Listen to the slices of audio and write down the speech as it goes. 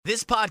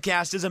This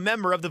podcast is a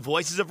member of the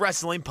Voices of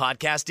Wrestling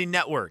Podcasting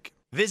Network.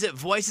 Visit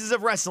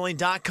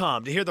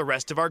voicesofwrestling.com to hear the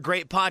rest of our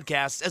great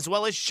podcasts, as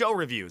well as show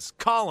reviews,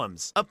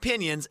 columns,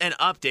 opinions, and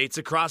updates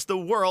across the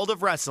world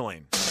of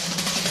wrestling.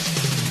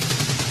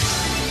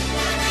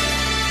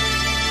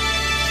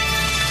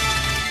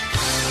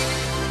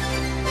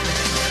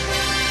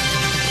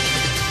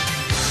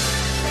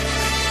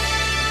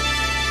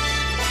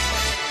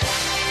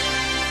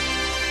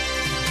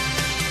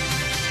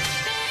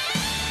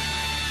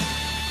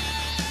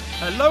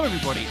 Hello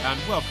everybody and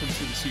welcome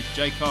to the Super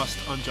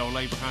J-Cast. I'm Joel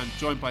Abraham,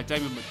 joined by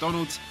Damon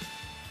McDonald.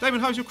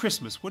 Damon, how was your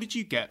Christmas? What did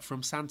you get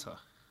from Santa?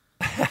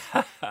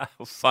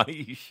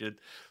 Funny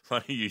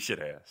you should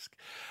ask.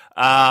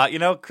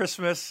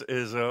 Christmas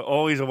is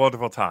always a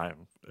wonderful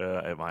time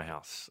at my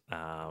house,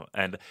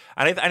 and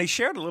I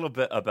shared a little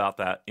bit about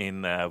that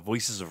in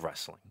Voices of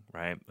Wrestling,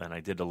 right? And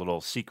I did a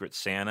little Secret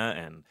Santa,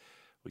 and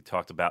we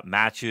talked about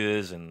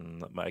matches,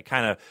 and I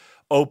kind of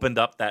opened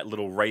up that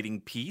little writing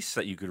piece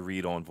that you could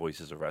read on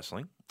Voices of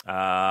Wrestling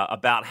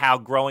about how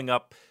growing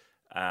up,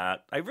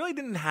 I really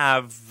didn't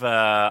have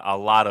a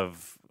lot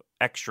of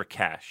extra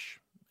cash.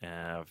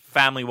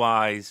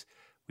 Family-wise,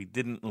 we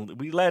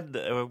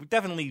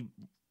definitely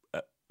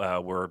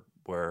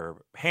were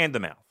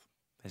hand-to-mouth.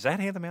 Is that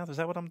hand-to-mouth? Is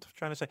that what I'm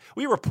trying to say?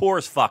 We were poor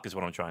as fuck is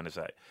what I'm trying to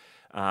say.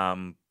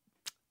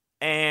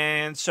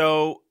 And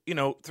so,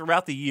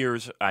 throughout the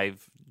years,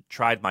 I've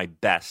tried my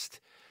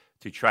best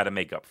to try to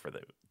make up for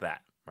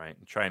that, right?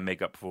 And try and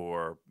make up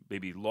for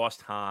maybe lost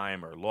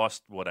time or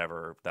lost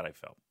whatever that I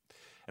felt.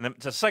 And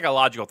it's a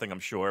psychological thing, I'm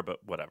sure, but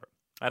whatever.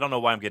 I don't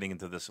know why I'm getting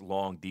into this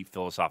long, deep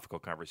philosophical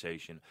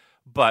conversation.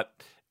 But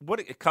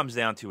what it comes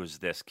down to is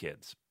this,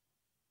 kids.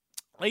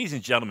 Ladies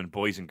and gentlemen,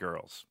 boys and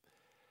girls,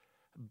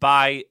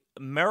 by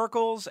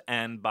miracles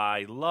and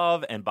by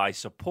love and by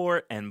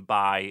support and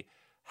by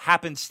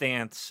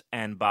happenstance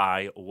and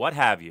by what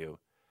have you,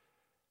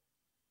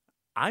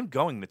 I'm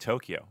going to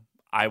Tokyo.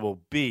 I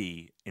will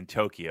be in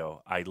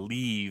Tokyo. I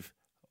leave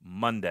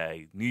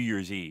Monday, New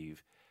Year's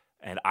Eve,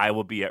 and I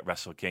will be at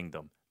Wrestle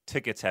Kingdom.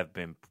 Tickets have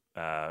been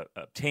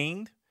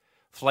obtained.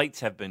 Flights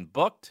have been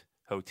booked.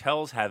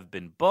 Hotels have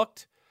been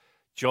booked.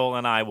 Joel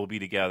and I will be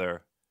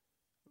together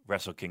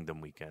Wrestle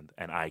Kingdom weekend,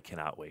 and I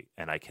cannot wait,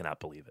 and I cannot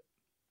believe it.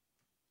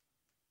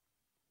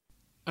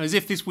 And as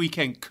if this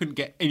weekend couldn't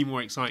get any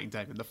more exciting,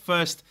 David. The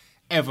first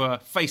ever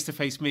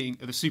face-to-face meeting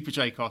of the Super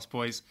J-Cast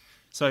boys.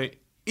 So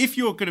if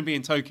you're going to be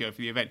in Tokyo for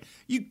the event,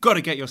 you've got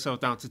to get yourself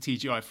down to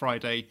TGI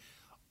Friday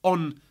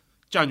on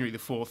January the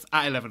 4th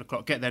at 11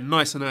 o'clock. Get there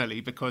nice and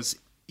early because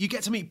you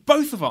get to meet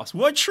both of us.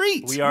 What a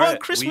treat! What a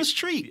Christmas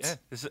treat! Yeah,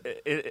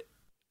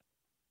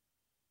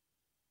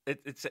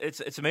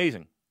 it's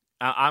amazing.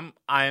 I'm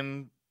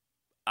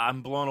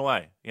blown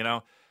away.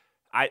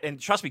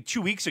 And trust me,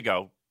 2 weeks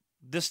ago,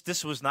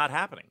 this was not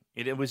happening.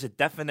 It was a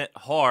definite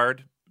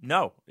hard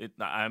no.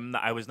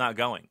 I was not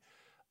going.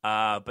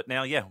 But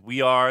now, yeah,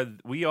 we are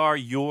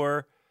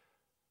your.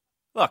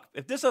 Look,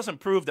 if this doesn't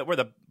prove that we're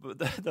the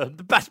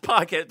best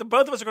podcast,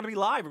 both of us are going to be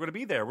live. We're going to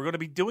be there. We're going to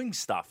be doing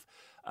stuff.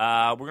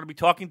 We're going to be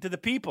talking to the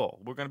people.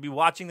 We're going to be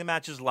watching the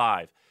matches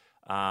live,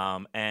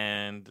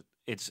 and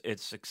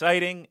it's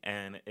exciting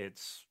and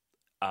it's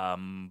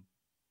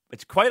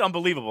quite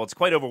unbelievable. It's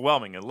quite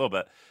overwhelming a little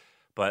bit,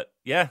 but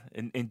yeah,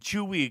 in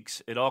 2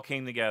 weeks it all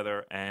came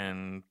together,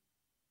 and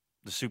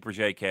the Super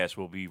J-Cast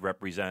will be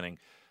representing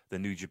the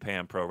New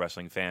Japan Pro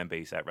Wrestling fan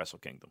base at Wrestle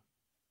Kingdom.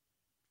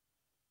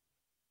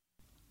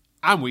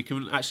 And we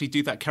can actually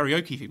do that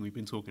karaoke thing we've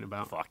been talking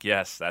about. Fuck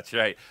yes, that's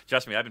right.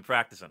 Trust me, I've been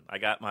practicing. I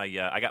got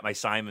my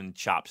Simon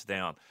chops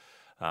down.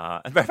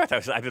 As a matter of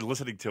fact, I've been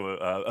listening to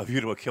a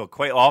View to a Kill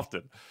quite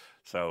often.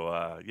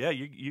 So yeah,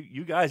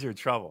 you guys are in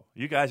trouble.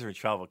 You guys are in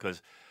trouble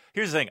because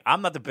here's the thing: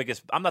 I'm not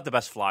the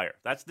best flyer.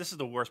 This is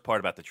the worst part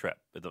about the trip.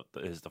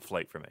 Is the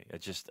flight for me?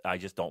 I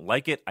just don't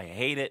like it. I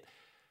hate it.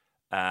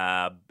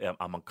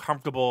 I'm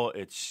uncomfortable.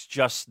 It's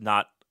just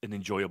not an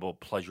enjoyable,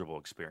 pleasurable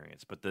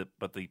experience. But the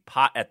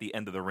pot at the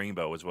end of the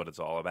rainbow is what it's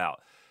all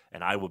about.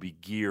 And I will be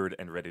geared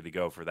and ready to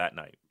go for that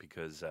night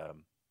because,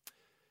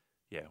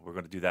 we're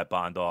going to do that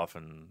bond off,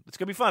 and it's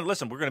going to be fun.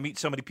 Listen, we're going to meet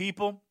so many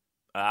people.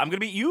 I'm going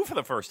to meet you for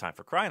the first time,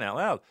 for crying out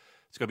loud.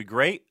 It's going to be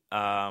great.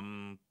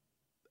 And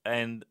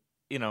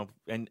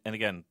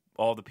again,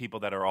 all the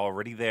people that are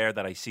already there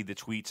that I see the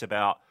tweets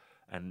about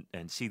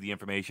and see the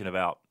information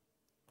about,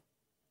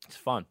 it's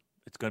fun.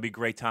 It's going to be a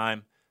great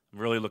time. I'm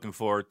really looking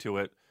forward to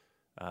it.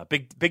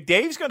 Big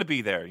Dave's going to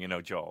be there,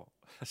 Joel.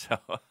 So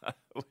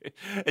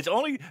it's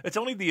only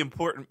the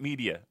important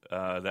media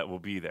that will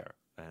be there,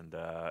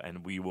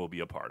 and we will be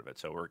a part of it.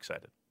 So we're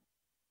excited.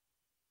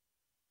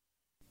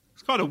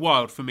 It's kind of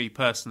wild for me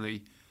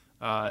personally.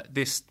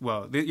 This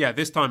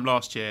time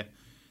last year,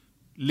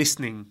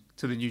 listening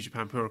to the New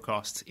Japan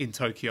Purocast in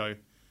Tokyo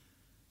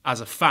as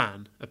a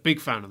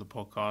big fan of the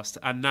podcast,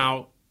 and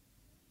now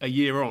a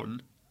year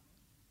on,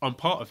 I'm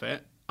part of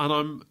it, and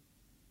I'm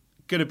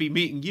going to be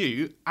meeting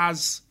you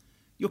as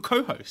your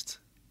co-host.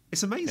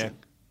 It's amazing.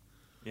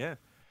 Yeah.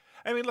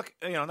 I mean, look,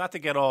 not to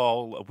get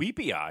all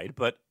weepy-eyed,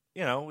 but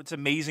it's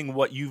amazing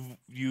what you've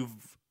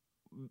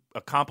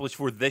accomplished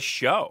for this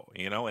show,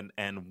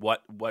 and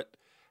what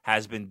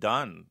has been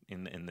done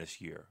in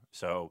this year.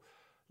 So,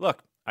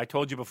 look, I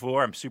told you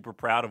before, I'm super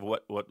proud of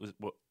what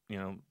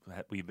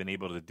we've been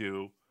able to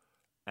do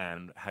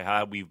and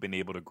how we've been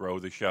able to grow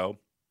the show.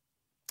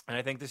 And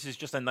I think this is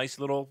just a nice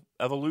little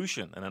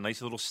evolution and a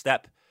nice little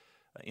step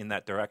in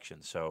that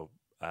direction. So,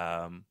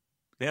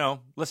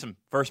 listen,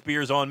 first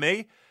beer's on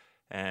me,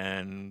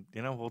 and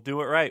we'll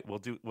do it right.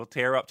 We'll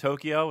tear up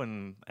Tokyo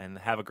and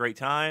have a great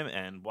time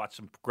and watch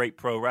some great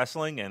pro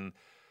wrestling. And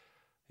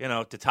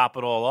to top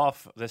it all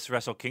off, this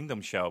Wrestle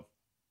Kingdom show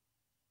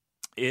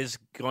is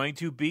going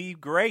to be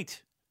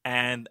great,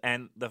 and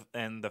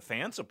the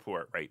fan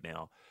support right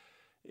now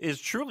is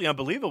truly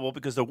unbelievable,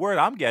 because the word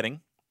I'm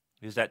getting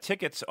is that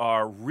tickets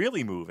are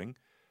really moving.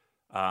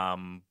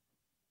 And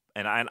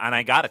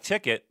I got a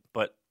ticket,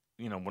 but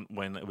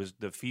when it was,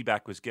 the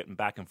feedback was getting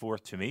back and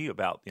forth to me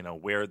about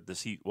where the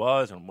seat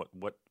was and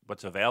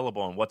what's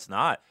available and what's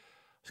not.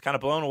 I was kind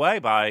of blown away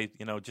by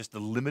just the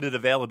limited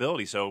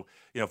availability. So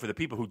for the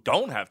people who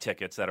don't have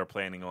tickets that are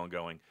planning on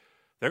going,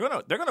 they're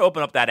gonna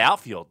open up that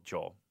outfield,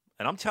 Joel.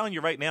 And I'm telling you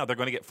right now, they're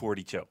going to get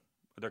 42.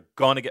 They're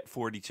going to get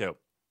 42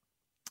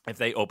 if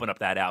they open up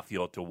that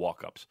outfield to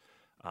walk-ups.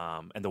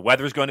 And the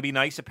weather is going to be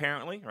nice,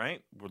 apparently,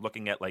 right? We're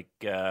looking at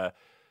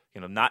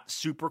not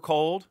super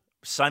cold,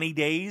 sunny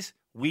days,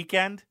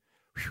 weekend.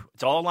 Whew,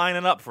 it's all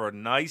lining up for a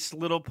nice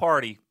little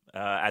party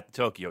at the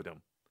Tokyo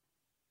Dome.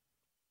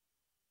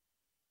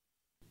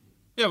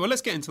 Yeah, well,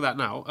 let's get into that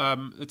now.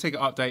 The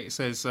ticket update, it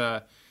says,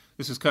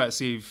 this was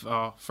courtesy of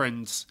our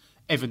friends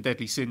Evan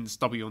Deadly Sins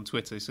W on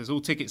Twitter. It says,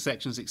 all ticket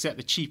sections except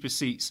the cheapest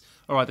seats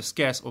are either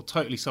scarce or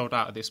totally sold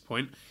out at this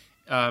point.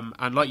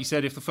 And like you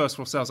said, if the first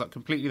floor sells out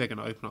completely, they're going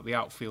to open up the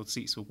outfield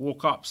seats for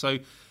walk-up. So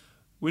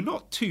we're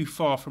not too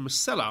far from a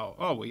sellout,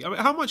 are we? I mean,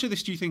 how much of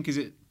this do you think is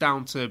it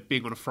down to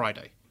being on a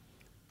Friday?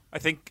 I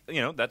think,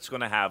 that's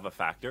going to have a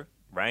factor,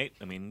 right?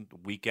 I mean,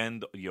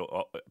 weekend,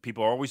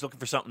 people are always looking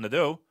for something to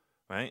do,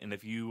 right? And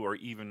if you are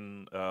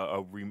even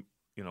a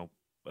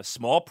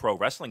small pro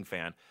wrestling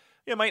fan,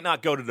 you might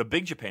not go to the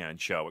Big Japan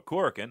show at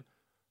Korakuen,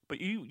 but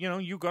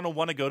you're going to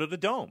want to go to the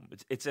Dome.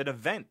 It's an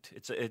event.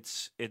 It's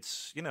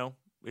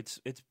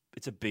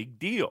a big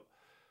deal.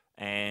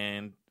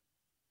 And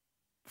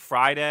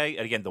Friday,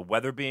 again, the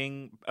weather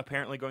being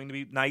apparently going to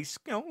be nice,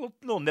 a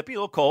little nippy, a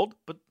little cold,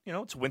 but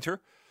it's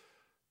winter.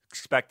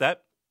 Expect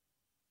that.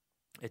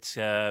 It's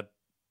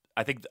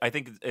I think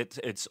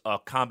it's a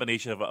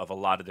combination of a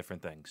lot of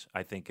different things.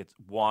 I think it's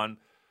one,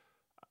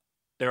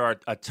 there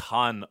are a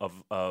ton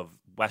of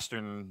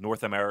Western,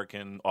 North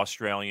American,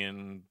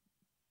 Australian,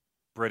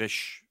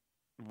 British.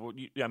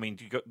 I mean,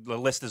 the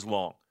list is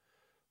long.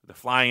 They're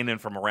flying in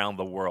from around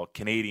the world.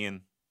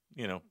 Canadian,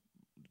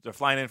 they're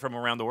flying in from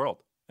around the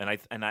world. And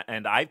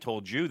I've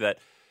told you that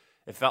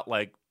it felt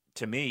like,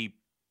 to me,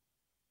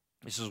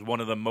 this is one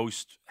of the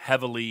most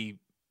heavily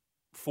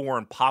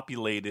foreign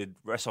populated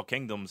Wrestle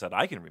Kingdoms that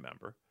I can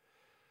remember.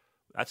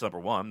 That's number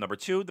one. Number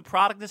two, the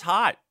product is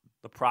hot.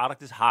 The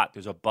product is hot.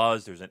 There's a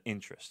buzz. There's an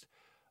interest.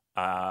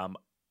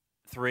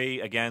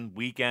 Three, again,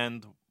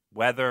 weekend,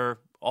 weather,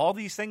 all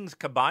these things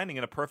combining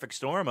in a perfect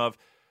storm of,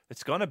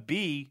 it's going to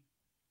be,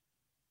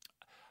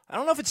 I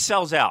don't know if it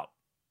sells out.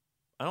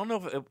 I don't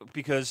know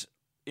because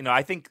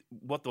I think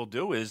what they'll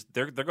do is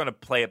they're going to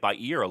play it by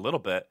ear a little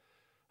bit,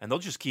 and they'll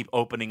just keep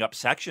opening up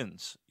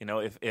sections.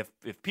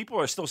 If people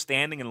are still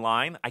standing in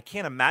line, I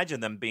can't imagine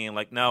them being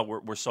like, no,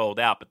 we're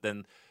sold out. But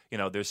then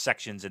there's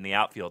sections in the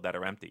outfield that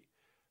are empty.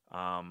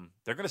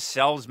 They're going to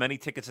sell as many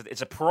tickets.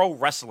 It's a pro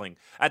wrestling.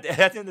 At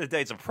the end of the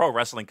day, it's a pro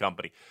wrestling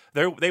company.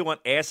 They want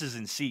asses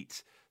in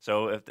seats.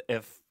 So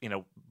if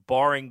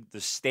barring the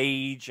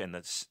stage and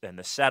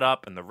the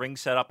setup and the ring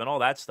setup and all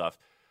that stuff,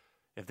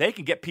 if they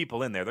can get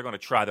people in there, they're going to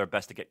try their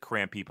best to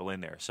cram people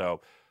in there.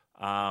 So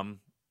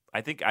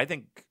I think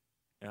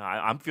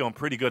I'm feeling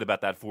pretty good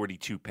about that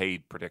 42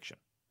 paid prediction.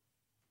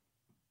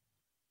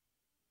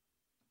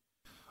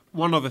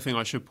 One other thing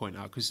I should point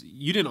out, because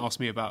you didn't ask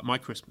me about my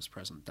Christmas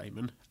present,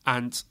 Damon,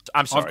 and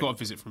I'm sorry. I've got a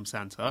visit from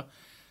Santa,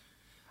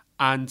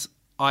 and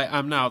I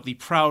am now the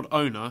proud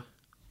owner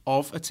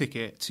of a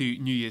ticket to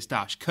New Year's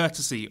Dash,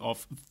 courtesy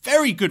of a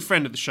very good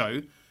friend of the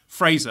show,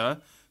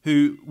 Fraser,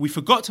 who we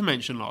forgot to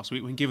mention last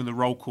week when given the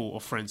roll call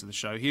of friends of the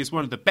show. He is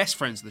one of the best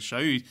friends of the show.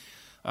 He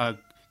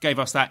gave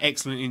us that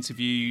excellent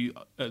interview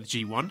at the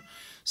G1.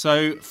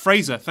 So,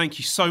 Fraser, thank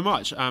you so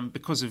much.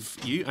 Because of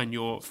you and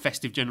your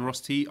festive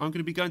generosity, I'm going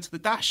to be going to the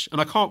Dash, and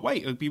I can't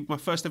wait. It'll be my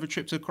first ever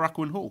trip to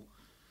Korakuen Hall.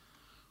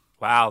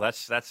 Wow,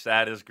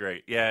 that is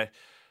great. Yeah,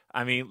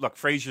 I mean, look,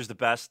 Fraser's the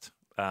best.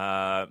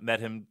 Met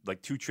him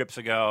like 2 trips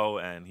ago,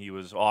 and he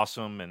was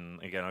awesome.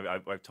 And again,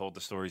 I've told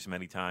the stories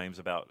many times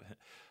about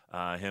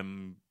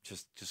him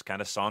just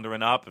kind of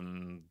sauntering up,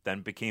 and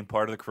then became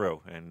part of the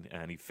crew,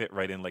 and he fit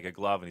right in like a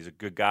glove. And he's a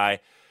good guy.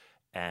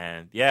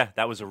 And yeah,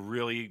 that was a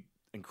really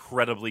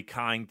incredibly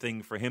kind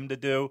thing for him to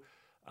do.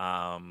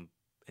 And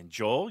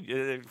Joel,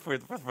 for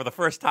the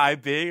first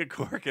time being at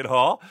Korakuen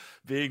Hall,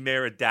 being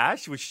there at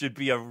Dash, which should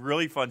be a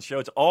really fun show.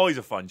 It's always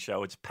a fun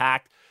show. It's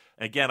packed.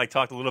 Again, I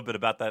talked a little bit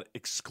about that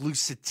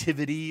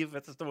exclusivity, if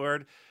that's the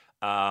word.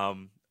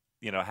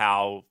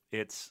 How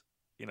it's,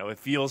 it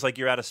feels like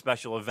you're at a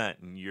special event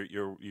and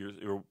you're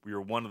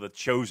one of the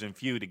chosen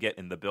few to get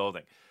in the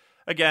building.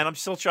 Again, I'm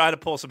still trying to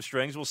pull some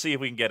strings. We'll see if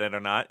we can get in or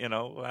not.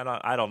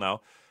 I don't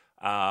know.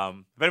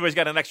 If anybody's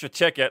got an extra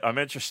ticket, I'm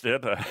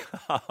interested.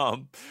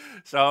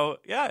 So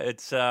yeah,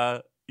 it's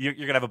you're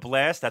gonna have a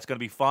blast. That's gonna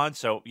be fun.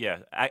 So yeah,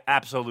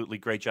 absolutely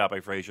great job by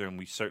Frazier, and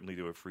we certainly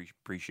do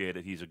appreciate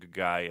it. He's a good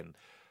guy, and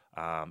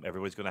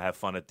everybody's gonna have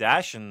fun at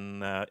Dash.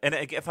 And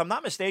if I'm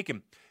not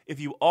mistaken, if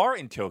you are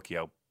in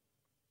Tokyo,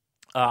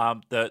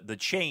 the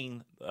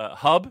chain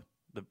Hub,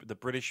 the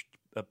British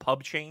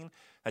pub chain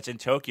that's in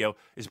Tokyo,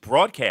 is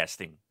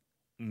broadcasting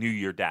New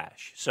Year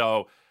Dash.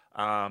 So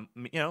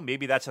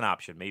maybe that's an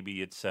option.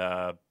 Maybe it's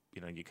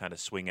you kind of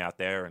swing out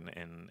there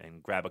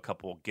and grab a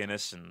couple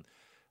Guinness and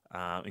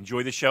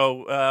enjoy the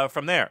show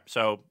from there.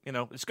 So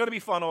it's going to be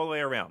fun all the way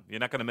around. You're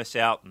not going to miss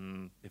out.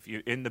 And if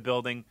you're in the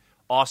building,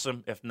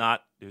 awesome. If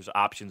not, there's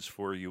options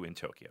for you in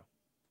Tokyo.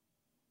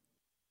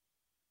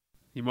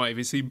 You might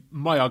even see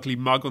my ugly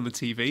mug on the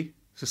TV.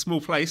 It's a small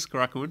place,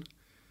 Karakoan.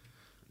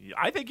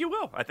 I think you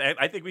will.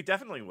 I think we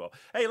definitely will.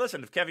 Hey,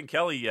 listen, if Kevin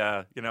Kelly,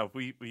 all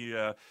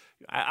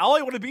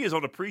I want to be is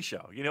on a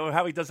pre-show. You know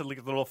how he does a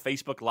little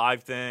Facebook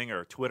Live thing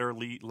or Twitter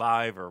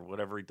Live or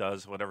whatever he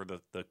does, whatever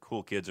the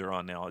cool kids are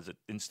on now. Is it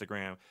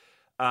Instagram?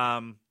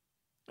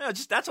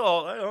 That's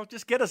all.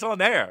 Just get us on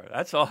there.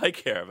 That's all I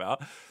care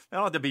about. I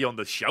don't have to be on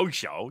the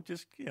show.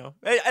 Just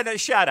and a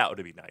shout out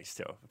would be nice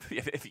too,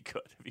 if he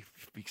could. If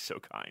he'd be so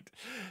kind.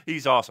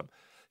 He's awesome.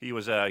 He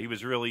was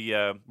really.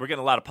 We're getting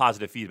a lot of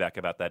positive feedback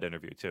about that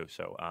interview too.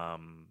 So,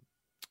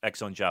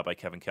 excellent job by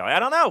Kevin Kelly. I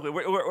don't know.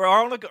 We're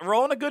all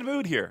in a good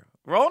mood here.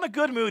 We're all in a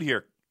good mood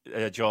here,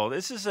 Joel.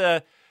 This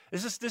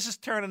is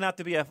turning out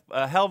to be a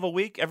hell of a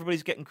week.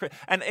 Everybody's getting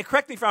and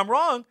correct me if I'm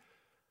wrong.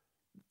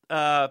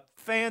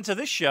 Fans of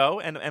this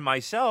show and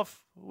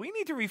myself, we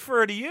need to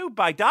refer to you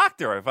by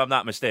doctor, if I'm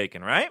not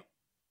mistaken, right?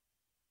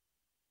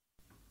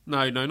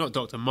 No, not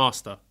doctor,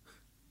 master.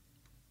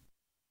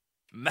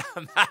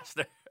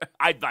 Master,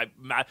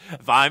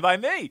 fine by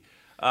me.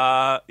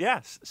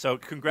 Yes. So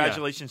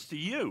congratulations to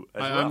you.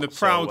 I'm the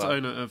proud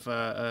owner of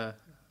a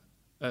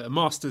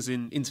master's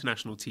in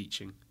international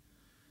teaching.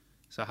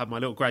 So I had my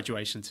little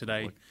graduation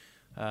today.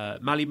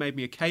 Mally made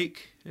me a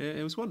cake.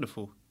 It was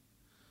wonderful.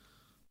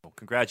 Well,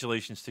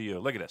 congratulations to you.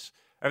 Look at this.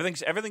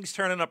 Everything's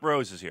turning up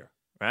roses here,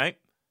 right?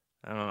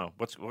 I don't know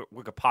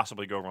what could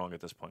possibly go wrong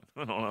at this point.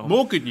 I don't know.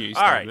 More good news,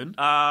 all David.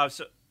 Right.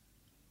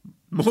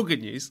 More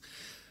good news.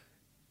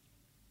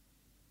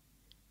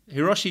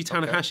 Hiroshi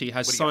Tanahashi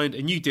has signed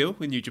a new deal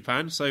with New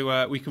Japan,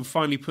 so we can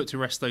finally put to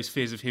rest those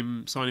fears of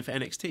him signing for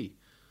NXT.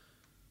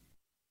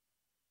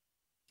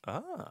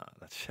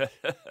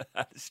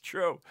 That's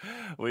true.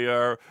 We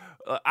are.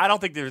 I don't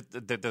think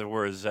there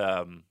was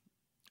a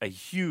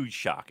huge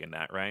shock in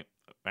that, right?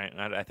 Right.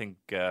 I think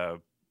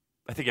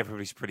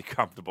everybody's pretty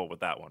comfortable with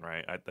that one,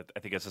 right? I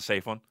think it's a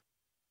safe one.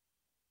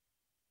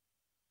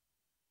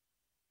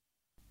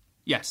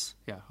 Yes,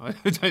 yeah. I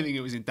don't think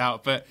it was in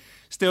doubt, but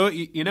still,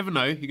 you never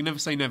know. You can never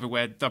say never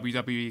where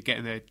WWE are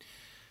getting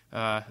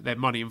their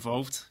money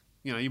involved.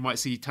 You might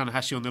see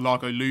Tanahashi on the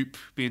Largo Loop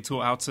being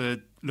taught how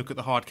to look at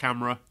the hard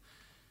camera.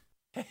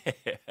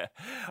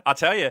 I'll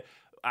tell you,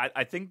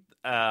 I think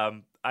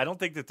I don't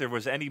think that there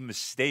was any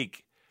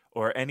mistake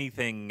or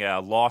anything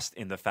lost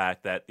in the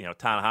fact that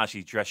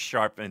Tanahashi dressed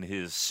sharp in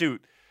his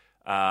suit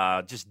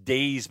just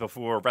days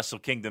before Wrestle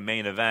Kingdom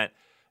main event.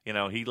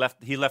 He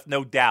left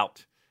no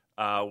doubt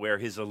where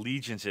his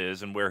allegiance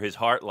is and where his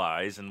heart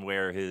lies and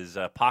where his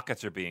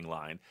pockets are being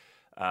lined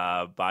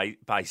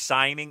by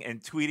signing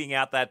and tweeting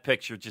out that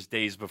picture just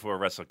days before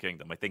Wrestle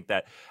Kingdom. I think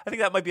that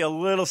might be a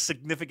little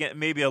significant,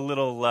 maybe a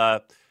little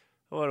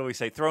what do we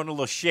say, throwing a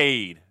little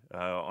shade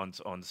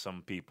on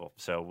some people.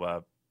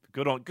 So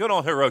good on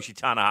Hiroshi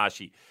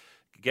Tanahashi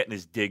getting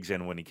his digs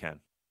in when he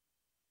can.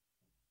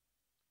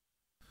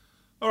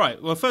 All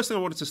right. Well, first thing I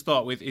wanted to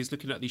start with is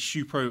looking at the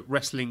Shupro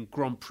Wrestling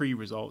Grand Prix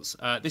results.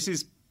 This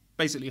is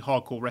basically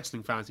hardcore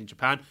wrestling fans in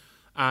Japan,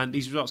 and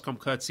these results come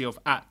courtesy of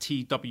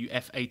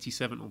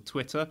 @TWF87 on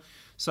Twitter.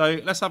 So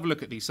let's have a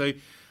look at these. So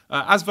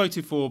as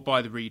voted for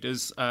by the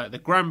readers, the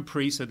Grand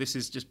Prix, so this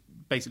is just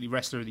basically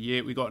Wrestler of the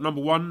Year. We got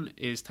number 1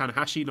 is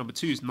Tanahashi, number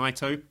 2 is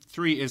Naito,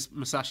 3 is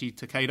Masashi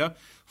Takeda,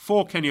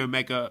 4 Kenny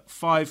Omega,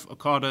 5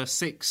 Okada,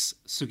 6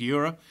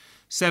 Sugiura,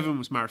 7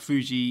 was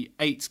Marufuji,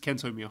 8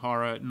 Kento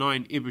Miyahara,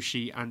 9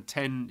 Ibushi, and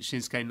 10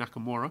 Shinsuke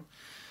Nakamura.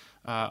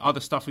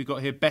 Other stuff we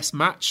got here. Best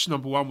match.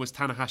 Number 1 was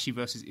Tanahashi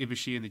versus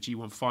Ibushi in the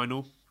G1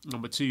 final.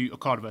 Number 2,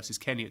 Okada versus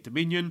Kenny at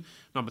Dominion.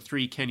 Number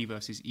 3, Kenny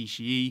versus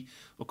Ishii.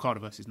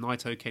 Okada versus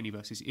Naito. Kenny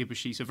versus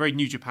Ibushi. So very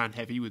New Japan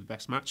heavy with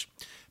best match.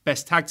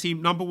 Best tag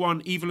team. Number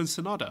 1, Evil and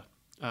Sanada.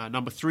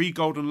 Number 3,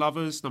 Golden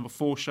Lovers. Number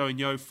 4, Sho and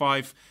Yo.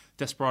 5,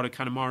 Desperado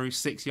Kanemaru.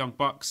 6, Young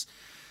Bucks.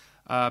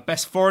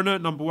 Best foreigner.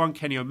 Number 1,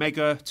 Kenny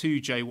Omega.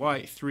 2, Jay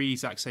White. 3,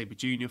 Zack Sabre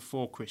Jr.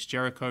 4, Chris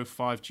Jericho.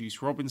 5,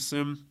 Juice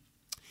Robinson.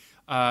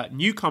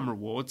 Newcomer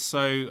awards.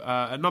 So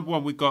at number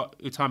 1 we've got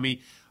Utami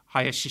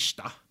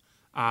Hayashishita.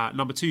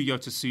 Number 2,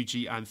 Yota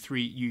Tsuji, and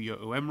 3, Yuya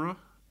Uemura.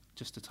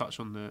 Just to touch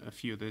on a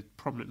few of the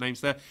prominent names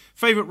there.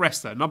 Favorite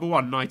wrestler: number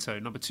 1,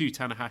 Naito; number 2,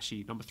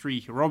 Tanahashi; number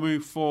 3,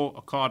 Hiromu; 4,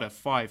 Okada;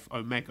 5,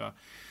 Omega.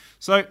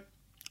 So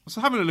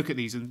having a look at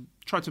these and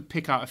try to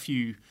pick out a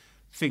few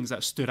things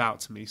that stood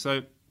out to me.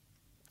 So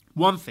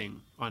one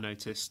thing I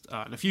noticed,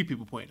 and a few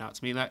people pointed out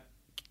to me, that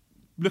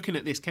looking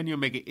at this, Kenny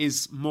Omega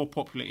is more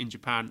popular in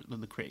Japan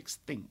than the critics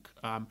think.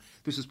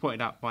 This was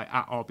pointed out by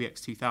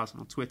 @RBX2000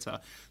 on Twitter.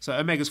 So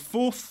Omega's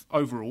 4th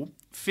overall,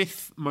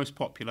 5th most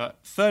popular,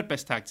 3rd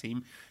best tag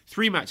team,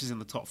 3 matches in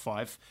the top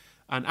 5.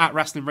 And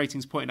 @Wrestling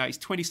Ratings pointed out he's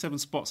 27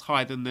 spots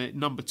higher than the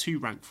number 2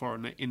 ranked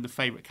foreigner in the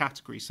favourite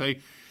category. So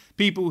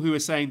people who are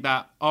saying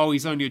that,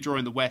 he's only a draw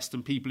in the West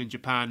and people in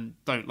Japan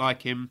don't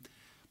like him,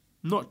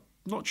 not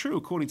true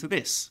according to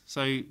this.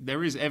 So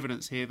there is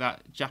evidence here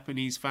that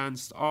Japanese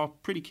fans are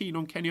pretty keen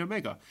on Kenny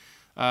Omega.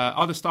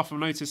 Other stuff I've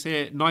noticed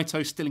here: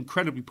 Naito's still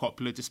incredibly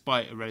popular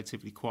despite a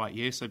relatively quiet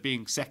year, so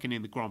being 2nd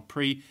in the Grand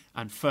Prix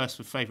and 1st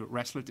for favourite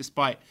wrestler,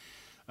 despite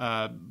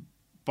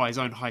by his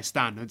own high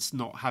standards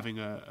not having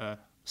a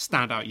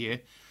standout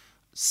year.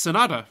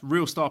 Sanada,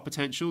 real star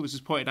potential. This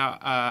is pointed out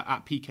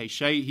at PK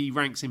Shea. He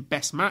ranks in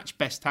best match,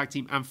 best tag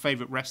team, and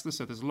favourite wrestler.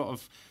 So there's a lot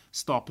of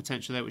star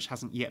potential there which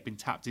hasn't yet been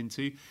tapped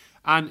into.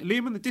 And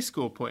Liam in the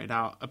Discord pointed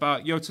out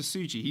about Yota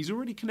Tsuji. He's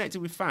already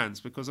connected with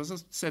fans because, as I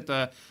said,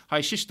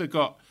 Hayashishita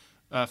got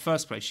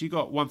first place. She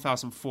got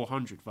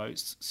 1,400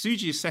 votes.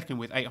 Tsuji is 2nd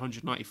with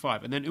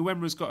 895. And then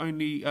Uemura's got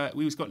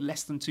we've got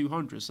less than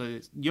 200. So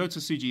Yota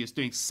Tsuji is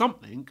doing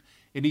something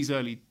in these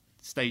early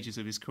stages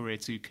of his career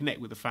to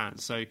connect with the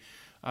fans. So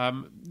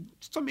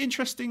some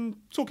interesting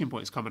talking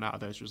points coming out of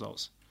those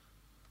results.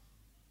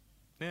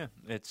 Yeah,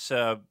 it's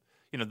the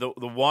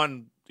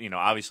one,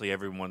 obviously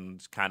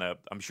everyone's kind of,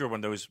 I'm sure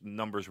when those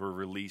numbers were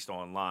released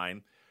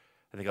online,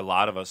 I think a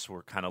lot of us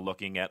were kind of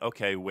looking at,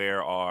 okay,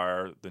 where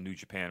are the New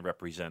Japan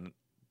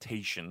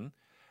representation,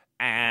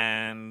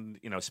 and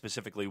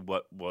specifically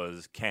what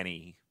was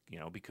Kenny,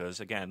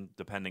 because again,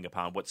 depending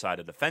upon what side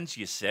of the fence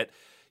you sit,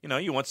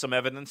 you want some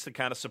evidence to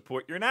kind of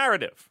support your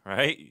narrative,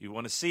 right? You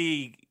want to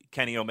see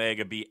Kenny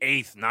Omega be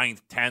 8th,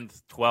 9th,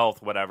 10th,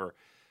 12th, whatever,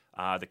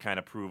 to kind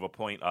of prove a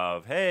point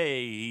of,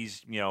 hey,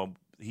 he's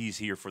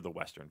here for the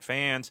Western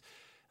fans.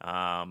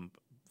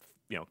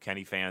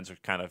 Kenny fans are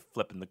kind of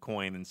flipping the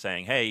coin and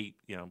saying, hey,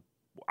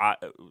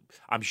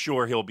 I'm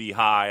sure he'll be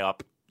high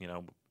up,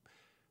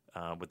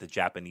 with the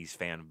Japanese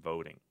fan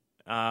voting.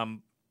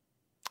 I'm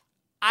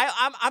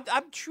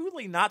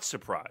truly not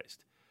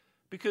surprised,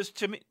 because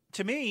to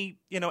me,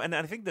 and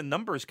I think the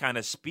numbers kind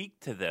of speak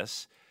to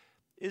this,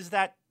 is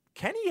that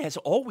Kenny has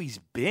always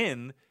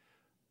been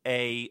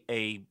a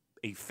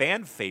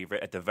fan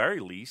favorite at the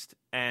very least,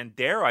 and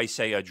dare I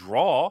say a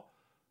draw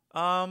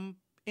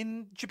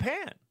in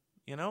Japan.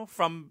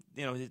 From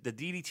the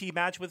DDT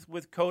match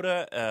with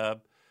Kota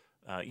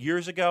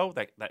years ago,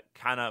 that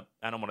kind of,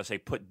 I don't want to say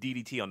put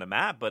DDT on the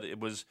map, but it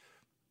was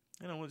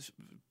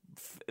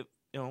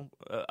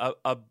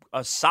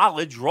a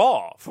solid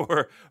draw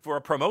for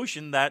a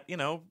promotion that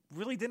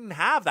really didn't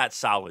have that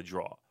solid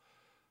draw.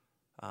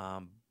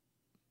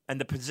 And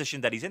the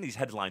position that he's in, he's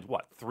headlined,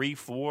 3,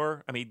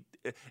 4? I mean,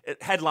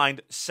 it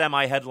headlined,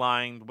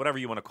 semi-headlined, whatever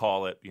you want to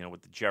call it,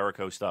 with the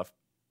Jericho stuff.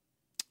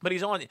 But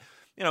he's on,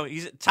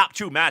 he's top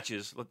 2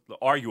 matches,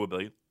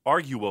 arguably,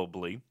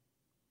 in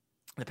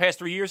the past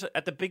 3 years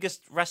at the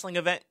biggest wrestling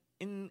event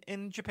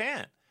in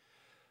Japan.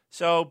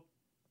 So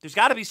there's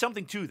got to be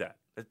something to that.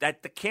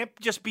 That can't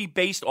just be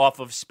based off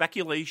of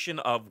speculation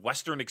of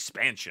Western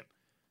expansion.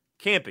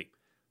 Can't be.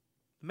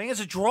 The man's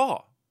a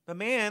draw. The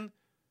man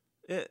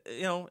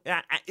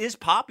is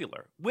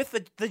popular with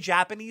the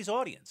Japanese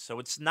audience. So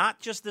it's not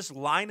just this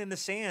line in the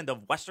sand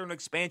of Western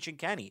expansion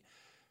Kenny.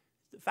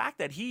 The fact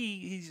that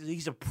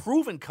he's a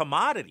proven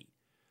commodity.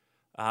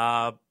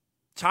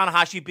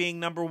 Tanahashi being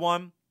number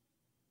 1.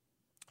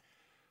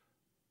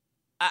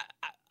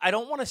 I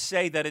don't want to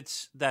say that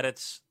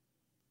it's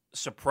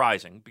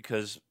surprising,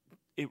 because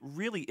it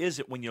really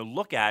isn't when you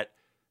look at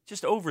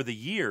just over the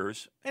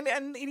years, and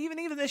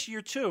even this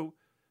year too,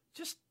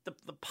 just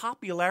the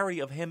popularity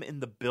of him in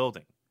the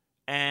building,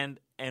 and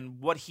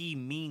what he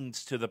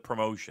means to the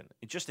promotion,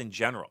 just in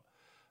general.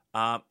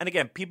 And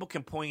again, people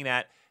can point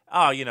at,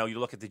 you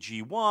look at the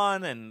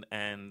G1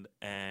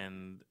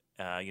 and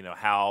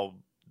how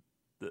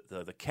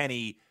the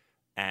Kenny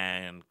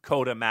and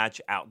Kota match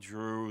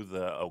outdrew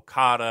the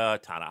Okada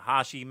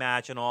Tanahashi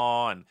match and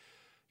all, and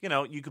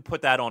you could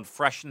put that on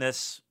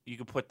freshness. You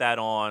could put that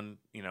on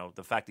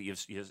the fact that you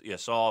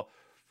saw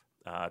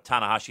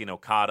Tanahashi and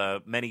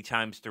Okada many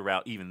times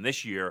throughout even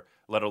this year,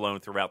 let alone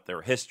throughout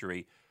their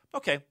history.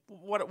 Okay,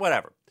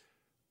 whatever.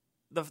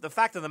 The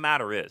fact of the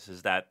matter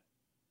is that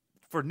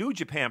for New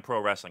Japan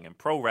Pro Wrestling and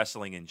pro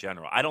wrestling in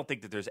general, I don't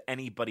think that there's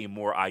anybody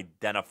more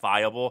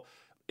identifiable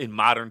in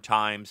modern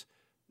times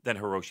than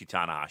Hiroshi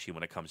Tanahashi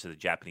when it comes to the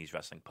Japanese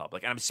wrestling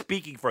public. And I'm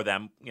speaking for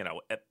them,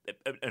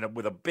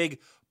 with a big,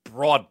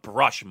 broad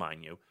brush,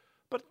 mind you.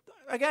 But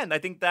again, I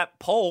think that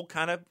poll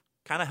kind of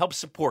helps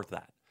support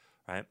that,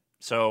 right?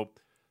 So,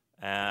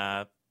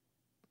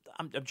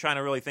 I'm trying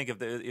to really think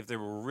if there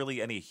were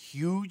really any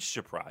huge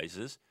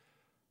surprises.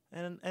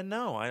 And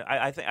no,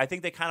 I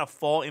think they kind of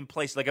fall in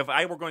place. Like if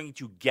I were going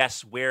to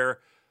guess where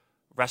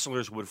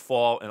wrestlers would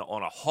fall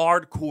on a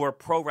hardcore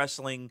pro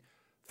wrestling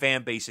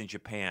fan base in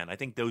Japan, I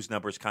think those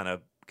numbers kind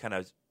of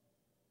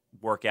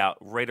work out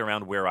right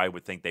around where I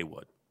would think they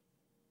would.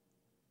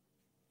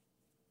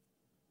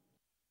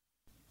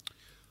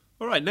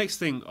 All right, next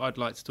thing I'd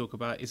like to talk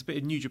about is a bit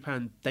of New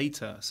Japan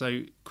data.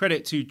 So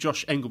credit to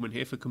Josh Engelman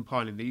here for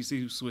compiling these.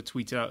 These were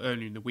tweeted out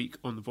earlier in the week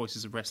on the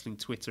Voices of Wrestling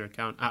Twitter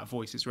account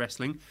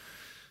 @VoicesWrestling.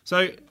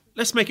 So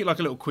let's make it like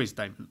a little quiz,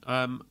 Damon.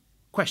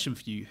 Question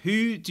for you.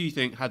 Who do you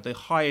think had the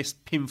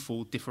highest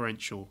pinfall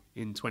differential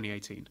in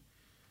 2018?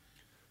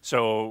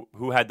 So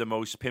who had the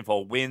most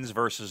pinfall wins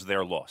versus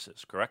their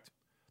losses, correct?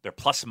 Their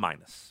plus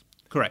minus.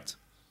 Correct.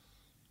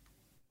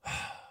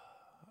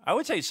 I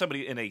would say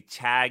somebody in a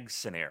tag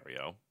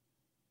scenario.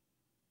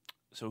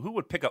 So who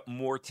would pick up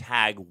more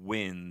tag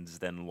wins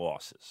than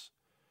losses?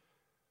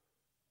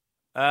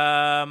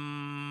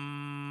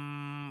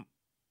 My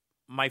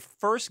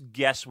first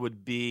guess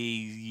would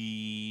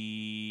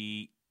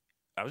be,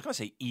 I was going to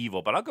say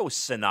Evil, but I'll go with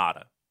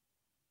Sonata.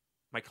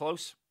 Am I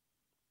close?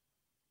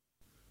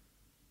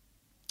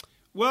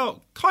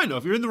 Well, kind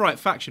of. You're in the right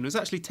faction. It was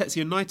actually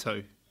Tetsuya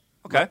Naito.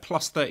 Okay.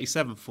 Plus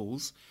 37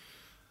 falls.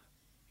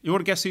 You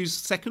want to guess who's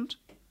second?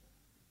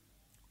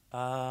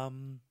 Are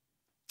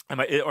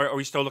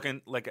we still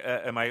looking like?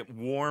 Am I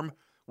warm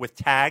with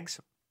tags?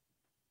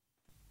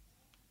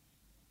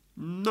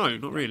 No,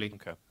 not really.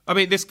 Okay. I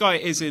mean, this guy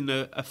is in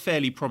a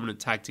fairly prominent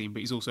tag team, but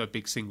he's also a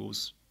big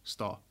singles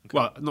star. Okay.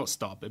 Well, not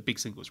star, but a big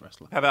singles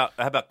wrestler. How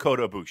about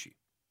Kota Ibushi?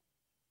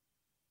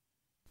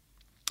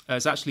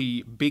 It's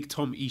actually Big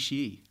Tom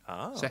Ishii,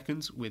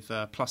 second with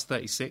plus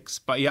 36.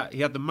 But he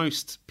had the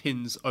most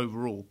pins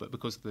overall, but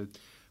because of the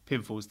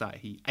pinfalls that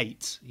he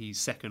ate, he's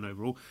second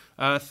overall.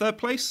 Third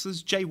place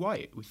is Jay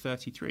White with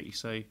 33.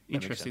 So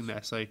interesting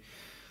there. So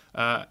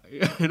I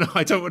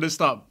don't want to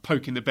start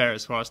poking the bear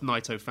as far as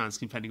Naito fans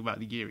complaining about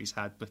the year he's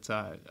had, but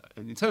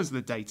in terms of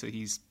the data,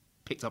 he's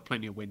picked up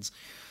plenty of wins.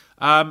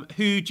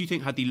 Who do you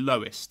think had the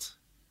lowest?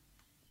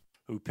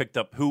 Who picked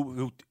up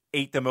who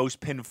ate the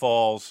most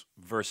pinfalls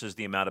versus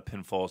the amount of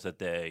pinfalls that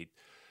they...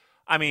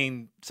 I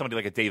mean, somebody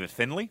like a David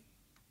Finlay?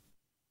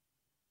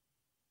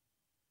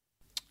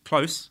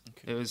 Close.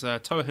 Okay. It was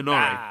Toa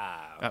Henare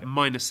at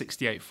minus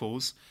 68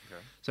 falls.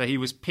 Okay. So he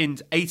was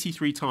pinned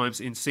 83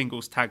 times in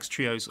singles, tags,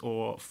 trios,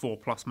 or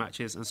 4+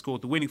 matches and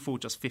scored the winning fall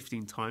just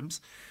 15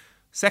 times.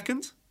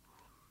 Second?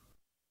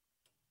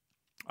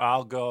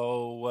 I'll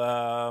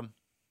go...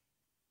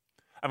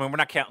 I mean, we're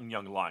not counting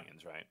Young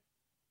Lions, right?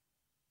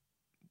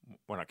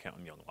 We're not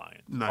counting Young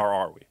Lions. No. Or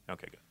are we?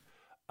 Okay, good.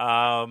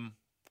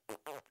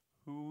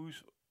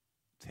 Who's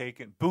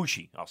taken...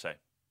 Bushi, I'll say.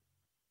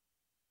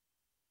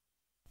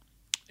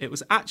 It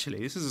was actually,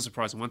 this is a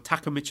surprising one,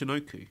 Taka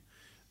Michinoku,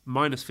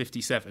 minus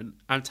 57.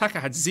 And Taka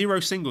had 0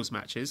 singles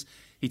matches.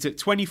 He took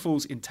 20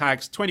 falls in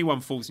tags,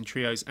 21 falls in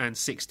trios, and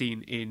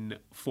 16 in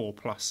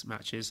 4+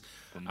 matches.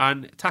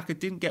 And Taka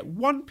didn't get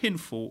one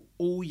pinfall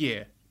all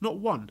year. Not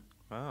one.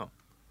 Wow,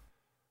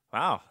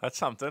 that's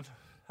something.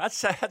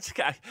 That's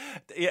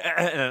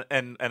yeah,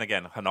 and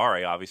again,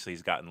 Henare obviously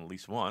has gotten at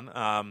least one.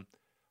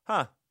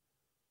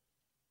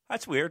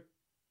 That's weird.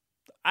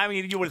 I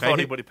mean, you would have thought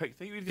he would have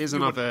picked. Here's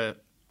another.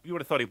 You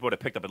would have thought he would have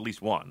picked up at least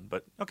one,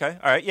 but okay,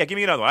 all right, yeah, give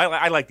me another one.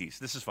 I like these.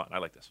 This is fun. I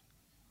like this.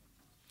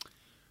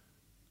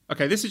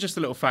 Okay, this is just a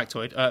little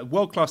factoid.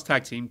 World-class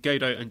tag team,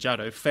 Gedo and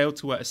Jado, failed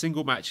to work a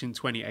single match in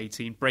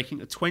 2018,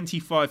 breaking a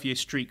 25-year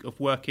streak of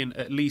working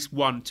at least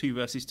one 2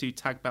 versus 2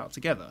 tag bout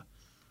together.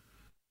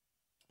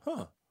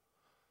 Huh.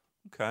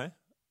 Okay.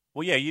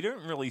 Well, yeah, you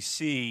didn't really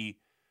see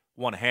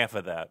one half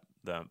of that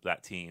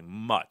team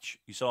much.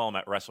 You saw them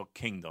at Wrestle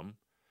Kingdom.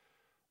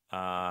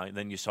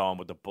 Then you saw them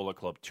with the Bullet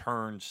Club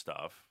turn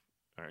stuff,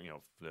 or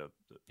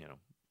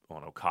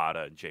on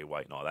Okada and Jay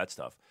White and all that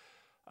stuff.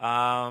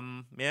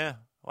 Yeah.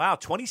 Wow,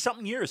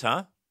 20-something years,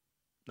 huh?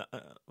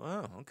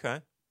 Wow. Okay.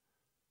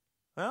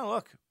 Well,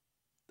 look,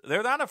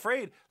 they're not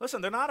afraid.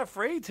 Listen, they're not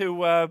afraid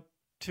to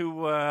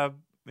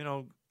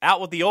out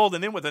with the old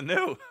and in with the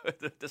new.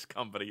 This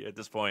company at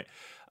this point.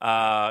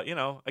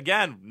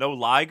 Again, no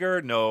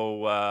Liger,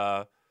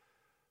 no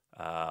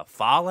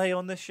Fale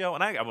on this show,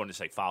 and I wouldn't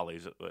say Fale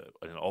is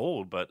an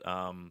old, but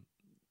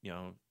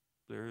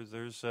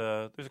there's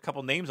a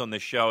couple names on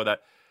this show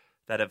that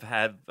have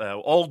had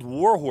old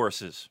war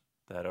horses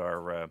that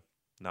are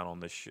not on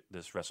this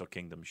Wrestle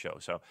Kingdom show.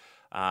 So,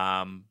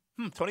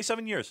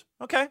 27 years.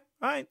 Okay,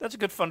 all right, that's a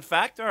good fun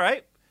fact. All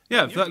right.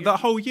 Yeah,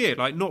 that whole year,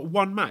 like not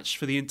one match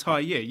for the entire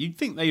year. You'd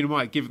think they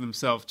might give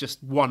themselves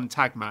just one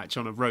tag match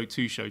on a Road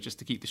 2 show just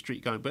to keep the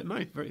streak going, but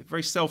no, very,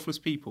 very selfless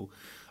people.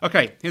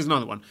 Okay, here's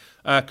another one.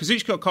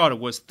 Kazuchika Okada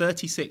was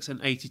 36 and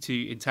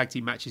 82 in tag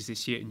team matches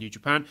this year in New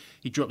Japan.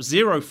 He dropped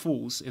 0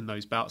 falls in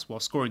those bouts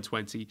while scoring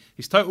 20.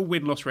 His total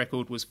win-loss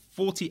record was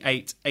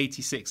 48,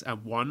 86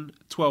 and 1,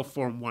 12,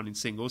 4 and 1 in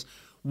singles,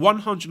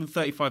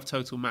 135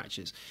 total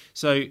matches.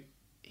 So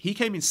he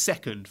came in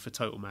second for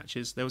total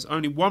matches. There was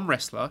only one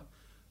wrestler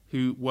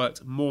who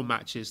worked more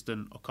matches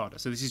than Okada?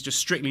 So this is just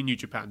strictly New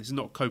Japan. This is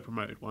not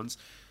co-promoted ones.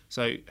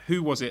 So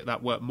who was it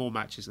that worked more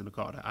matches than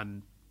Okada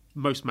and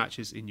most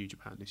matches in New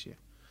Japan this year?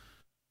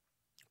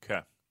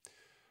 Okay.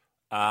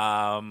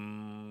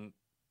 I'm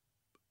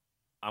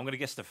going to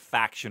guess the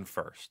faction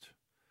first.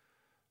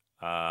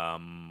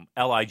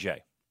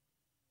 LIJ.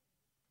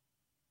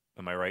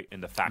 Am I right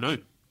in the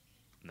faction?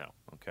 No.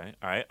 Okay.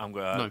 All right. I'm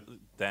going. No.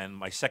 Then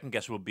my second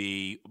guess will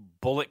be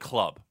Bullet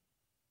Club.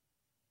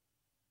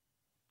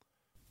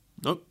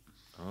 Nope.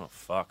 Oh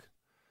fuck.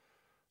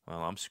 Well,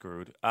 I'm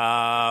screwed. Because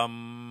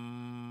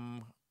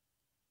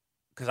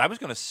I was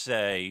going to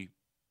say.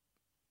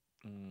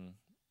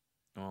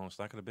 Well, it's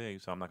not going to be,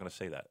 so I'm not going to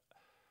say that.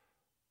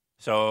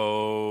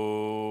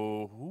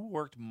 So, who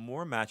worked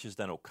more matches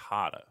than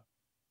Okada?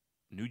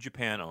 New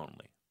Japan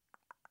only.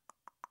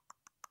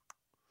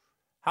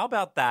 How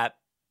about that?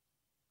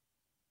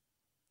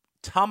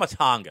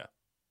 Tamatanga.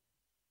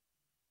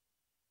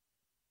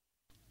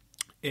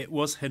 It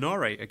was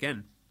Hinare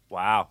again.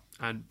 Wow.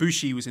 And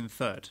Bushi was in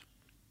third.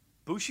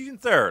 Bushi's in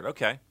third.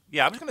 Okay.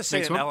 Yeah, I was going to say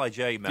Next an one?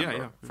 LIJ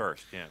member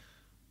first. Yeah.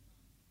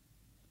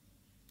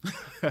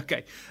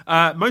 Okay.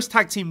 Most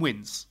tag team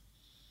wins.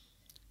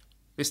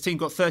 This team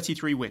got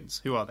 33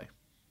 wins. Who are they?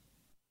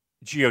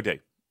 God.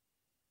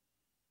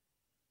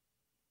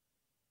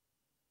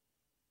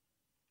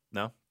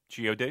 No?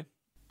 God?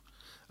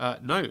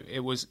 No,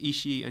 it was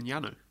Ishii and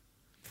Yano.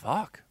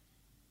 Fuck.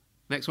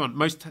 Next one.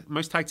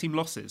 Most tag team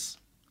losses.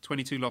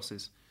 22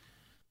 losses.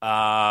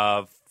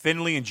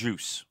 Finley and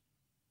Juice.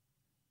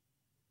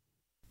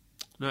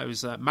 No, it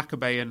was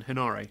Makabe and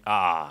Hinare.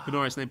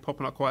 Hinare's name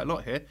popping up quite a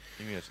lot here.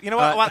 You know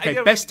what?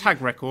 Okay, best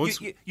tag records.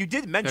 You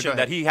did mention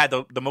that he had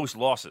the most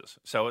losses,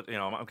 so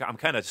I'm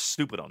kind of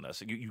stupid on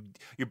this. You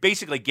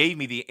basically gave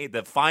me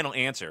the final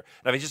answer.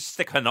 If I just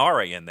stick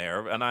Hinare in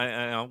there, and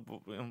I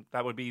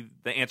that would be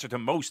the answer to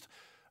most.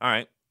 All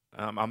right,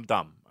 I'm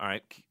dumb. All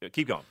right,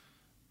 keep going.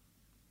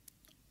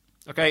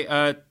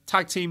 Okay,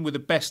 tag team with the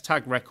best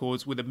tag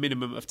records with a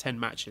minimum of 10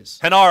 matches.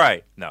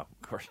 Hinare. No,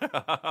 of course.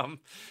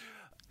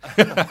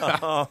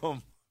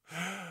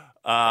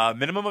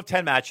 Minimum of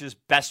 10 matches,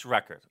 best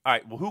record. All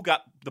right, well, who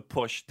got the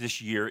push this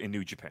year in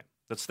New Japan?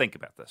 Let's think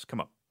about this. Come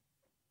on.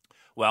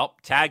 Well,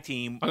 tag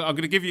team. I'm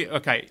going to give you.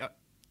 Okay,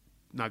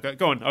 no,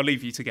 go on. I'll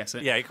leave you to guess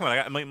it. Yeah, come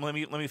on. Let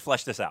me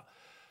flesh this out.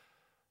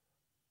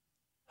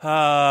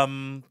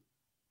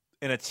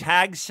 In a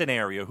tag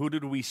scenario, who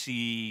did we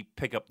see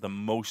pick up the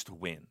most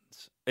wins?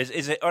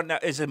 Is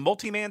it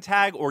multi-man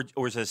tag or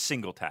is it a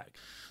single tag?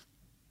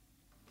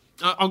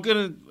 I'm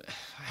going to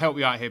help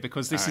you out here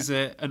because this is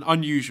an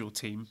unusual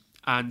team,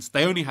 and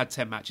they only had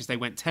 10 matches. They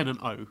went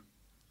 10-0. All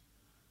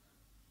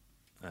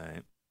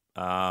right.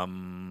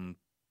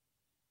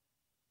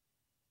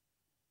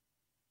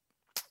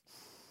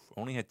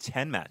 Only had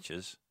 10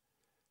 matches,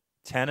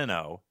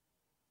 10-0.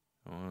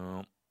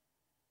 Well,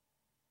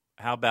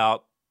 how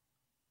about?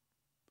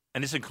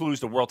 And this includes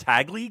the World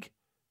Tag League?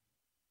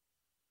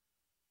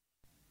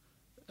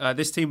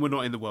 This team were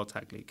not in the World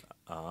Tag League.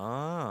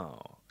 Oh.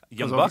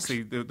 Young Bucks?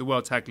 Obviously, the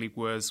World Tag League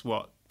was,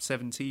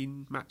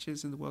 17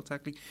 matches in the World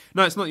Tag League?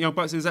 No, it's not Young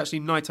Bucks. It was actually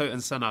Naito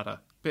and Sanada.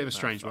 Bit of a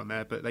strange one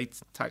there, but they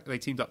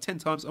teamed up 10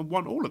 times and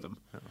won all of them.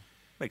 Oh,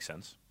 makes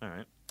sense. All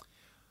right.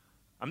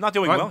 I'm not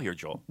doing well here,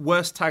 Joel.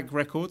 Worst tag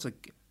records.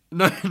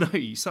 No,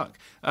 you suck.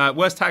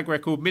 Worst tag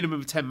record, minimum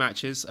of 10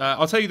 matches.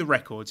 I'll tell you the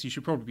records. You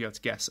should probably be able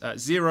to guess.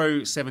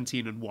 0,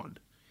 17, and 1.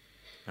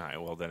 All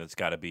right, well, then it's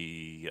got to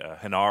be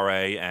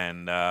Hinare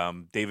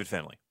and David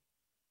Finlay.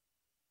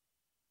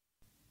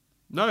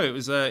 No, it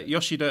was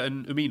Yoshida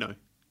and Umino.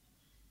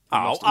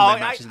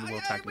 Matches in the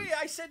World Tag League.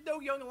 I said no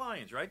Young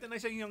Lions, right? Then I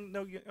say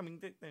no. I mean,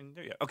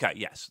 yeah. Okay,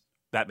 yes,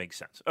 that makes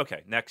sense.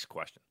 Okay, next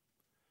question.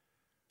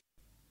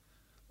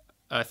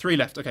 3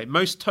 left. Okay,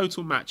 most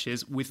total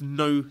matches with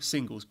no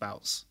singles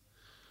bouts.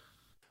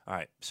 All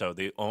right, so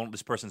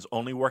this person's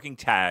only working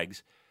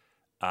tags,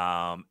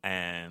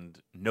 and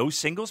no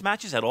singles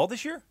matches at all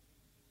this year.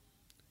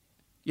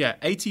 Yeah,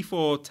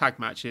 84 tag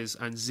matches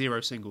and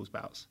 0 singles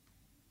bouts.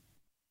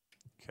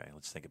 Okay,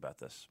 let's think about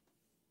this.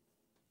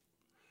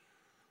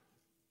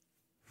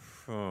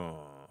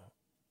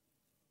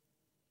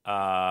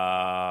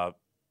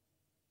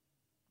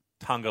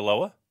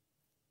 Tongaloa?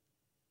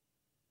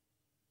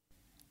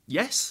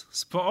 Yes,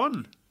 spot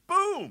on.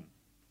 Boom!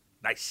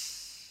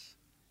 Nice.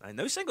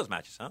 No singles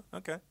matches, huh?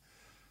 Okay.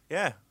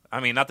 Yeah. I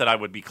mean, not that I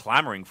would be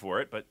clamoring for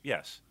it, but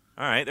yes.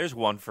 All right, there's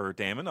one for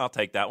Damon. I'll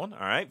take that one. All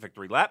right,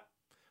 victory lap.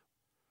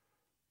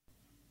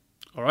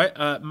 All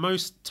right,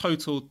 most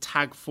total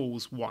tag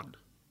falls won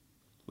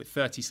with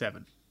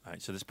 37. All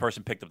right, so this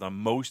person picked up the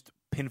most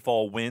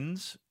pinfall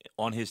wins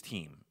on his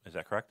team. Is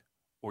that correct?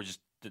 Or is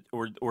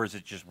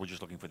it just we're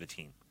just looking for the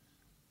team?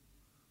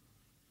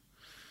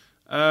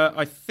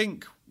 I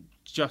think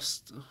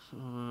just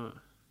I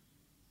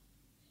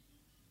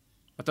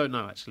don't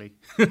know actually.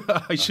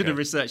 I should have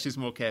researched this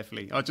more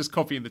carefully. I'll just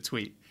copy in the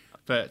tweet.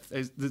 But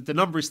the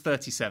number is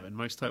 37.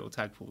 Most total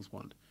tag falls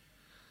won.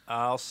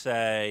 I'll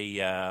say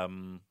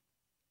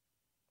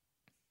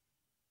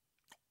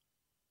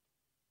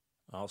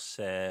I'll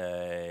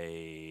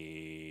say.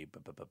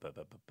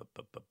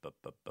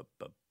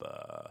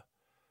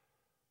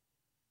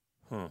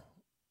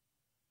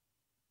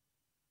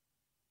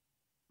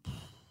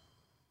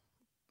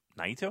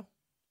 Naito?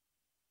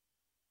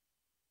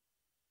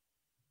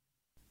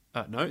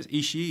 No, it's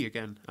Ishii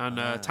again. And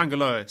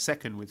Tangaloa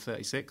second with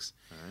 36.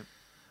 All right.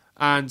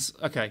 And,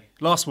 okay,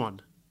 last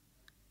one.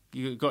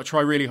 You got to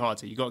try really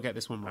hard here. You got to get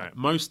this one right.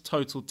 Most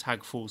total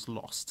tag falls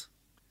lost.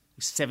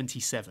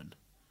 77.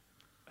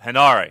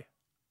 Henare.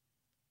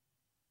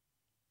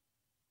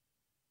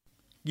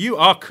 You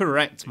are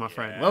correct, my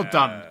friend. Well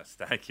done.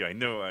 Thank you. I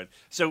knew it.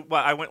 So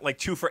I went like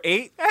 2 for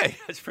 8. Hey,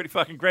 that's pretty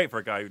fucking great for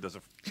a guy who does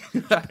a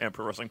Japan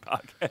Pro Wrestling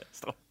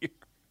podcast all year.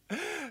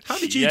 How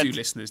did you do,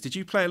 listeners? Did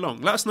you play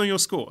along? Let us know your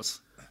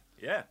scores.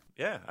 Yeah.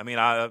 I mean,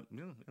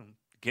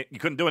 you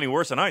couldn't do any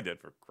worse than I did,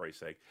 for Christ's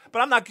sake.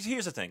 But I'm not.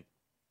 Here's the thing.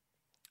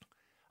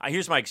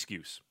 Here's my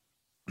excuse.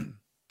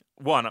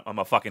 One, I'm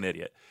a fucking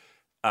idiot.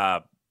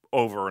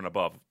 Over and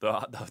above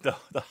the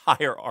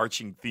higher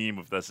arching theme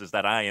of this is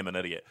that I am an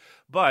idiot.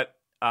 But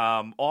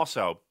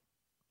also,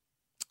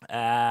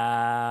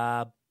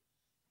 I'm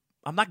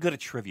not good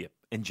at trivia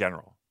in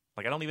general.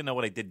 Like, I don't even know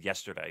what I did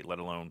yesterday, let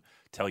alone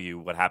tell you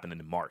what happened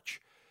in March.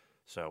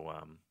 So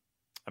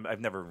I've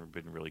never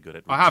been really good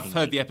at. I have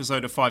heard the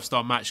episode of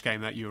 5-Star Match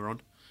Game that you were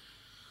on,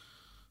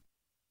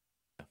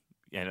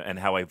 and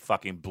how I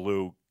fucking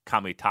blew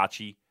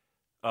Kamitachi.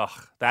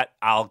 Ugh,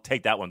 I'll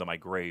take that one to my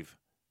grave.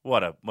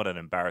 What an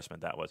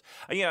embarrassment that was.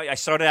 I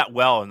started out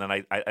well, and then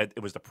I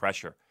it was the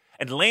pressure.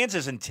 And Lance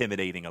is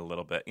intimidating a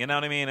little bit. You know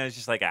what I mean? And it's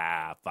just like,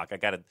 fuck, I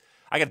gotta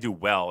do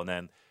well. And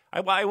then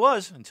I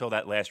was until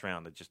that last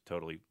round. It just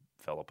totally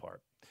fell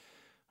apart.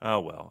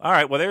 Oh well. All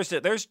right. Well,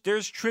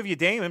 there's Trivia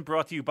Damon,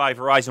 brought to you by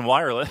Verizon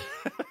Wireless.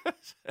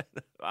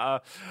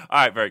 All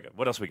right. Very good.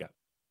 What else we got?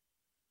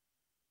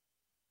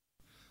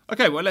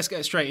 Okay, well, let's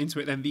get straight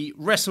into it then. The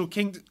Wrestle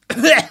Kingdom...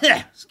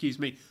 Excuse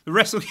me. The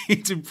Wrestle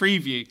Kingdom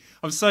preview.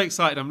 I'm so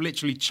excited. I'm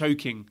literally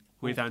choking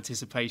with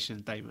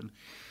anticipation, Damon.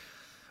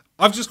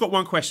 I've just got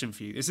one question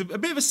for you. It's a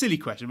bit of a silly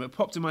question, but it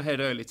popped in my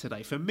head earlier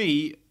today. For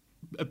me,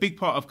 a big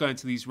part of going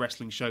to these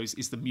wrestling shows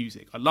is the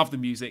music. I love the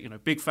music.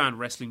 Big fan of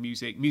wrestling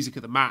music. Music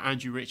of the Mat,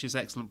 Andrew Rich's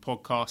excellent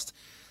podcast.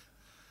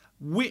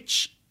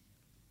 Which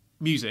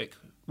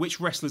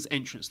wrestler's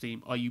entrance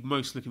theme are you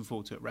most looking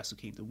forward to at Wrestle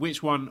Kingdom?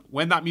 Which one,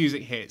 when that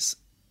music hits...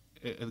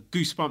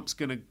 goosebumps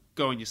gonna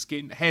go on your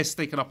skin, hair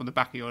sticking up on the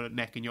back of your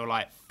neck, and you're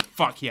like,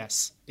 fuck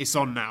yes, it's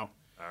on now.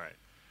 All right.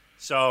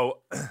 So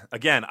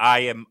again,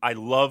 I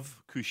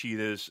love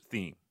Kushida's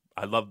theme.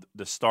 I love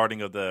the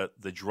starting of the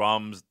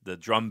drums, the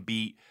drum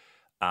beat.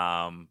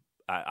 That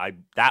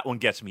one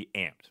gets me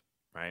amped,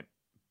 right?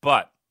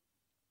 But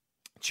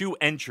 2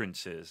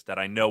 entrances that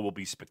I know will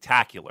be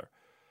spectacular.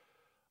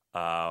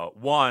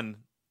 One,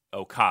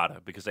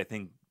 Okada, because I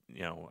think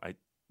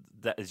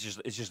that is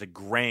just a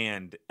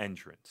grand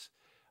entrance,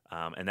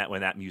 and that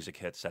when that music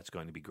hits, that's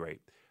going to be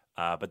great.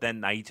 But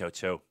then Naito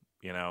too,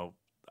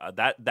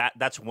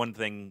 that's one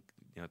thing.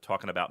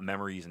 Talking about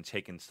memories and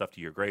taking stuff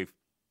to your grave.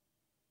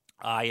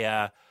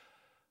 I'll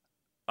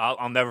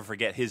never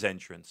forget his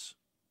entrance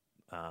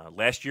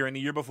last year and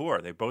the year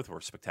before. They both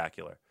were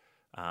spectacular,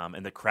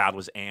 and the crowd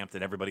was amped,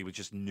 and everybody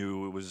just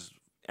knew it was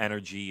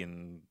energy,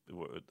 and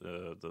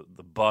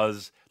the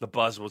buzz. The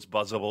buzz was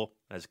buzzable,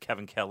 as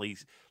Kevin Kelly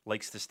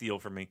likes to steal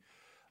from me.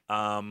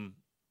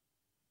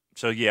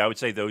 So yeah, I would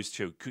say those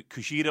 2.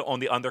 Kushida on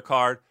the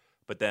undercard,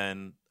 but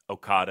then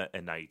Okada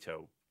and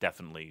Naito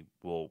definitely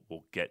will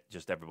get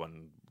just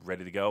everyone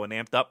ready to go and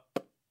amped up.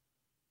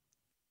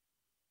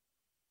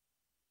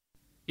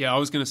 Yeah, I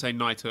was going to say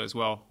Naito as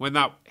well. When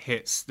that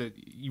hits,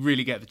 you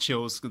really get the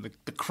chills, the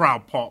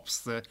crowd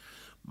pops, the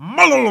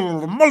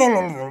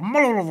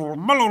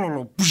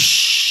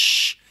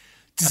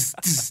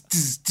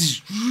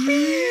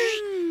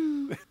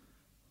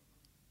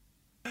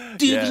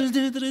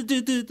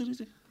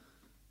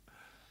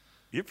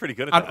You're pretty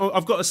good at that.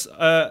 I've got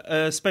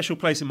a special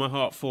place in my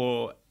heart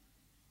for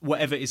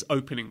whatever is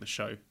opening the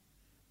show.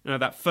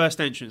 That first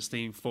entrance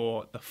theme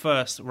for the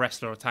first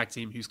wrestler or tag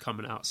team who's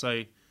coming out.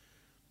 So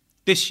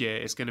this year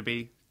it's going to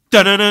be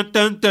so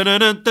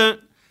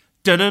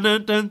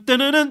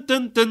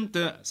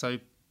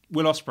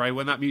Will Ospreay,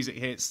 when that music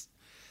hits,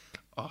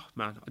 oh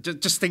man,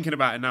 just thinking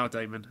about it now,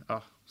 Damon.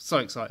 Oh, so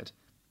excited.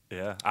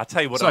 Yeah, I'll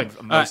tell you what. So, I'm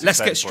most let's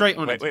get excited straight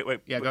for. on it.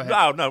 Wait. Yeah, go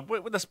ahead. No,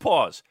 let's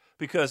pause,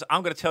 because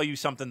I'm going to tell you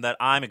something that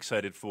I'm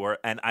excited for,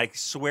 and I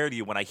swear to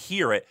you, when I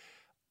hear it,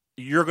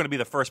 you're going to be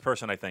the first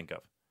person I think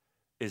of.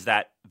 Is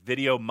that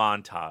video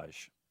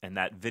montage and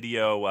that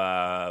video,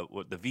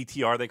 the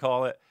VTR they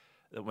call it?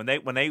 When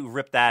they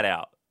rip that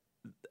out,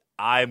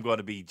 I'm going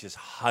to be just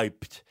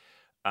hyped.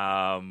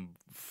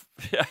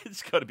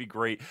 It's going to be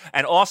great,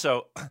 and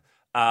also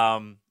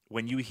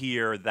when you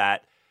hear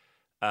that.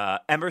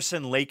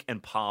 Emerson, Lake,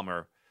 and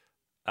Palmer,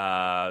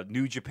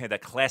 New Japan,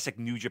 that classic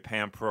New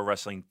Japan Pro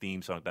Wrestling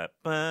theme song. That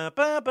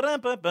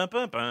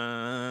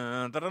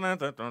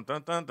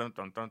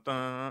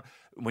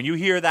when you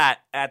hear that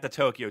at the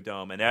Tokyo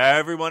Dome and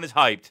everyone is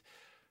hyped,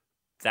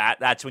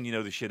 that's when you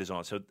know the shit is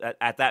on. So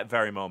at that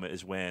very moment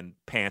is when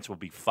pants will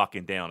be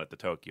fucking down at the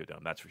Tokyo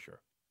Dome. That's for sure.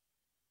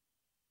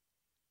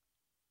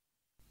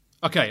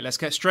 Okay, let's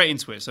get straight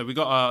into it. So we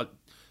got our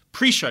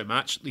pre-show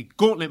match, the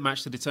gauntlet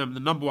match to determine the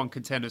number one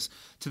contenders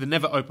to the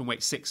Never Openweight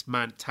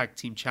 6-man Tag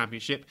Team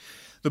Championship.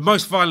 The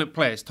most violent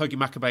players, Togi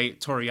Makabe,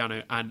 Toru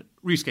Yano, and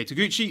Ryusuke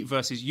Taguchi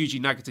versus Yuji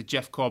Nagata,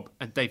 Jeff Cobb,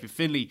 and David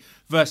Finlay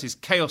versus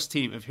Chaos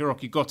Team of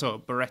Hiroki Goto,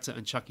 Beretta,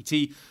 and Chucky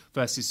T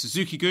versus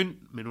Suzuki-gun,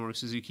 Minoru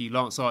Suzuki,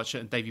 Lance Archer,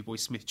 and Davey Boy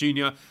Smith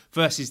Jr.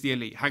 versus the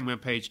Elite, Hangman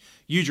Page,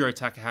 Yujiro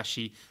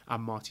Takahashi,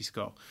 and Marty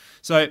Scurll.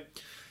 So,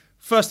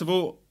 first of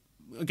all,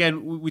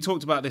 again, we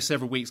talked about this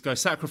several weeks ago.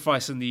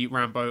 Sacrificing the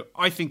Rambo,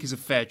 I think, is a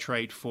fair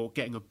trade for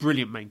getting a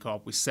brilliant main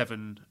card with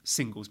 7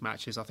 singles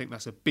matches. I think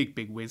that's a big,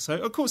 big win. So,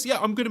 of course, yeah,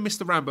 I'm going to miss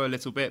the Rambo a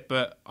little bit,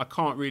 but I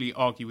can't really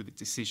argue with the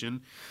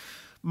decision.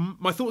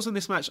 My thoughts on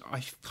this match,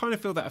 I kind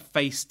of feel that a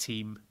face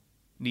team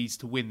needs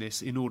to win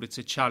this in order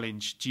to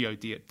challenge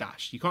GOD at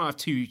Dash. You can't have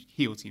 2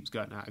 heel teams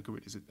going out at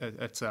Gorillas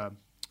at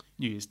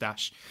New Year's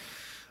Dash.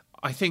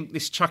 I think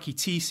this Chucky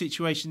T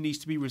situation needs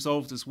to be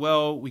resolved as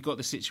well. We got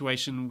the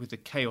situation with the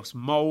Chaos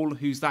Mole.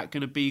 Who's that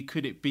going to be?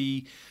 Could it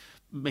be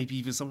maybe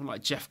even someone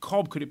like Jeff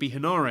Cobb? Could it be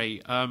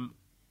Hinare?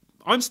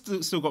 I'm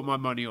still got my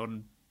money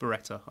on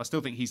Beretta. I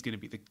still think he's going to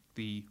be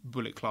the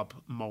Bullet Club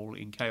Mole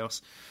in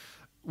Chaos.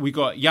 We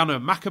got Yano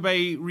and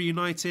Makabe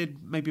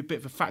reunited. Maybe a bit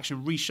of a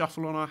faction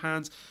reshuffle on our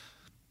hands.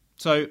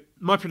 So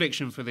my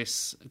prediction for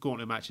this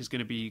gauntlet match is going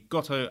to be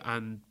Goto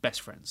and Best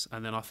Friends.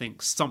 And then I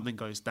think something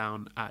goes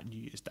down at New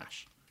Year's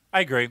Dash. I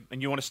agree.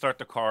 And you want to start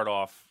the card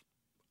off,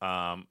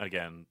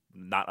 again,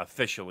 not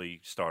officially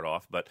start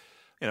off, but,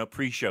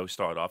 pre-show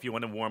start off. You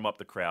want to warm up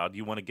the crowd.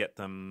 You want to get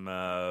them,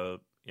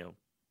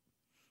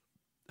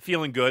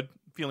 feeling good,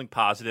 feeling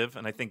positive.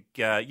 And I think,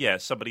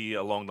 somebody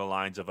along the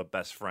lines of a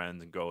Best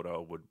Friend and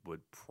Goto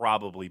would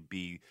probably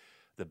be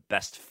the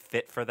best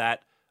fit for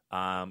that.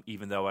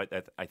 Even though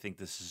I think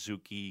the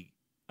Suzuki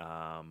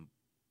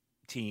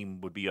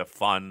team would be a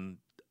fun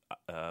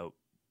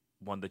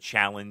one to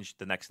challenge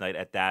the next night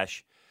at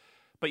Dash.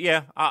 But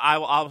yeah,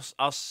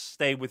 I'll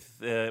stay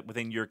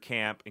within your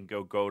camp and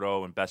go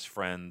Goto and Best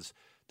Friends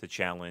to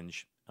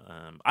challenge.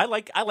 I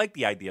like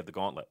the idea of the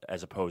gauntlet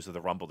as opposed to the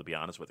Rumble, to be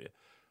honest with you.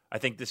 I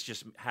think this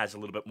just has a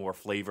little bit more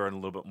flavor and a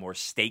little bit more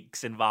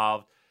stakes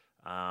involved.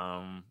 They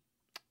have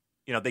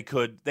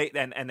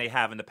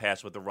in the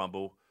past with the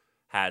Rumble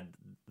had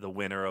the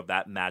winner of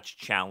that match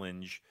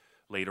challenge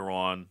later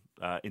on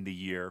in the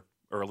year,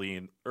 early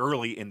in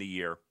the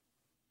year.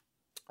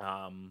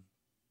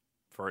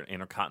 For an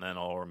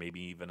Intercontinental or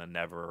maybe even a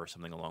Never or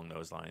something along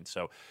those lines.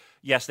 So,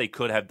 yes, they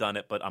could have done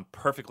it, but I'm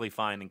perfectly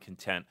fine and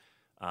content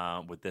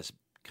with this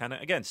kind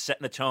of, again,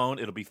 setting the tone.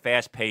 It'll be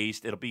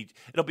fast-paced. It'll be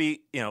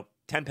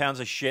 10 pounds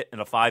of shit in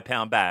a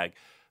 5-pound bag,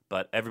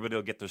 but everybody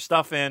will get their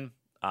stuff in.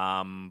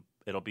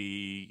 It'll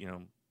be,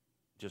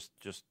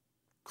 just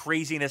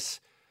craziness.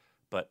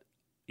 But,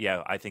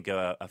 yeah, I think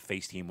a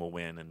face team will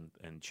win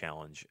and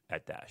challenge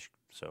at Dash.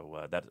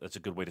 So that's a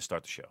good way to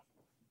start the show.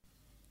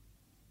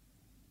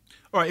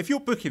 All right, if you're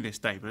booking this,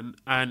 Damon,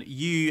 and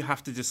you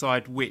have to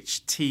decide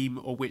which team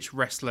or which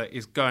wrestler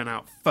is going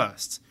out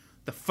first,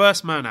 the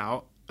first man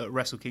out at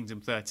Wrestle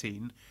Kingdom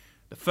 13,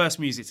 the first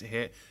music to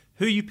hit,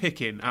 who are you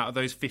picking out of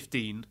those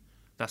 15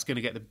 that's going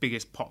to get the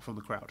biggest pop from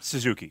the crowd?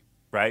 Suzuki,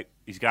 right?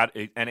 He's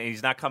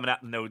not coming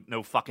out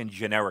no fucking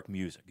generic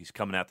music. He's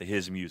coming out to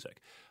his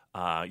music.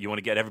 You want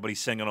to get everybody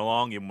singing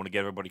along. You want to get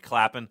everybody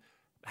clapping.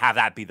 Have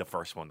that be the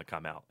first one to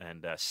come out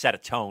and set a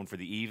tone for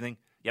the evening.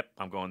 Yep,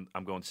 I'm going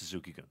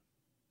Suzuki-gun.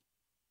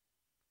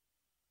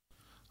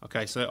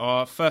 Okay, so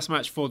our first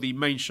match for the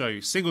main show,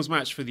 singles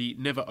match for the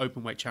Never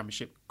Openweight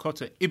Championship.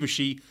 Kota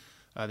Ibushi,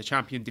 the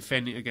champion,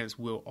 defending against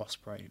Will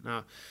Ospreay.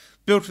 Now,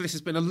 build for this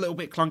has been a little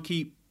bit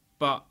clunky,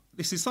 but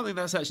this is something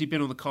that's actually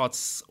been on the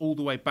cards all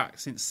the way back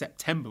since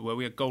September, where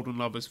we had Golden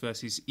Lovers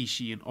versus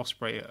Ishii and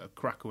Ospreay at a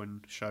Krakowan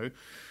show.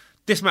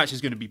 This match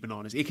is going to be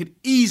bananas. It could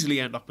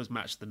easily end up as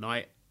match of the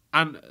night.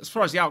 And as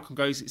far as the outcome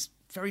goes, it's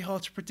very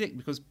hard to predict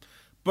because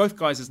both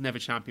guys as Never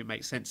champion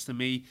make sense to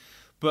me.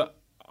 But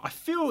I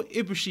feel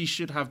Ibushi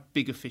should have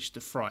bigger fish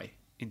to fry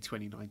in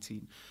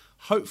 2019.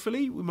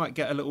 Hopefully, we might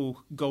get a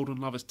little Golden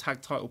Lovers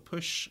tag title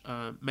push.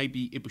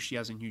 Maybe Ibushi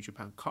has a New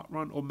Japan Cup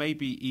run, or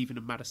maybe even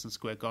a Madison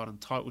Square Garden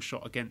title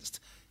shot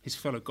against his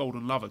fellow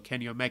Golden Lover,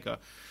 Kenny Omega.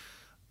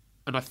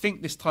 And I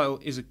think this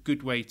title is a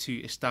good way to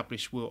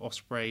establish Will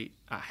Ospreay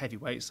at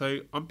heavyweight.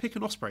 So I'm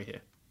picking Ospreay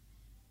here.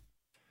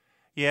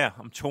 Yeah,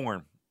 I'm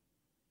torn.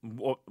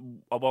 Well,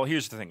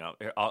 here's the thing.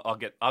 I'll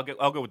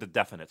go with the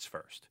definites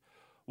first.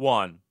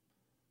 One.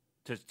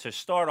 To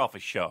start off a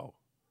show,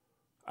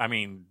 I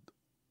mean,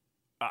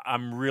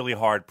 I'm really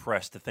hard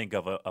pressed to think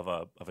of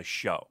a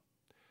show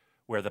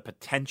where the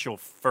potential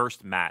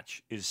first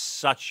match is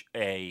such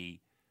a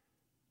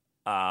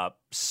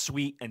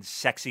sweet and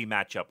sexy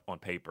matchup on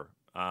paper.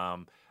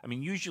 I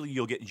mean, usually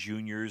you'll get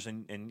juniors,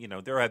 and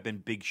there have been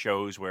big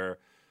shows where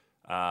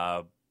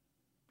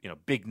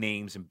big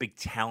names and big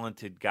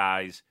talented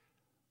guys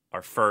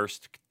are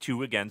first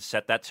to again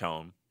set that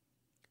tone.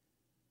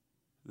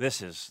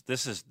 this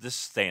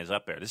stands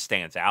up there. This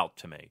stands out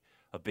to me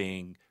of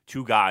being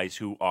two guys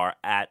who are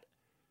at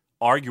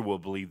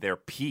arguably their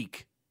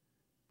peak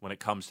when it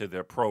comes to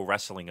their pro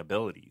wrestling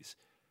abilities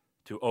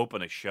to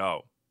open a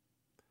show.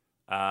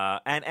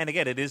 And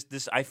again, it is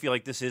this. I feel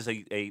like this is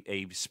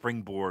a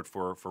springboard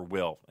for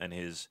Will and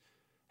his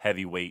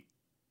heavyweight,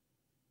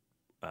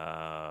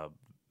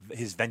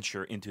 his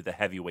venture into the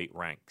heavyweight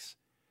ranks.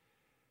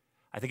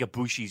 I think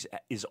Ibushi's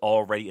is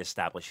already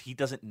established. He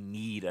doesn't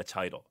need a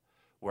title,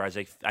 whereas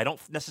I don't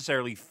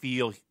necessarily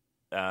feel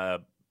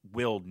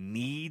Will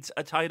needs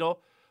a title,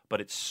 but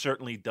it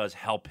certainly does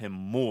help him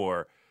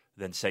more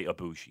than say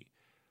Ibushi.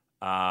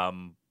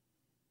 I'm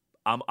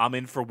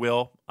in for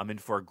Will. I'm in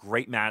for a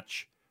great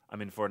match.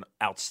 I'm in for an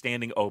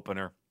outstanding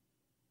opener.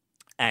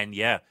 And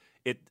yeah,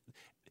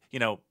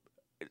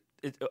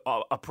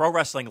 a pro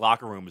wrestling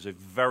locker room is a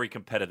very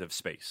competitive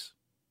space.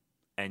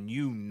 And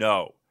you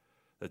know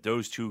that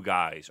those two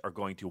guys are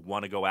going to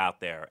want to go out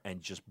there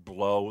and just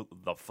blow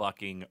the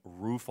fucking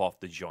roof off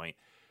the joint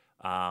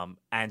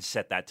and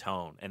set that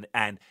tone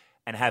and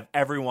have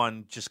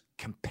everyone just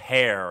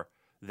compare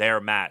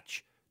their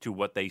match to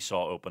what they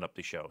saw open up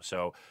the show.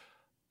 So,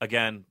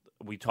 again,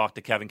 we talked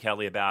to Kevin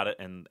Kelly about it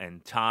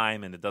and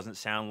time, and it doesn't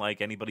sound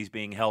like anybody's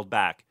being held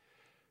back.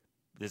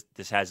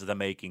 This has the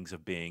makings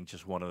of being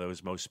just one of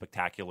those most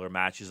spectacular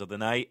matches of the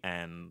night,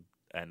 and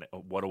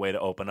what a way to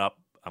open up.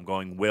 I'm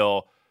going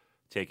Will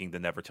taking the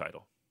Never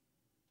title.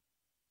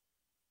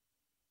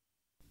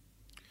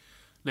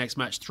 Next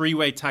match,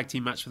 three-way tag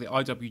team match for the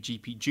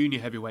IWGP Junior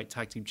Heavyweight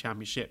Tag Team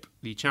Championship.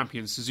 The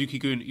champions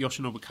Suzuki-gun,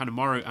 Yoshinobu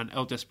Kanemaru and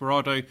El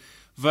Desperado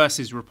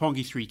versus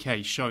Roppongi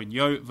 3K, Sho and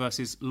Yo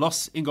versus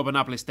Los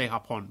Ingobernables de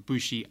Japón,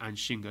 Bushi and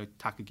Shingo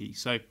Takagi.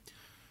 So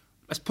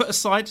let's put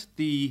aside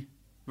the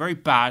very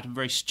bad and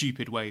very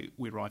stupid way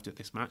we arrived at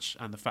this match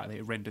and the fact that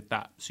it rendered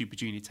that Super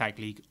Junior Tag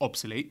League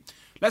obsolete.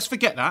 Let's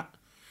forget that.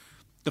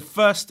 The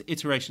first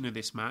iteration of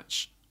this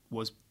match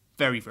was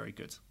very, very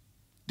good.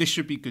 This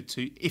should be good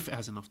too, if it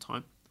has enough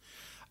time.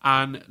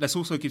 And let's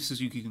also give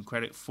Suzuki-gun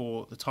credit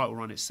for the title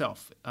run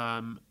itself.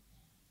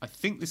 I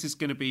think this is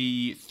going to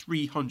be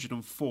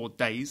 304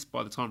 days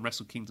by the time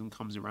Wrestle Kingdom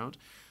comes around.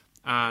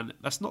 And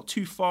that's not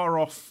too far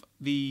off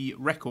the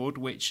record,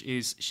 which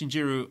is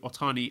Shinjiro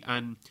Otani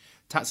and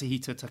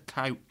Tatsuhito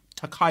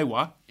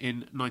Takaiwa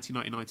in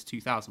 1999 to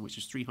 2000, which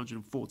is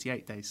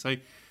 348 days. So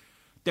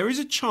there is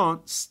a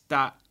chance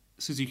that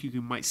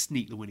Suzuki-gun might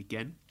sneak the win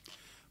again.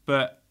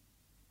 But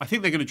I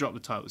think they're going to drop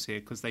the titles here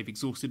because they've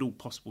exhausted all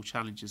possible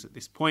challenges at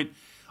this point.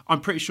 I'm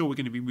pretty sure we're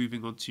going to be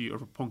moving on to a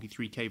Roppongi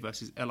 3K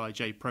versus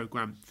LIJ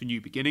program for New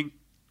Beginning.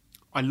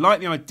 I like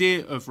the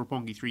idea of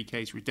Roppongi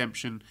 3K's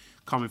redemption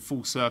coming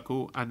full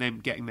circle and them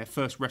getting their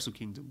first Wrestle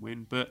Kingdom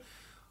win, but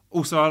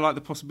also I like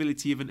the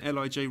possibility of an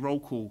LIJ roll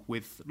call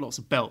with lots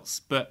of belts.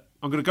 But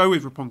I'm going to go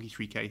with Roppongi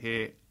 3K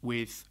here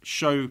with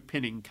Sho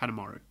pinning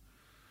Kanemaru.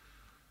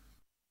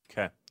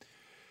 Okay.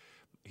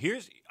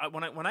 Here's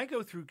when I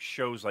go through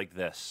shows like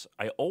this,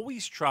 I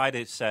always try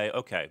to say,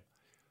 okay,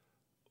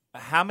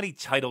 how many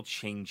title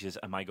changes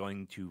am I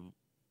going to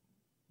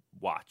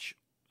watch?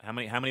 How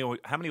many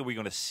are we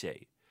going to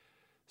see?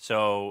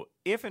 So,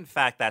 if in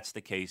fact that's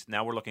the case,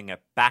 now we're looking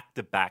at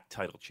back-to-back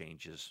title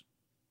changes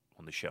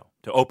on the show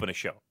to open a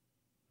show,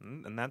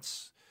 and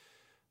that's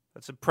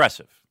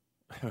impressive,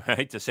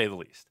 right, to say the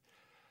least.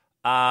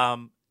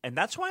 And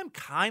that's why I'm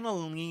kind of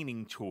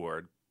leaning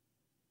toward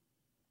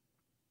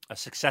a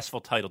successful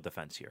title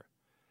defense here.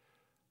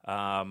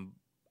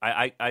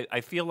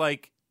 I feel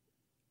like,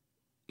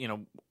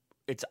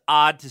 it's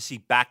odd to see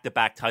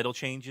back-to-back title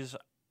changes.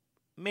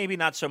 Maybe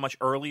not so much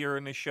earlier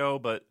in the show,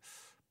 but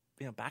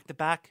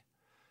back-to-back.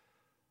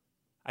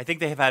 I think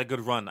they have had a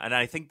good run, and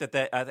I think that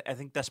I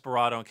think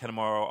Desperado and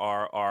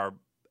Kanemaru are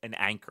an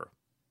anchor,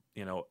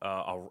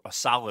 a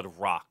solid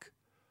rock,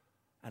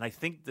 and I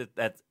think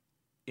that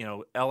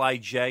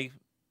LIJ.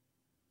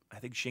 I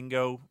think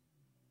Shingo.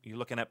 You're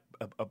looking at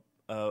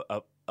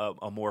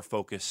a more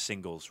focused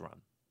singles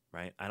run,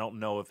 right? I don't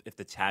know if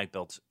the tag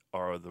belts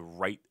are the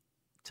right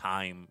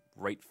time,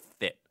 right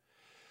fit.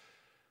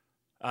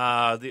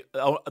 The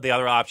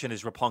other option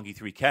is Roppongi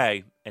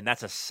 3K, and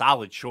that's a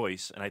solid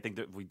choice. And I think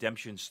the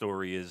redemption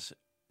story is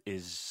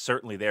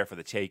certainly there for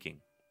the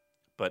taking.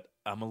 But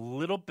I'm a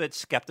little bit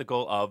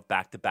skeptical of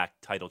back-to-back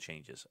title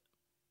changes.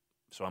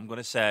 So I'm going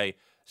to say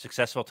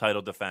successful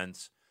title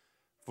defense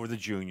for the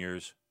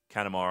juniors,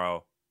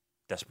 Kanemaru,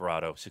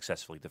 Desperado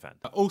successfully defend.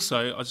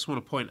 Also, I just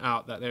want to point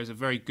out that there's a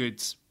very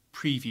good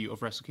preview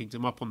of Wrestle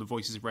Kingdom up on the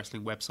Voices of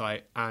Wrestling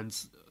website, and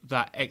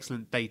that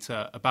excellent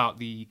data about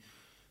the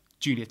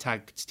junior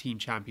tag team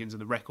champions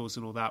and the records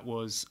and all that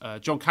was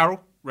John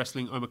Carroll,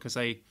 Wrestling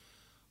Omakase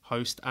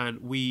host,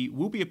 and we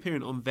will be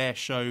appearing on their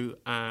show.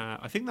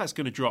 I think that's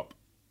going to drop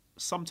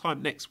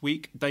sometime next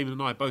week. David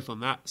and I are both on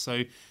that,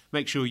 so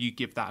make sure you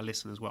give that a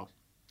listen as well.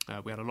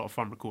 We had a lot of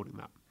fun recording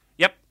that.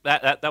 Yep,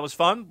 that was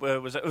fun.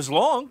 It was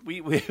long. We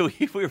were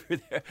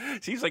there.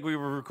 Seems like we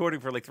were recording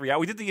for like 3 hours.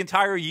 We did the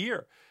entire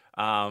year,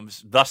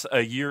 thus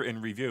a year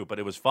in review. But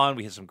it was fun.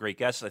 We had some great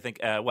guests. I think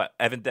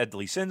Evan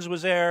Deadly Sins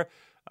was there.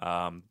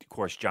 Of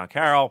course, John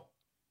Carroll,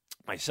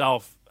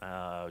 myself,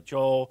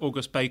 Joel.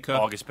 August Baker.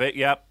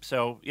 Yep.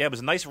 So, yeah, it was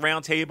a nice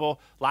round table.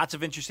 Lots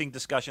of interesting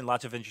discussion,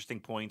 lots of interesting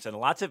points, and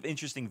lots of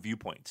interesting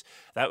viewpoints.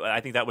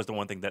 I think that was the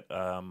one thing that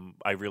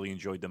I really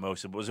enjoyed the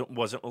most. It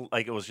wasn't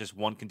like it was just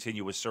one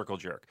continuous circle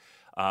jerk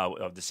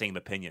of the same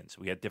opinions.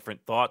 We had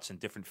different thoughts and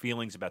different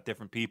feelings about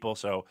different people.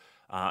 So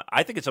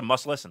I think it's a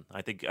must listen.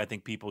 I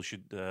think people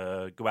should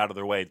go out of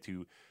their way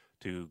to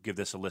give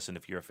this a listen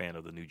if you're a fan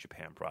of the New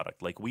Japan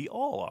product, like we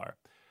all are.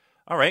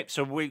 All right,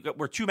 so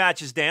we're 2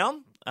 matches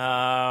down.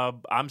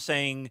 I'm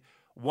saying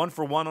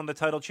 1-for-1 on the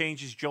title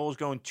changes. Joel's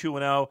going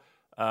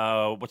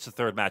 2-0. What's the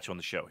third match on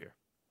the show here?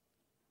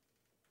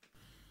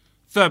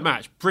 Third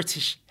match,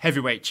 British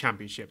Heavyweight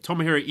Championship.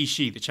 Tomohiro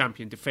Ishii, the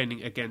champion,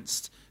 defending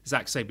against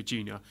Zack Sabre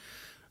Jr.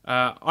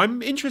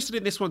 I'm interested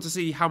in this one to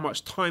see how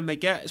much time they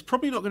get. It's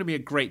probably not going to be a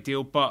great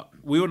deal, but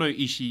we all know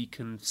Ishii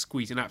can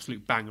squeeze an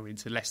absolute banger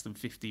into less than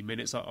 15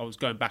 minutes. I was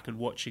going back and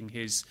watching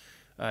his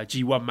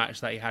G1 match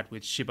that he had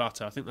with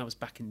Shibata. I think that was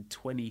back in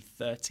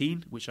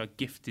 2013, which I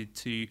gifted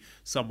to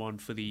someone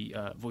for the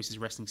Voices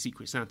Wrestling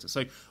Secret Santa.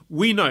 So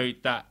we know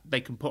that they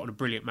can put on a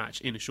brilliant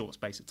match in a short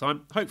space of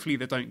time. Hopefully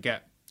they don't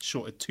get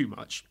shorted too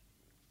much.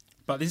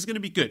 But this is going to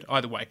be good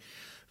either way.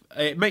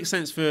 It makes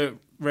sense for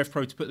Rev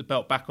Pro to put the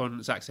belt back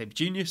on Zack Sabre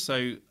Jr.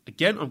 So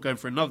again, I'm going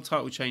for another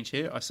title change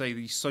here. I say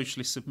the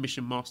Socialist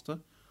Submission Master,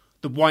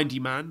 the Windy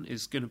Man,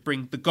 is going to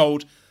bring the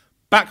gold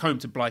back home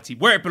to Blighty,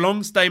 where it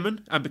belongs,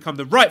 Damon, and become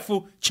the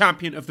rightful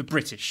champion of the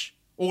British.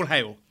 All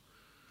hail.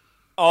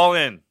 All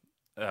in.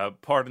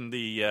 Pardon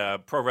the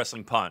pro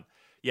wrestling pun.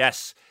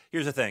 Yes,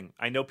 here's the thing.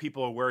 I know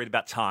people are worried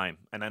about time,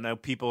 and I know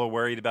people are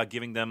worried about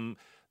giving them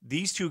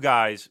these 2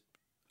 guys.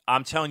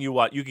 I'm telling you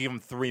what, you give them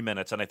 3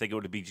 minutes, and I think it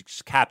would be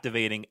just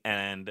captivating,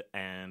 and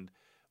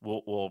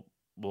will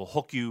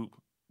hook you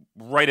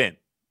right in.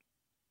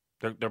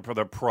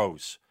 They're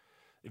pros.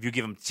 If you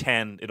give them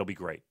 10, it'll be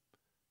great.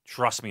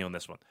 Trust me on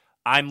this one.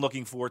 I'm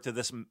looking forward to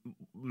this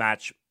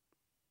match.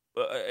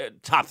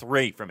 Top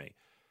 3 for me.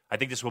 I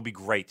think this will be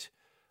great.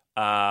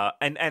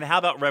 And how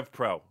about Rev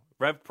Pro?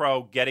 Rev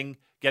Pro getting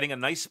a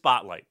nice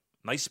spotlight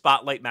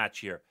match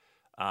here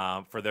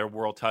for their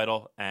world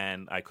title,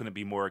 and I couldn't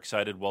be more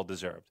excited. Well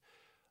deserved.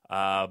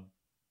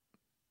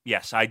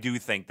 Yes, I do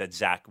think that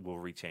Zach will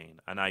retain,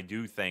 and I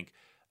do think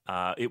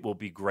it will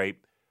be great.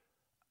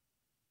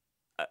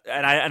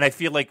 And I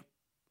feel like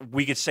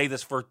we could say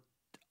this for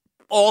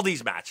all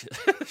these matches,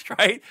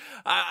 right?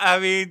 I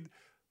mean,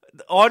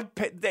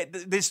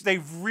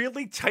 they've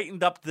really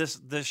tightened up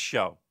this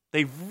show.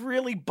 They've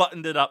really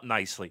buttoned it up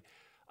nicely.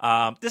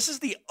 This is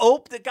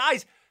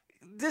guys.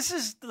 This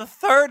is the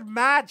third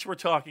match we're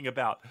talking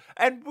about,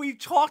 and we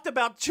talked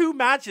about 2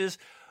 matches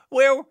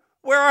where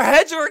our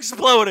heads are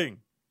exploding,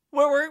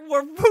 where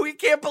we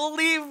can't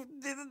believe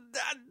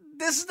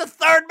this is the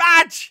third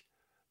match.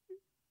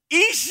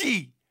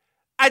 Ishii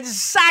and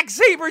Zack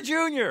Sabre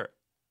Jr.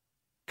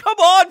 Come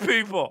on,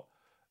 people.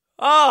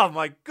 Oh,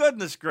 my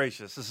goodness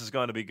gracious. This is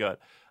going to be good.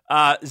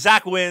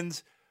 Zach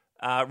wins,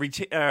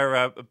 picks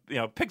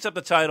up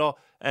the title,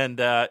 and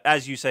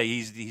as you say,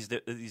 he's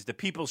the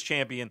people's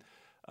champion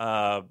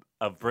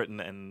of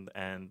Britain,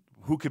 and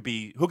who could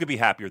be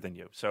happier than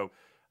you? So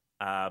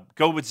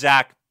go with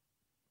Zach.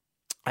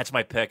 That's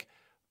my pick.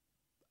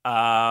 We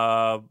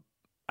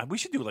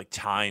should do like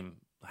time.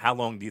 How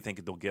long do you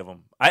think they'll give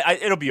them?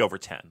 It'll be over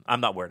 10.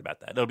 I'm not worried about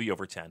that. It'll be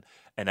over 10,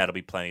 and that'll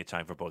be plenty of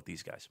time for both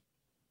these guys.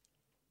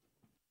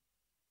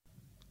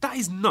 That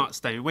is nuts,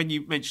 David, when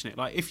you mention it.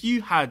 Like, if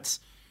you had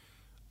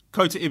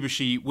Kota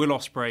Ibushi, Will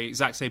Ospreay,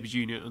 Zack Sabre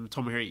Jr., and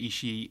Tomohiro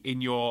Ishii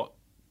in your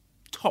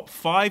top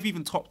 5,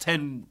 even top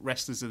 10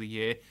 wrestlers of the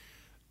year,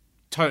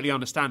 totally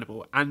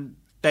understandable. And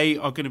they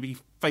are going to be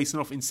facing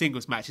off in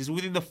singles matches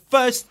within the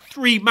first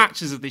 3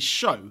 matches of this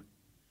show,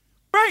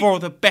 right, for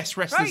the best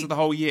wrestlers of the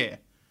whole year.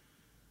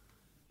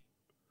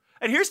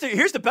 And here's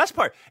the best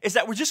part is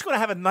that we're just going to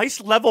have a nice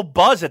level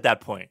buzz at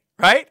that point,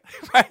 right?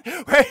 Right?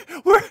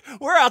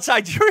 We're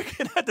outside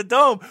drinking at the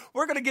Dome.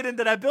 We're going to get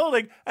into that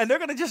building, and they're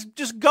going to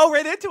just go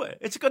right into it.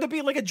 It's going to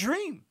be like a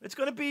dream. It's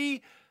going to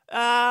be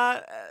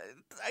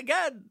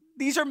again.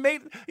 These are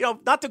made,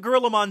 not the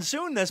Gorilla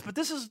Monsoon but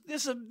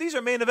these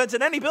are main events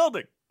in any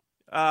building,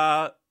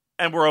 and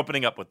we're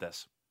opening up with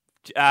this.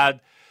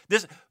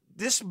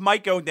 This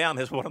might go down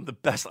as one of the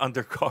best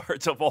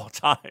undercards of all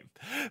time.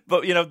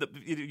 But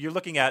you're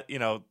looking at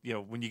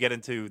when you get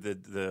into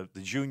the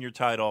junior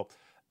title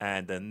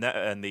and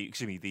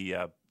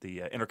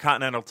the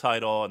Intercontinental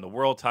title and the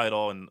world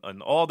title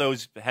and all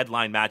those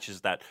headline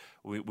matches that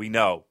we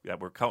know that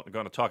we're going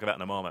to talk about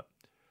in a moment.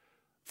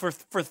 For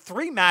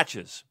 3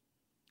 matches,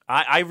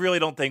 I really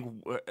don't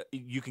think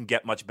you can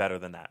get much better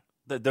than that.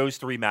 Those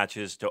 3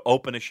 matches to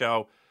open a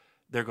show,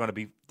 they're going to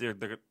be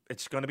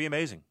it's going to be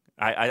amazing.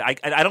 I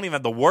don't even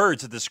have the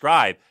words to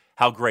describe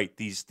how great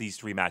these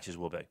 3 matches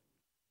will be.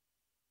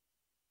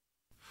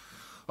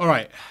 All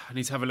right, I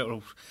need to have a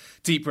little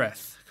deep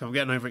breath. I'm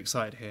getting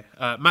overexcited here.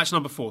 Match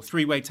number 4,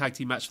 three-way tag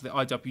team match for the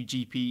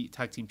IWGP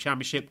Tag Team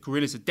Championship.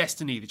 Gorillas of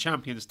Destiny, the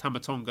champions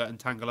Tamatonga and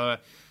Tangaloa,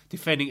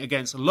 defending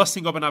against Los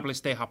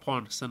Ingobernables de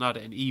Japón,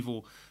 Sanada and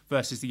Evil,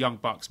 versus the Young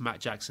Bucks, Matt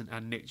Jackson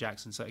and Nick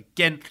Jackson. So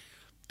again,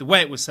 the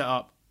way it was set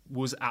up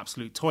was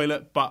absolute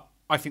toilet, but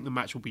I think the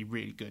match will be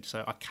really good.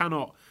 So I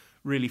cannot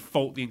really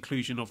fault the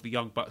inclusion of the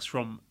Young Bucks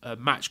from a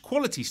match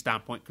quality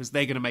standpoint, because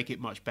they're going to make it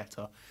much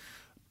better.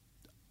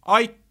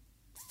 I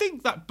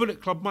think that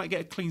Bullet Club might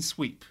get a clean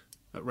sweep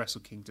at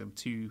Wrestle Kingdom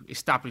to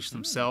establish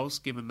themselves,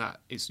 given that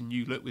it's a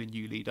new look with a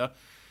new leader.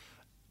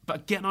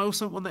 But again, I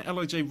also want the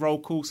LIJ roll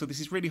call, so this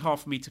is really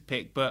hard for me to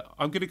pick. But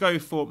I'm going to go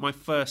for my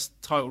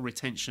first title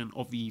retention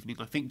of the evening.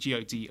 I think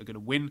GOD are going to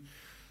win,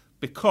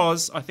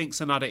 because I think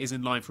Sanada is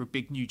in line for a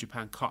big New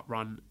Japan Cup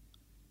run.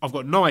 I've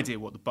got no idea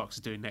what the Bucks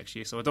are doing next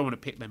year, so I don't want to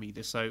pick them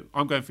either. So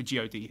I'm going for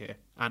GOD here,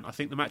 and I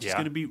think the match is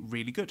going to be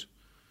really good.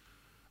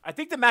 I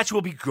think the match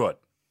will be good.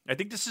 I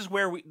think this is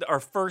where our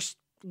first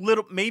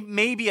little,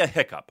 maybe a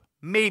hiccup.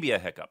 Maybe a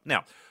hiccup.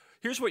 Now,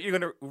 here's what you're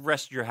going to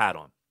rest your hat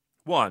on.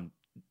 One,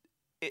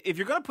 if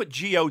you're going to put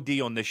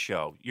GOD on this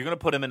show, you're going to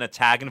put him in a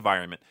tag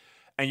environment,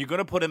 and you're going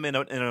to put him in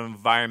an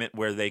environment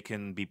where they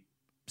can be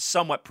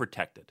somewhat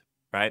protected,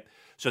 right?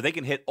 So they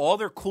can hit all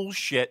their cool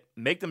shit,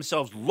 make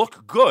themselves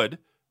look good,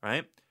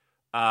 right?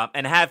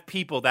 And have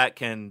people that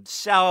can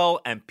sell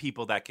and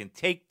people that can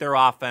take their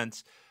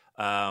offense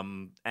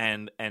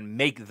and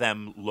make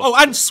them look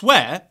good. And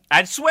swear.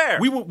 And swear.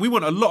 We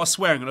want a lot of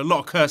swearing and a lot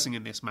of cursing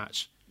in this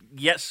match.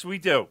 Yes, we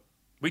do.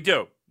 We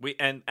do.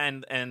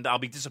 And I'll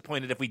be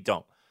disappointed if we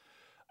don't.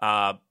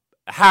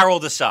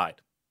 Harold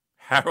aside.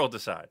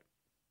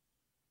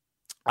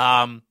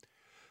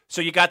 So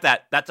you got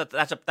that. That's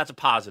a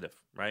positive,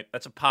 right?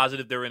 That's a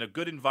positive. They're in a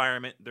good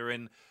environment. They're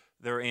in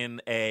their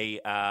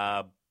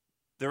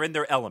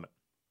element,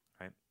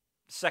 right?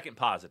 Second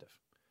positive.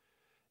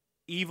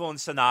 Evil and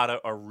Sanada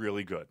are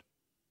really good,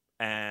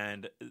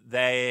 and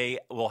they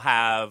will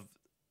have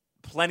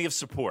plenty of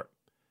support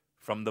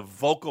from the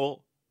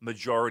vocal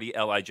majority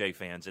LIJ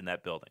fans in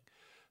that building.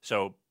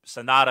 So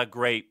Sanada,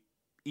 great.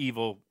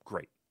 Evil,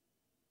 great.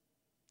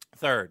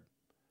 Third,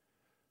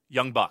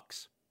 Young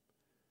Bucks.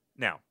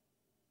 Now,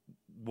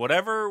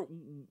 whatever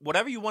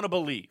you want to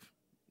believe,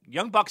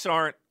 Young Bucks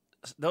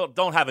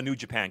don't have a New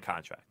Japan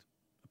contract.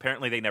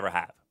 Apparently, they never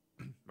have,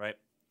 right?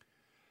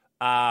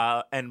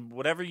 And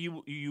whatever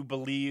you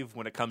believe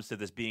when it comes to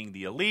this being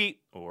the elite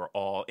or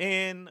all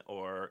in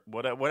or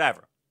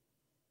whatever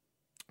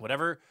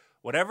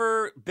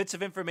bits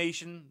of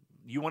information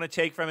you want to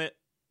take from it,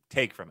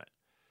 take from it.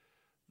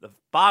 The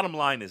bottom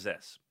line is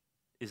this,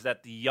 is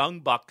that the Young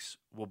Bucks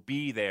will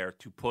be there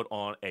to put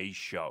on a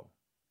show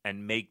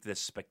and make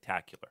this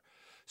spectacular.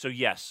 So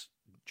yes,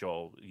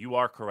 Joel, you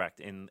are correct.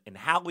 And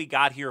how we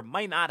got here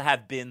might not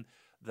have been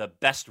the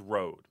best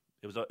road.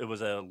 It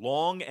was a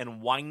long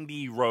and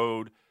windy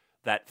road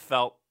that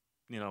felt,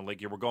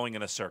 like you were going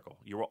in a circle.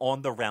 You were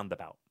on the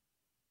roundabout.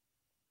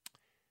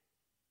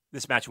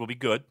 This match will be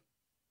good.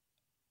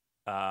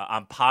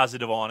 I'm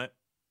positive on it.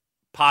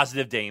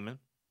 Positive Damon.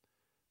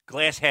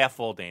 Glass half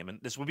full Damon.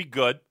 This will be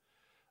good.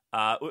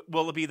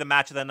 Will it be the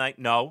match of the night?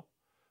 No.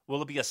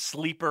 Will it be a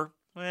sleeper?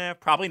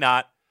 Probably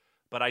not.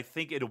 But I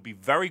think it'll be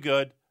very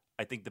good.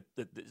 I think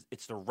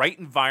it's the right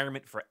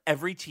environment for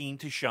every team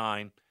to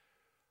shine.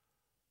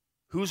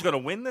 Who's going to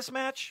win this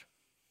match?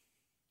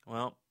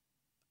 Well,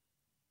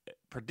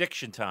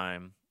 prediction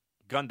time,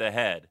 gun to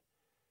head.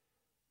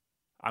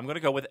 I'm going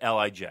to go with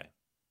LIJ.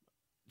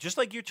 Just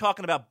like you're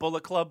talking about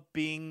Bullet Club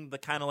being the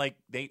kind of like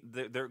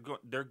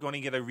they're going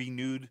to get a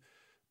renewed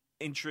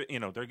interest.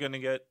 They're going to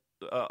get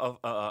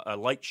a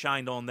light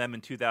shined on them in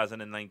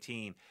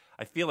 2019.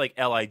 I feel like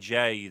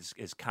LIJ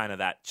is kind of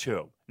that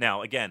too.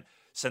 Now, again,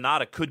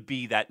 Sanada could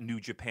be that New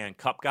Japan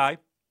Cup guy.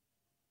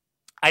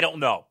 I don't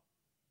know,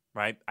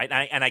 right?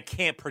 And I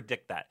can't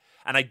predict that.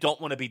 And I don't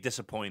want to be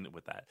disappointed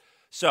with that.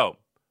 So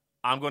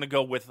I'm going to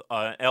go with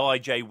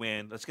LIJ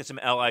win. Let's get some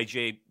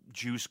LIJ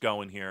juice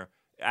going here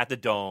at the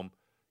Dome.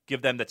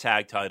 Give them the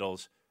tag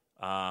titles,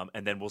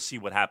 and then we'll see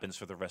what happens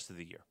for the rest of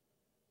the year.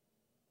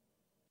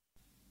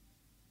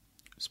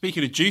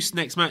 Speaking of juice,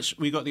 next match,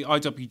 we got the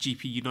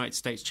IWGP United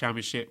States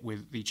Championship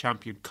with the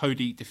champion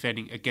Cody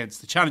defending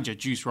against the challenger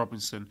Juice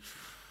Robinson.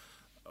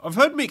 I've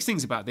heard mixed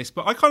things about this,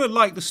 but I kind of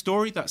like the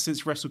story that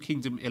since Wrestle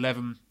Kingdom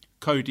 11,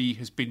 Cody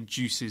has been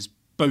Juice's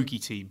bogey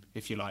team,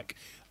 if you like.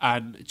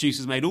 And Juice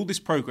has made all this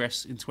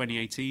progress in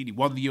 2018. He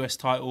won the US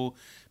title,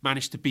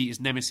 managed to beat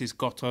his nemesis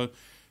Goto,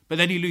 but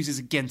then he loses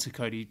again to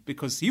Cody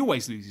because he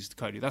always loses to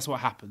Cody. That's what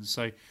happens.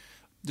 So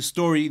the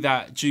story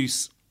that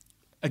Juice...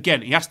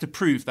 Again, he has to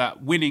prove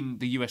that winning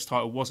the US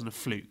title wasn't a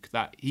fluke,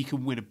 that he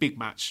can win a big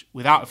match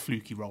without a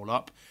fluky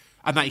roll-up,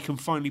 and that he can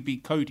finally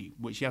beat Cody,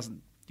 which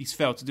he's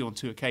failed to do on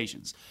 2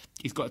 occasions.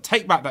 He's got to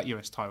take back that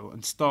US title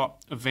and start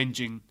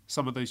avenging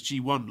some of those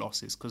G1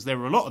 losses, because there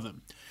were a lot of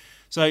them.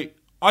 So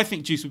I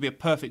think Juice would be a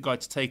perfect guy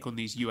to take on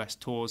these US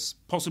tours,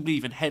 possibly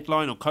even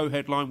headline or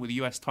co-headline with a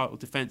US title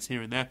defense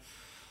here and there.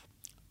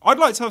 I'd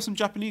like to have some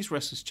Japanese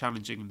wrestlers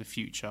challenging in the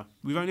future.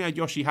 We've only had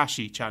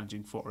Yoshihashi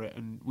challenging for it,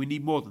 and we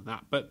need more than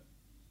that. But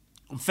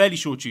I'm fairly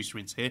sure Juice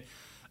wins here.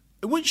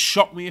 It wouldn't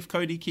shock me if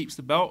Cody keeps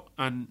the belt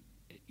and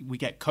we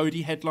get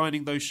Cody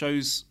headlining those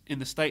shows in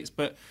the States,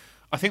 but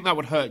I think that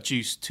would hurt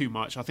Juice too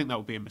much. I think that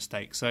would be a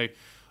mistake. So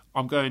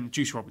I'm going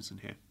Juice Robinson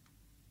here.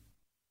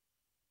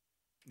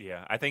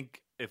 Yeah, I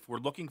think if we're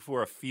looking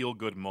for a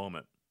feel-good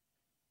moment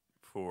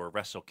for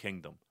Wrestle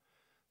Kingdom,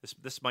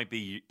 this might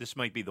be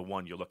the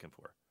one you're looking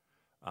for.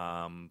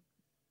 And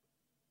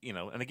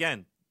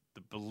again,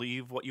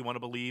 believe what you want to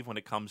believe when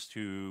it comes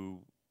to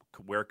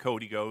where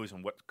Cody goes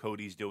and what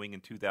Cody's doing in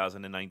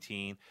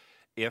 2019.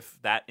 If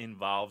that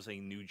involves a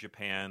New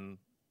Japan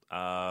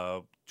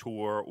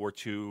tour or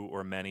two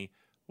or many,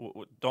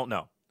 don't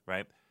know,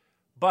 right?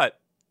 But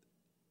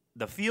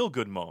the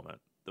feel-good moment,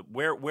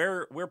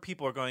 where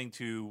people are going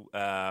to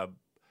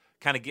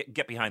kind of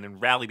get behind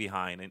and rally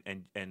behind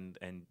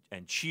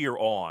and cheer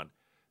on.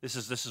 This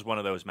is one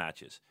of those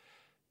matches.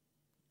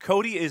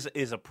 Cody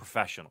is a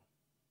professional,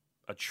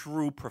 a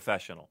true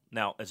professional.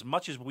 Now, as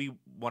much as we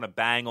want to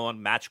bang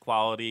on match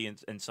quality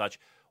and such,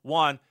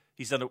 one,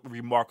 he's done a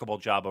remarkable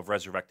job of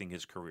resurrecting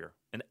his career,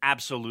 an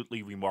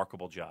absolutely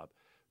remarkable job.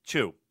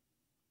 Two,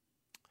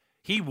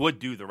 he would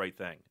do the right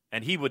thing,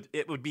 and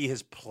it would be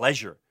his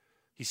pleasure.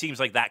 He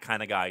seems like that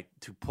kind of guy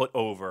to put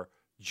over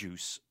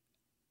Juice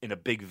in a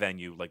big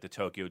venue like the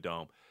Tokyo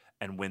Dome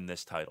and win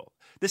this title.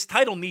 This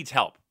title needs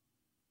help,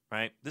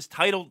 right? This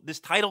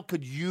title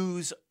could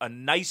use a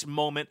nice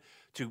moment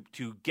to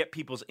get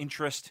people's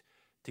interest,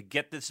 to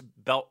get this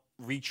belt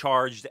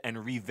recharged and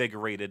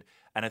revigorated,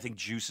 and I think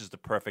Juice is the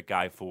perfect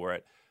guy for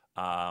it.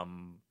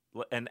 And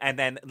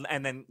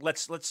then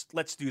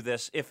let's do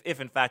this.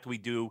 If in fact we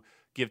do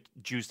give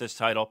Juice this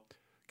title,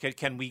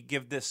 can we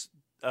give this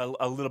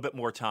a little bit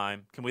more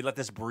time? Can we let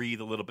this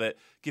breathe a little bit?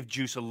 Give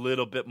Juice a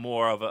little bit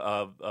more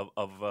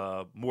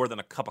of more than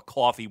a cup of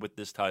coffee with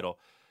this title,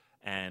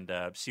 and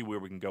see where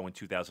we can go in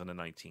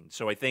 2019.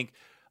 So I think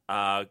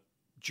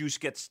Juice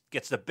gets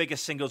the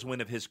biggest singles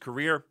win of his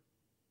career,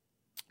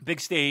 big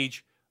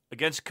stage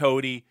against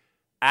Cody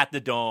at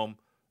the Dome,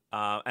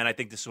 and I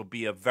think this will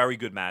be a very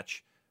good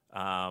match.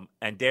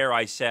 And dare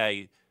I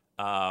say,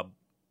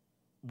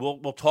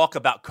 we'll talk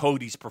about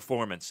Cody's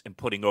performance in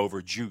putting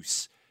over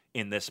Juice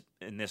in this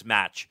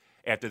match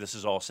after this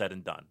is all said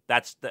and done.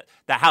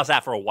 How's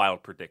that for a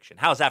wild prediction?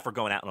 How's that for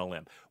going out on a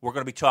limb? We're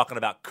going to be talking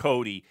about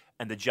Cody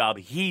and the job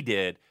he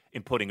did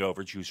in putting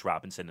over Juice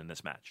Robinson in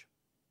this match.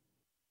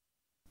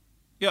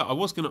 Yeah, I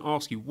was going to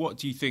ask you, what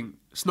do you think,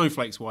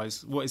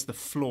 snowflakes-wise, what is the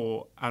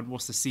floor and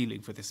what's the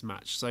ceiling for this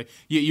match? So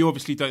you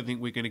obviously don't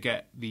think we're going to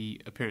get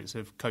the appearance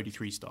of Cody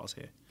 3 stars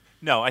here.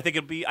 No, I think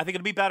it'll be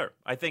better.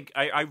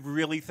 I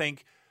really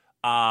think.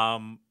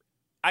 I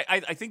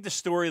think the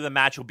story of the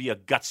match will be a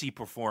gutsy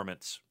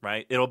performance,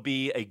 right? It'll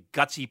be a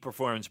gutsy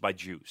performance by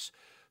Juice.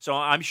 So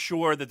I'm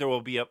sure that there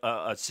will be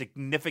a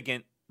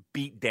significant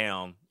beat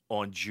down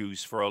on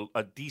Juice for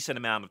a decent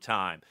amount of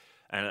time.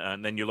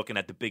 And then you're looking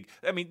at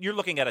you're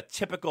looking at a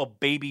typical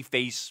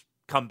babyface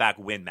comeback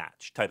win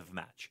match type of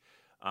match,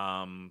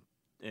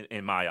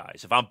 in my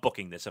eyes. If I'm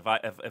booking this, if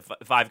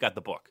I've got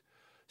the book.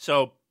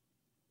 So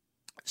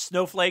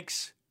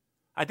snowflakes,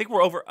 I think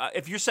we're over.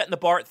 If you're setting the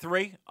bar at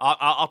 3,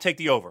 I'll take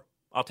the over.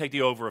 I'll take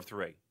the over of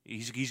 3.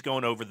 He's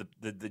going over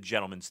the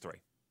gentleman's 3.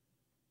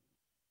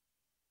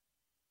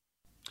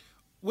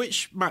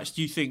 Which match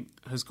do you think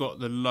has got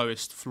the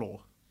lowest floor?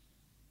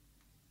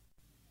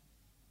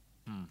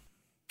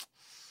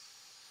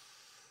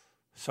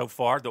 So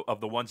far,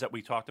 of the ones that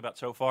we talked about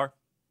so far,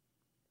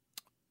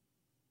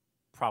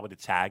 probably the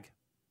tag.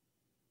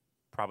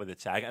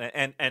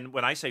 And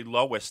when I say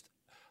lowest,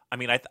 I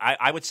mean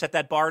I would set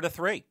that bar at a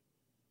 3.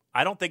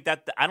 I don't think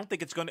there's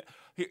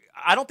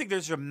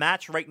a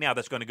match right now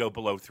that's going to go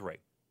below 3,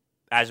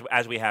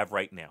 as we have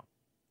right now.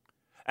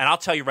 And I'll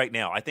tell you right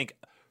now, I think,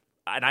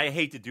 and I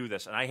hate to do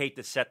this, and I hate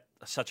to set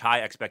such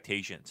high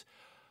expectations.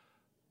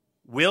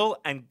 Will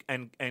and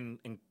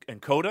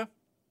Coda,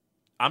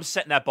 I'm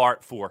setting that bar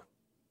at 4.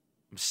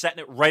 I'm setting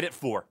it right at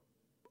 4.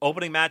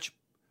 Opening match,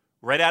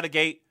 right out of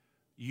gate,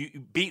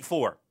 you beat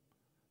 4.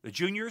 The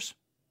juniors,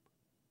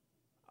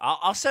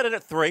 I'll set it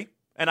at 3,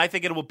 and I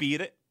think it will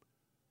beat it.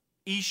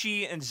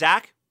 Ishii and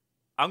Zach,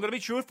 I'm going to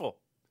be truthful.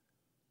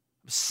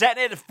 I'm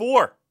setting it at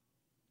 4.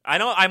 I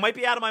know I might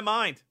be out of my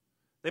mind.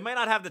 They might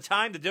not have the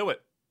time to do it.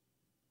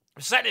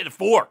 I'm setting it at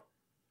 4.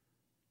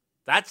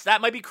 That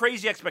might be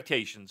crazy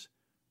expectations.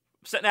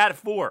 I'm setting that at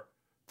 4.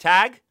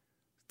 Tag,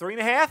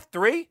 3.5,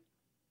 3.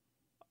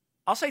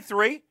 I'll say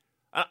 3.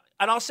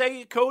 And I'll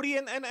say Cody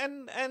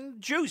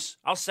and Juice.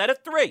 I'll set it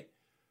 3.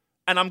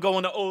 And I'm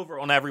going over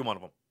on every one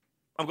of them.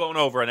 I'm going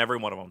over on every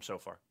one of them so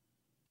far.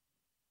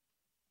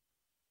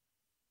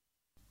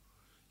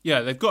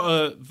 Yeah, they've got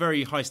a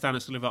very high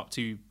standards to live up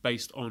to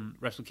based on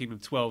Wrestle Kingdom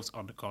 12's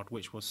undercard,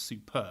 which was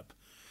superb.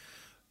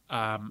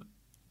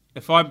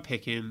 If I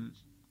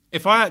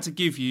had to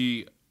give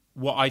you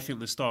what I think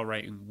the star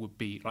rating would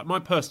be, like my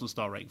personal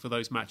star rating for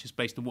those matches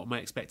based on what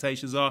my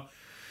expectations are,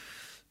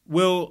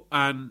 Will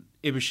and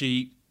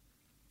Ibushi,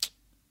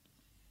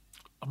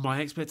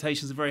 My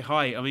expectations are very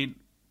high. I mean,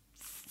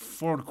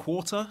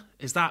 4.25,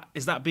 is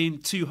that being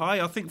too high?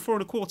 I think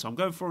 4.25. I'm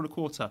going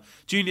 4.25.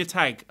 Junior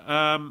tag.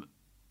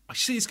 I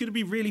see it's going to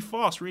be really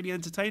fast, really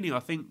entertaining. I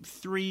think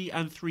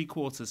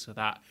 3.75 for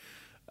that.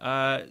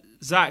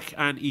 Zach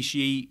and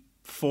Ishii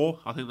 4.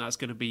 I think that's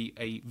going to be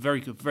a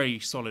very good, very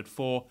solid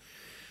 4.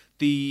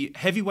 The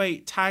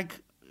heavyweight tag,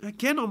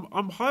 again,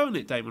 I'm high on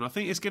it, Damon. I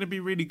think it's going to be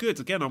really good.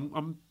 Again,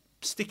 I'm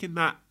sticking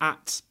that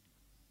at,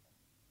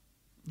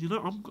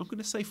 I'm going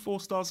to say 4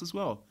 stars as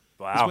well.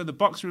 Wow. It's when the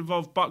Bucks are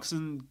involved. Bucks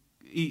and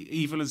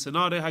Evil and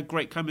Sonado had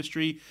great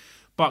chemistry.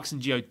 Bucks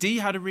and God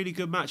had a really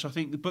good match, I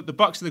think. But the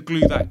Bucks are the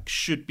glue that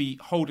should be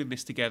holding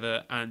this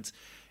together. And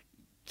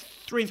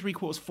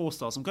 3.75, 4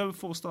 stars. I'm going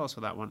 4 stars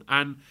for that one.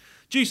 And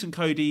Juice and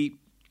Cody,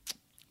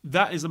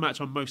 that is the match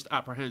I'm most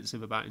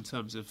apprehensive about in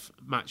terms of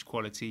match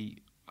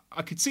quality.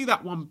 I could see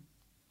that one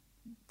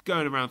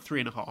going around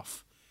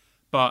 3.5.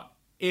 But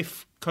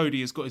if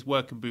Cody has got his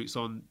working boots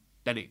on,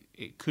 then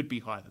it could be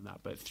higher than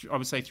that. But I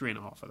would say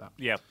 3.5 for that.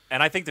 Yeah,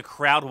 and I think the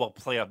crowd will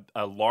play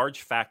a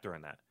large factor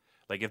in that.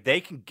 Like, if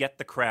they can get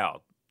the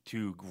crowd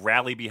to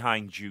rally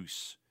behind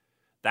Juice,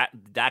 that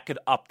could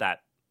up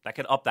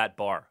that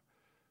bar.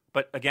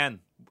 But again,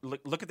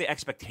 look at the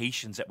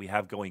expectations that we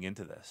have going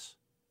into this.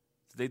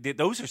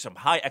 Those are some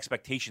high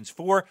expectations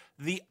for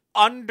the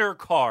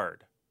undercard.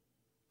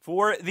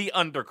 For the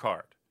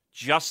undercard.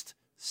 Just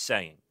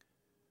saying.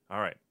 All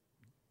right.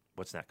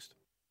 What's next?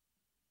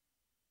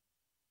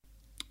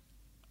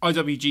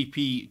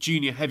 IWGP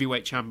Junior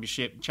Heavyweight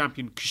Championship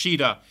champion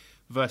Kushida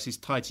versus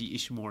Taiji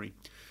Ishimori.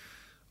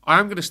 I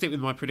am going to stick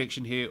with my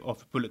prediction here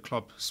of Bullet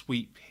Club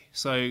sweep.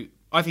 So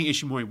I think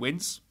Ishimori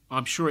wins.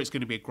 I'm sure it's going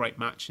to be a great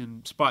match,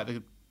 and despite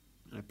the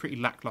pretty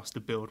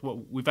lackluster build,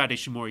 we've had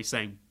Ishimori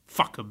saying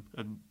 "fuck 'em,"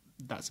 and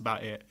that's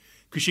about it.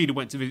 Kushida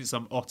went to visit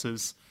some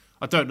otters.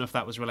 I don't know if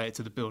that was related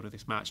to the build of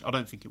this match. I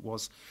don't think it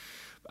was.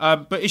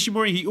 But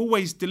Ishimori, he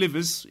always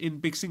delivers in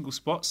big single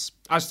spots,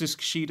 as does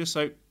Kushida.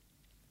 So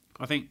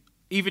I think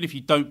even if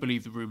you don't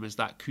believe the rumours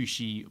that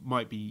Kushi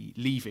might be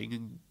leaving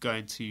and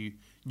going to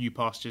new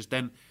pastures,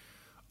 then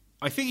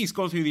I think he's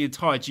gone through the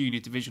entire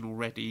junior division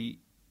already.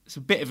 It's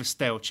a bit of a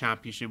stale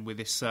championship with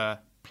this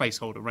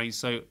placeholder reign,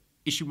 so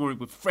Ishimori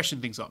would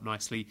freshen things up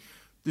nicely.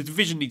 The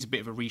division needs a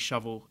bit of a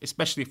reshuffle,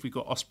 especially if we've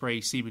got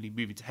Ospreay seemingly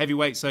moving to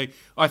heavyweight. So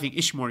I think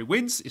Ishimori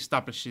wins,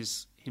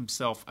 establishes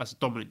himself as a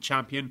dominant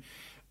champion.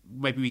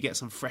 Maybe we get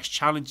some fresh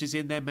challenges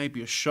in there,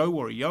 maybe a Sho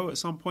or a Yo at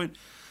some point.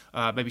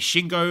 Maybe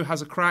Shingo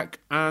has a crack,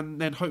 and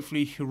then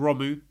hopefully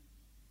Hiromu,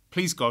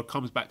 please God,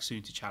 comes back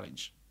soon to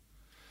challenge.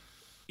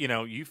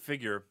 You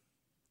figure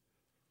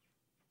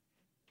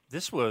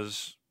this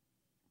was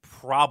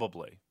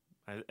probably,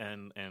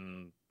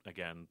 and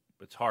again,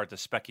 it's hard to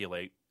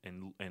speculate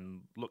and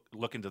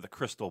look into the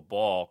crystal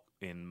ball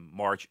in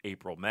March,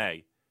 April,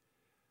 May.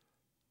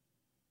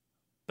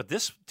 But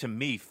this, to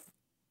me,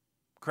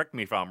 correct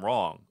me if I'm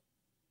wrong,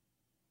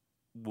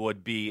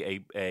 would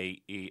be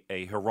a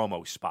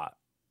Hiromu spot,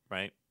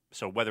 right?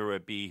 So whether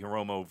it be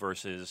Hiromu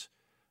versus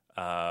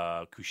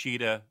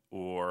Kushida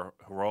or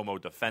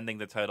Hiromu defending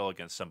the title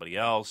against somebody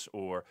else,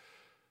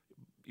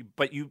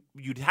 but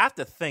you'd have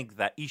to think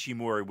that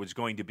Ishimori was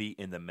going to be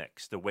in the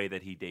mix, the way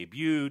that he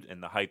debuted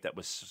and the hype that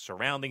was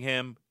surrounding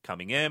him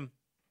coming in,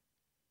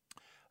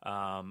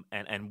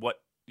 and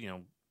what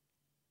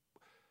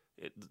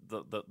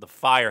the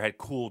fire had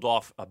cooled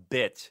off a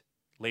bit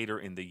later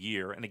in the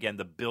year. And again,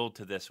 the build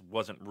to this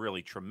wasn't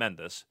really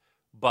tremendous,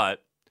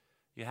 but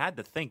you had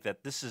to think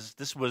that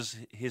this was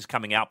his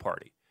coming out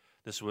party.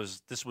 This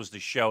was the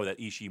show that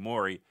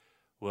Ishimori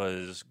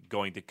was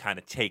going to kind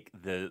of take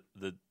the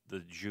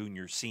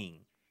junior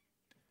scene.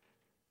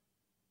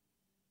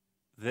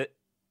 That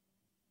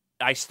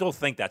I still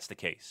think that's the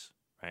case,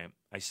 right?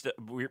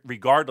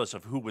 Regardless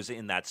of who was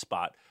in that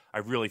spot, I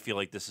really feel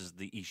like this is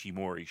the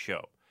Ishimori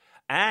show.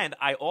 And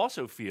I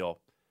also feel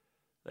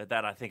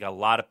that I think a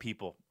lot of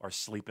people are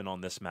sleeping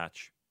on this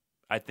match.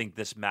 I think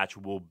this match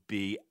will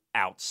be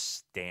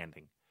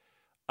outstanding.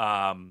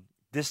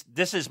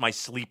 This is my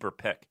sleeper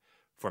pick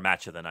for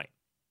match of the night.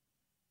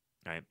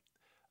 Right?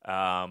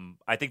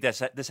 I think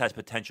this has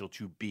potential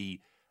to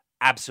be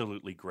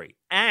absolutely great.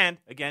 And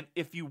again,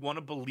 if you want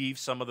to believe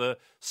some of the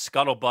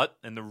scuttlebutt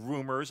and the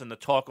rumors and the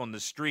talk on the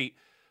street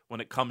when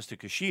it comes to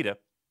Kushida,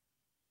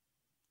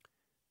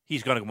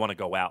 he's going to want to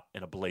go out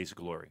in a blaze of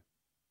glory.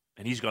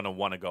 And he's going to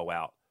want to go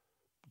out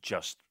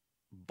just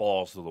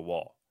balls to the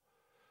wall.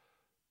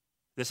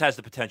 This has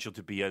the potential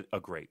to be a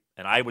great.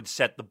 And I would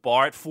set the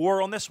bar at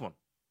 4 on this one.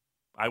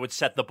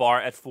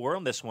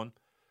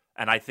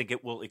 And I think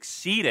it will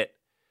exceed it.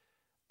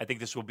 I think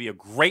this will be a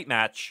great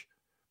match.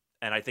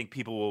 And I think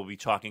people will be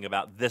talking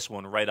about this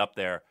one right up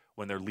there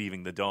when they're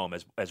leaving the Dome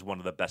as one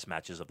of the best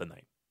matches of the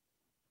night.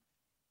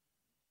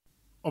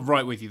 I'm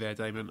right with you there,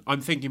 Damon. I'm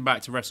thinking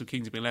back to Wrestle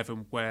Kingdom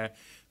 11 where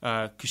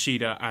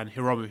Kushida and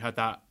Hiromu had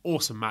that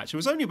awesome match. It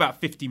was only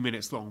about 15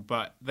 minutes long,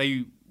 but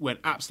they went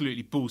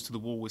absolutely balls to the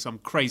wall with some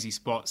crazy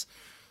spots.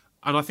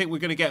 And I think we're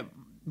going to get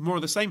more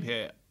of the same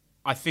here.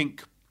 I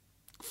think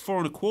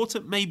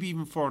 4.25, maybe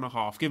even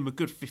 4.5. Give him a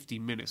good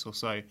 15 minutes or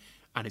so,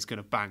 and it's going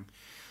to bang.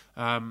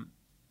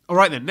 All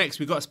right, then. Next,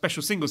 we've got a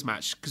special singles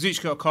match.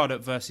 Kazuchika Okada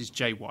versus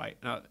Jay White.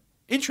 Now,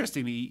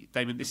 interestingly,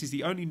 Damon, this is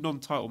the only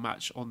non-title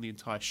match on the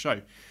entire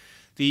show.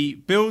 The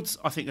build,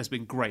 I think, has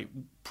been great.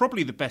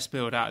 Probably the best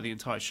build out of the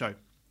entire show.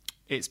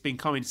 It's been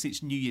coming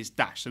since New Year's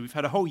Dash. So we've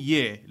had a whole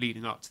year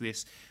leading up to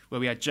this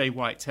where we had Jay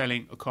White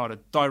telling Okada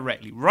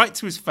directly, right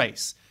to his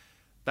face,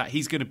 that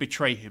he's going to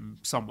betray him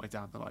somewhere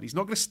down the line. He's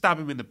not going to stab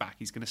him in the back.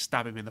 He's going to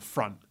stab him in the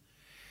front.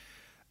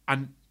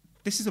 And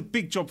this is a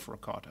big job for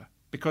Okada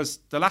because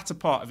the latter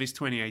part of his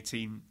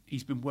 2018,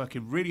 he's been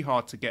working really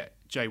hard to get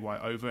Jay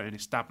White over and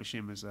establish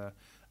him as a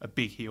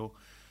big heel.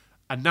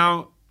 And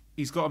now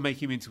he's got to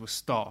make him into a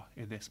star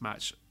in this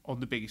match on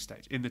the biggest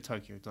stage, in the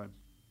Tokyo Dome.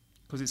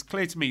 Because it's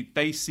clear to me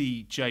they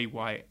see Jay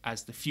White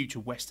as the future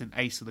Western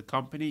ace of the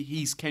company.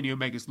 He's Kenny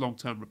Omega's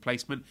long-term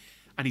replacement,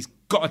 and he's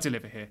got to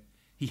deliver here.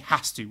 He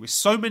has to. With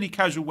so many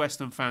casual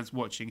Western fans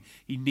watching,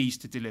 he needs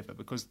to deliver.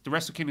 Because the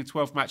Wrestle Kingdom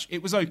 12 match,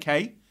 it was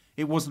okay.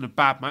 It wasn't a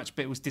bad match,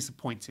 but it was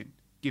disappointing,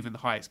 given the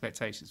high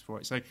expectations for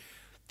it. So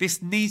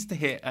this needs to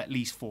hit at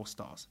least 4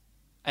 stars.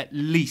 At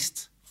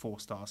least 4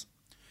 stars.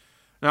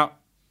 Now,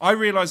 I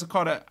realise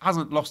Okada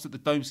hasn't lost at the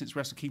Dome since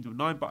Wrestle Kingdom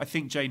 9, but I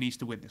think Jay needs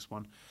to win this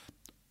one.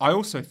 I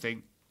also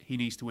think he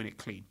needs to win it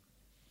clean.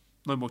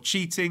 No more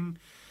cheating,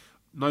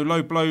 no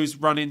low blows,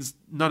 run-ins,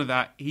 none of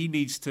that. He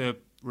needs to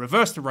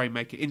reverse the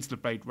Rainmaker into the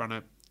Blade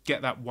Runner,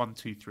 get that 1,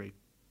 2, 3.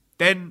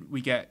 Then we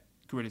get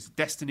Guerrillas of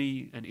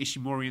Destiny and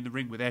Ishimori in the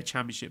ring with their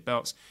championship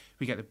belts.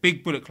 We get the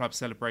big Bullet Club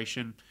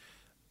celebration.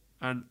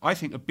 And I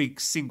think a big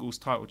singles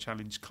title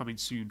challenge coming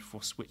soon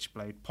for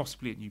Switchblade,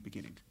 possibly a New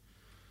Beginning.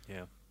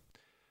 Yeah.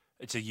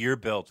 It's a year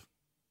build,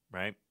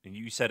 right? And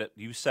you said it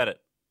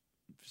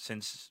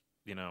since,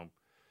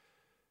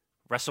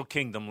 Wrestle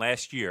Kingdom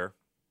last year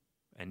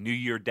and New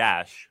Year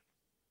Dash,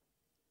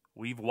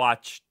 we've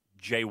watched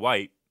Jay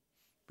White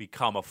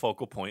become a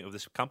focal point of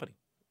this company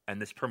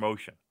and this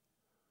promotion.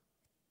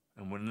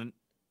 And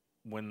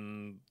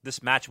when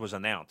this match was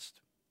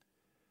announced,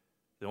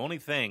 the only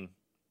thing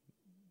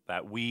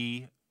that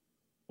we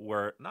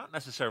were not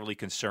necessarily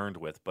concerned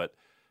with, but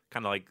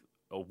kind of like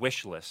a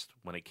wish list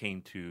when it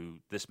came to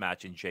this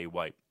match in Jay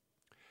White,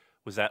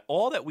 was that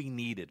all that we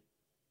needed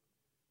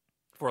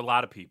for a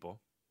lot of people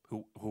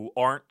who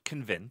aren't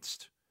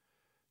convinced,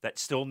 that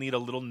still need a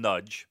little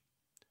nudge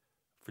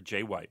for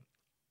Jay White,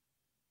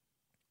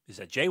 is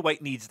that Jay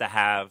White needs to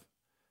have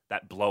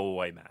that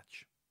blow-away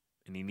match.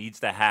 And he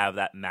needs to have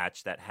that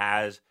match that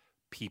has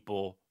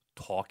people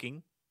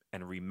talking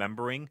and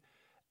remembering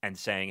and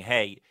saying,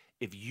 hey,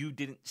 if you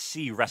didn't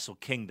see Wrestle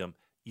Kingdom,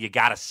 you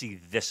got to see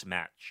this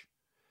match.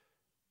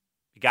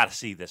 You got to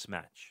see this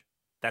match.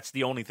 That's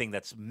the only thing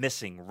that's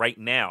missing right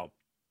now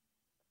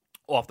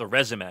off the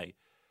resume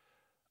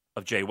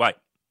of Jay White.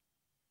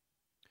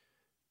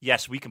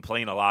 Yes, we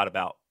complain a lot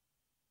about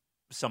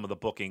some of the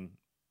booking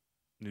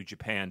New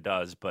Japan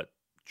does, but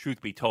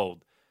truth be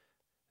told,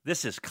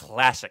 this is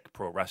classic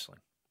pro wrestling.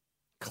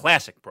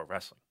 Classic pro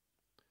wrestling.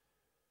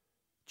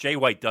 Jay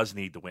White does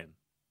need to win,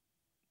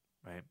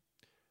 right?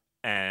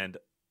 And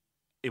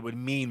it would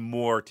mean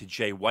more to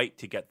Jay White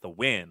to get the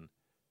win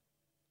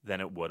than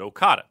it would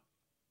Okada.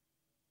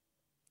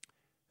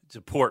 It's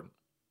important,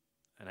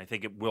 and I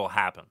think it will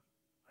happen.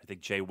 I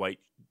think Jay White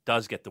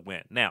does get the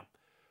win. Now,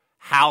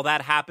 how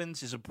that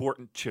happens is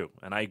important too,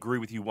 and I agree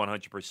with you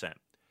 100%.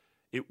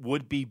 It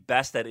would be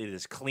best that it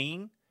is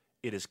clean,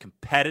 it is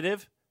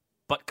competitive,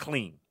 but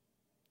clean.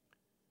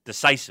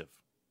 Decisive.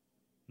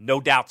 No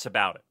doubts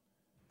about it.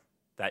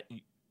 That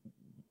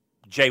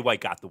Jay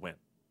White got the win.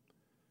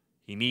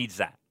 He needs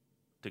that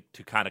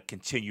to kind of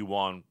continue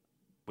on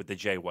with the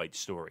Jay White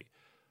story.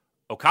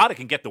 Okada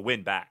can get the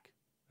win back.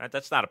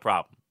 That's not a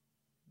problem.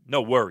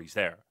 No worries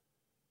there.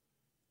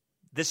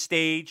 This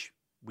stage,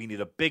 we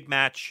need a big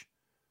match.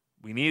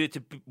 We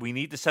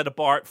need to set a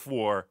bar at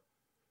 4.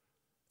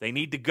 They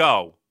need to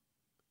go.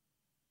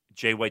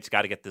 Jay White's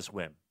got to get this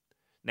win.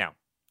 Now,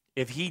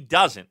 if he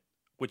doesn't,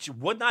 which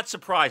would not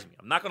surprise me,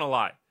 I'm not going to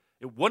lie,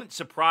 it wouldn't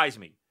surprise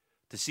me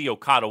to see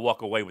Okada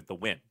walk away with the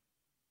win.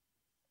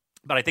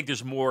 But I think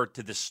there's more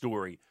to this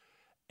story.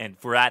 And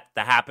for that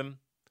to happen,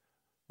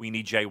 we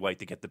need Jay White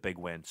to get the big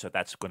win. So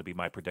that's going to be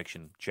my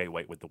prediction, Jay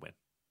White with the win.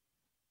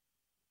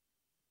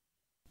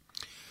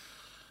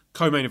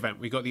 Co-main event,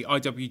 we got the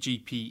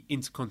IWGP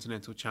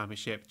Intercontinental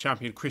Championship.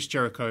 Champion Chris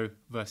Jericho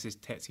versus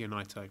Tetsuya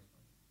Naito.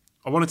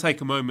 I want to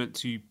take a moment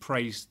to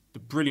praise the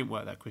brilliant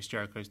work that Chris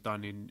Jericho's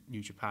done in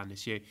New Japan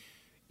this year.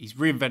 He's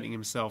reinventing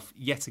himself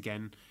yet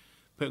again,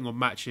 putting on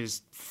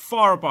matches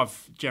far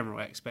above general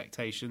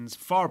expectations,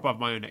 far above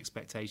my own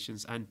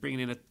expectations, and bringing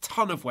in a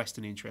ton of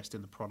Western interest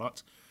in the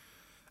product.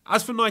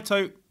 As for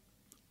Naito,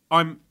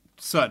 I'm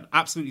certain,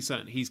 absolutely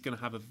certain, he's going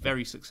to have a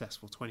very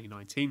successful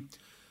 2019.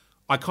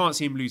 I can't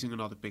see him losing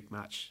another big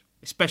match,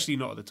 especially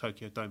not at the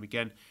Tokyo Dome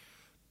again.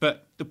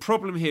 But the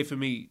problem here for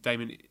me,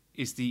 Damon,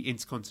 is the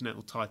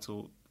Intercontinental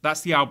title.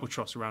 That's the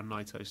albatross around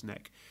Naito's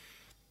neck.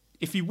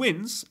 If he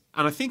wins,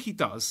 and I think he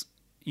does,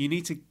 you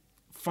need to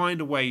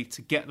find a way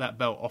to get that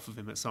belt off of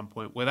him at some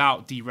point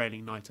without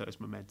derailing Naito's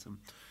momentum.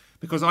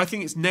 Because I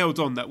think it's nailed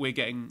on that we're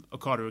getting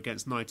Okada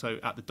against Naito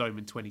at the Dome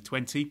in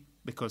 2020,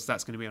 because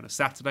that's going to be on a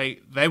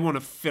Saturday. They want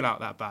to fill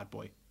out that bad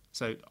boy.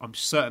 So I'm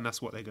certain that's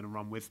what they're going to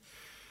run with.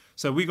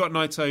 So we got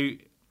Naito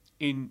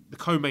in the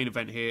co-main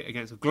event here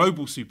against a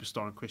global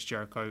superstar in Chris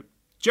Jericho.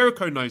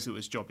 Jericho knows that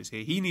his job is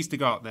here. He needs to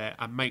go out there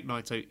and make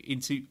Naito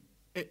into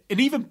an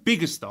even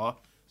bigger star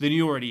than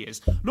he already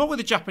is. Not with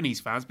the Japanese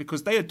fans,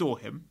 because they adore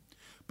him,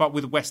 but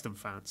with Western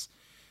fans.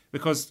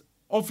 Because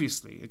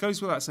obviously, it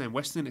goes without saying,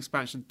 Western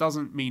expansion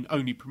doesn't mean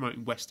only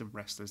promoting Western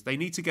wrestlers. They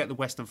need to get the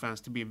Western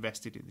fans to be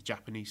invested in the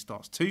Japanese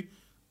stars too.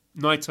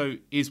 Naito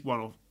is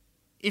one of,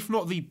 if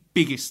not the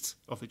biggest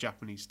of the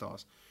Japanese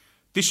stars.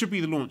 This should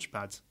be the launch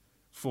pad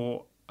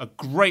for a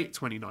great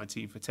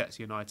 2019 for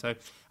Tetsuya Naito.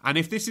 And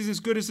if this is as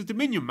good as the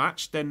Dominion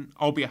match, then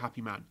I'll be a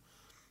happy man.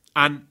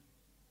 And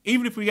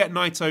even if we get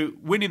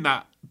Naito winning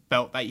that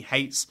belt that he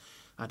hates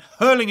and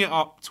hurling it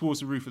up towards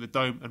the roof of the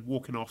Dome and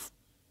walking off,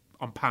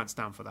 I'm pants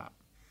down for that.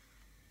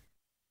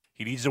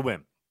 He needs a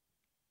win.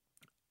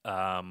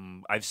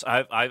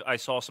 I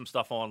saw some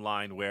stuff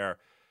online where,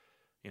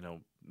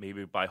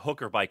 maybe by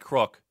hook or by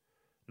crook,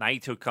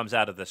 Naito comes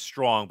out of this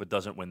strong but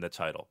doesn't win the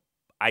title.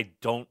 I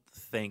don't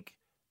think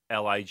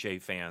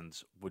LIJ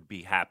fans would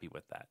be happy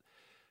with that.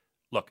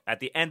 Look, at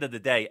the end of the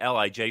day,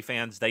 LIJ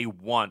fans, they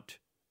want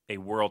a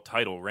world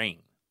title reign,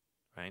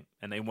 right?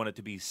 And they want it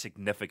to be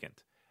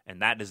significant.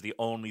 And that is the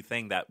only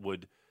thing that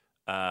would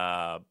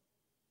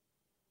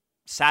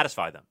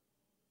satisfy them.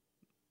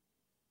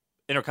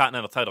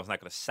 Intercontinental title is not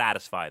going to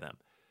satisfy them.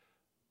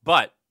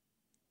 But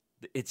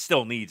it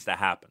still needs to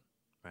happen,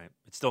 right?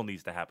 It still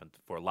needs to happen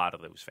for a lot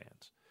of those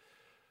fans.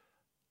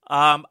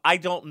 I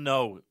don't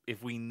know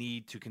if we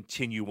need to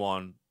continue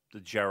on the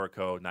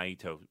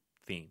Jericho-Naito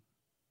theme.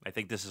 I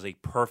think this is a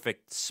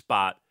perfect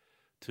spot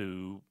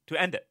to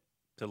end it,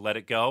 to let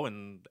it go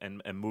and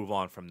move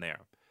on from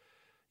there.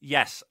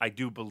 Yes, I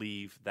do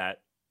believe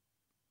that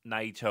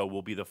Naito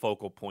will be the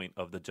focal point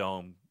of the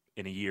Dome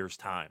in a year's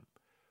time.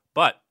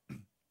 But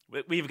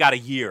we've got a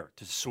year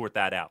to sort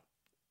that out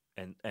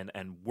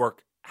and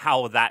work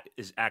how that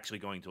is actually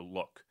going to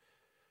look.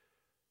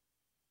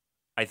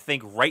 I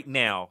think right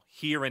now,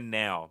 here and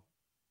now,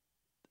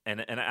 and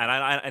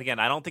again,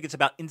 I don't think it's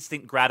about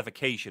instant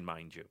gratification,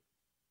 mind you.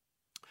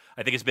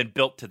 I think it's been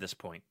built to this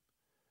point.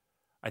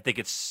 I think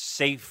it's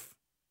safe,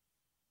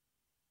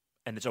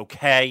 and it's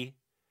okay,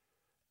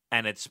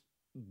 and it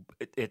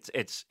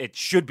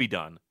should be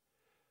done.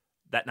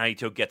 That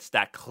Naito gets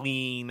that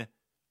clean,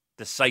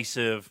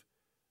 decisive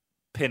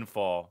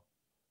pinfall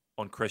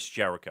on Chris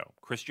Jericho.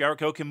 Chris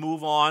Jericho can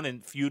move on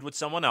and feud with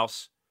someone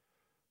else.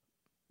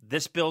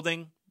 This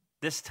building,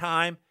 this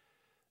time,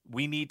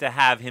 we need to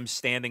have him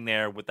standing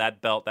there with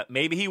that belt that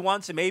maybe he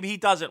wants and maybe he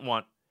doesn't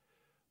want,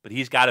 but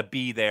he's got to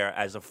be there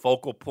as a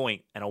focal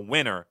point and a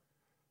winner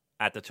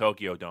at the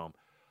Tokyo Dome.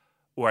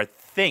 Or I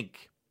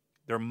think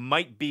there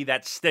might be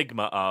that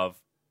stigma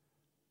of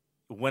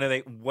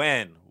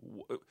when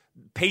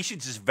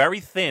patience is very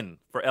thin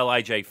for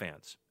LIJ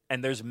fans,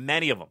 and there's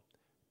many of them,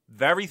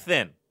 very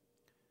thin.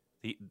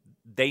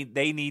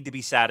 They need to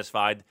be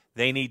satisfied.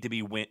 They need to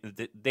be win.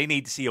 They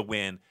need to see a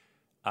win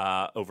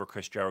over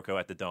Chris Jericho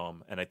at the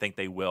Dome, and I think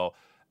they will.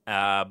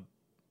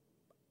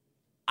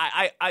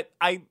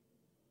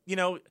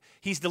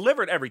 He's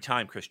delivered every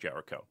time, Chris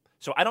Jericho.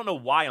 So I don't know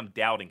why I'm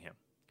doubting him.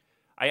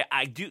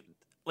 I do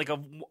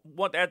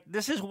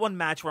this is one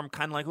match where I'm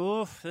kind of like,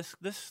 oh, this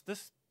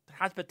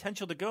has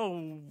potential to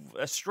go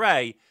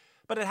astray,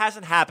 but it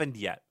hasn't happened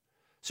yet.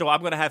 So I'm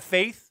going to have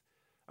faith.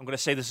 I'm going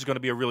to say this is going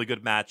to be a really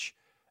good match,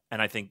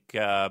 and I think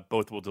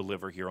both will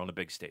deliver here on the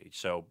big stage.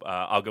 So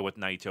I'll go with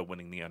Naito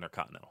winning the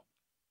Intercontinental.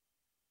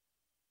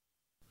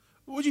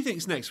 What do you think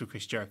is next for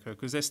Chris Jericho?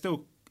 Because there's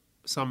still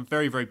some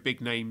very, very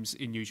big names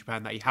in New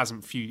Japan that he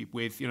hasn't feuded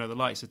with, the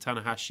likes of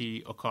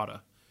Tanahashi,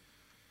 Okada.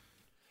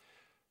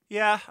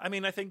 Yeah, I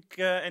mean, I think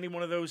any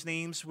one of those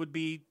names would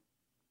be,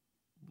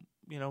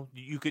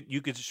 you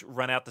could just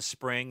run out the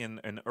spring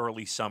and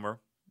early summer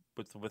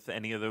with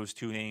any of those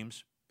two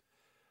names.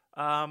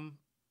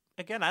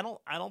 Again, I don't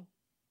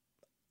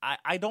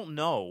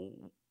know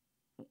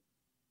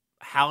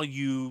how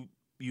you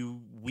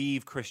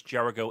weave Chris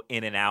Jericho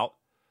in and out,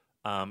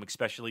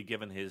 especially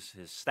given his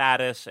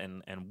status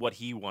and what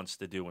he wants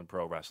to do in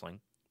pro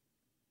wrestling,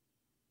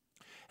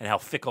 and how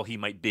fickle he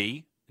might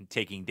be in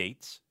taking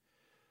dates.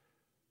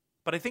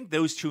 But I think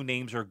those two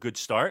names are a good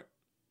start,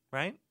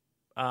 right?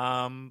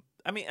 I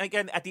mean,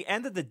 again, at the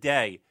end of the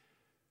day,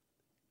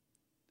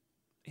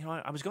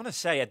 I was going to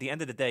say, at the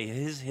end of the day,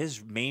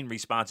 his main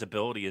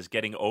responsibility is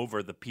getting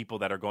over the people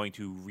that are going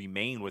to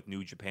remain with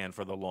New Japan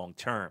for the long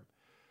term.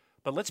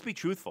 But let's be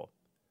truthful.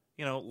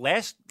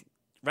 Last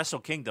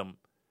Wrestle Kingdom,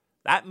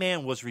 that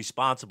man was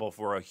responsible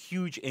for a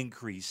huge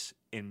increase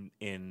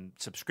in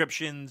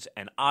subscriptions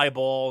and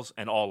eyeballs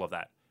and all of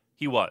that.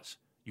 He was.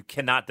 You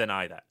cannot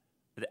deny that.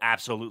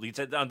 Absolutely. It's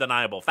an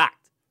undeniable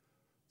fact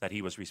that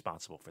he was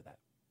responsible for that.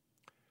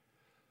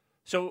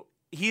 So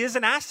he is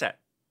an asset.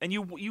 And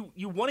you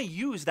want to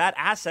use that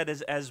asset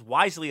as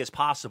wisely as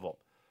possible.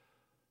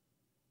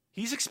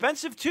 He's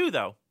expensive too,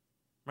 though,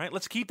 right?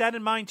 Let's keep that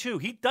in mind too.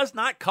 He does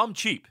not come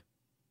cheap.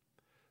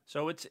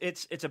 So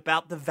it's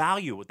about the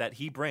value that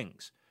he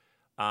brings.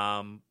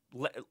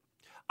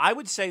 I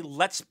would say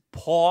let's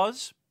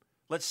pause.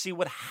 Let's see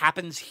what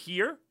happens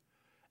here,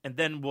 and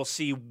then we'll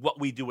see what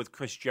we do with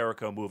Chris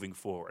Jericho moving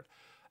forward.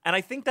 And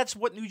I think that's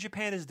what New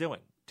Japan is doing,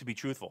 to be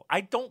truthful.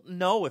 I don't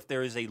know if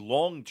there is a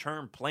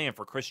long-term plan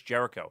for Chris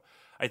Jericho.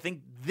 I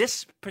think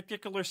this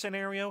particular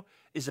scenario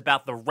is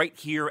about the right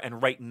here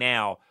and right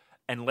now,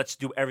 and let's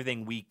do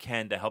everything we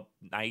can to help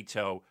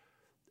Naito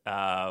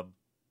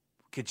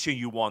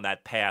continue on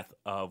that path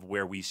of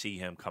where we see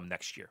him come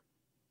next year.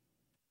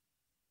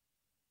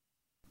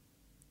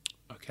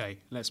 Okay,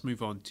 let's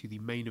move on to the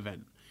main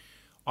event.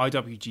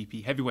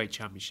 IWGP Heavyweight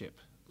Championship.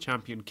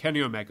 Champion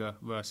Kenny Omega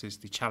versus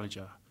the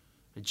challenger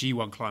and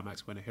G1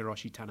 Climax winner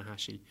Hiroshi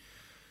Tanahashi.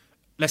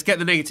 Let's get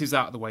the negatives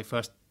out of the way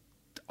first.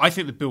 I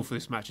think the build for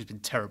this match has been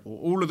terrible.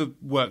 All of the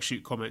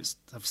workshoot comments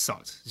have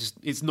sucked.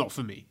 It's not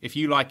for me. If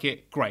you like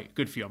it, great,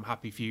 good for you. I'm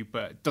happy for you,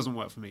 but it doesn't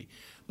work for me.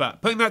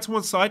 But putting that to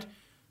one side,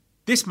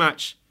 this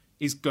match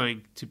is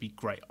going to be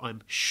great.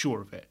 I'm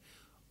sure of it.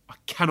 I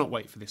cannot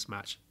wait for this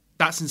match.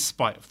 That's in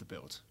spite of the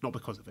build, not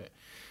because of it.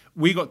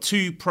 We got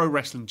two pro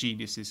wrestling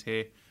geniuses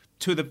here,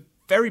 two of the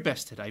very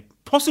best today,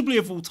 possibly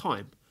of all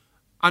time.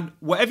 And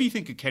whatever you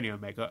think of Kenny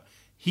Omega,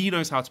 he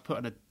knows how to put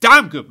on a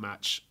damn good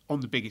match on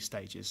the biggest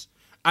stages.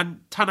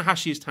 And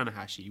Tanahashi is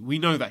Tanahashi. We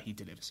know that he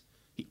delivers.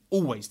 He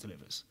always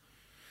delivers.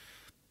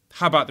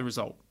 How about the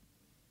result?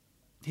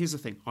 Here's the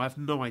thing. I have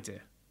no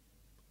idea.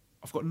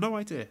 I've got no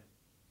idea.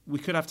 We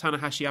could have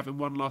Tanahashi having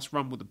one last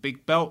run with a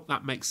big belt.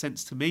 That makes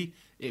sense to me.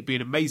 It'd be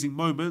an amazing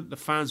moment. The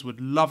fans would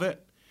love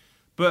it.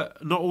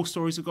 But not all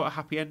stories have got a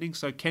happy ending.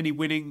 So Kenny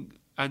winning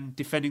and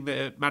defending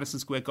the Madison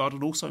Square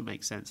Garden also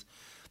makes sense.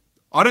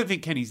 I don't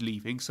think Kenny's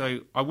leaving,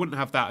 so I wouldn't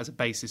have that as a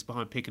basis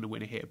behind picking a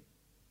winner here.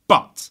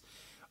 But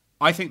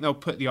I think they'll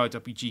put the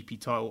IWGP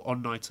title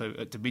on Naito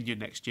at Dominion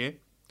next year.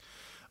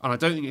 And I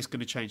don't think it's going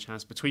to change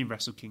hands between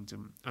Wrestle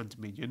Kingdom and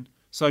Dominion.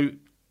 So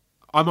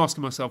I'm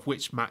asking myself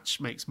which match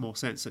makes more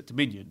sense at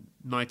Dominion.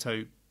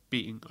 Naito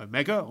beating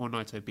Omega or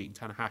Naito beating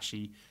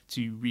Tanahashi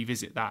to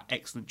revisit that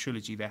excellent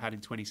trilogy they had in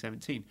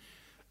 2017.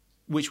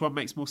 Which one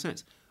makes more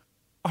sense?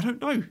 I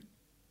don't know.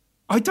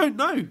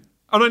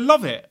 And I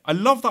love it. I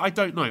love that I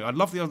don't know. I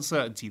love the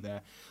uncertainty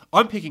there.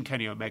 I'm picking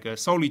Kenny Omega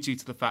solely due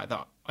to the fact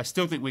that I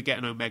still think we're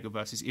getting Omega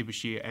versus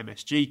Ibushi at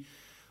MSG.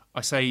 I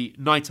say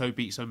Naito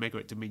beats Omega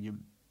at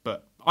Dominion.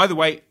 But either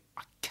way,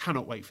 I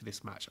cannot wait for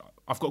this match.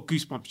 I've got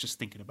goosebumps just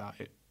thinking about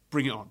it.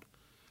 Bring it on.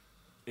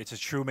 It's a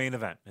true main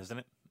event, isn't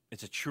it?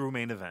 It's a true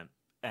main event.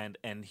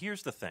 And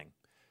here's the thing.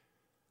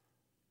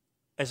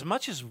 As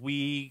much as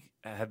we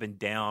have been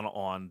down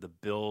on the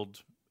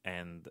build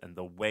and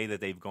the way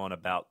that they've gone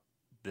about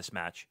this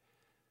match,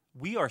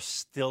 we are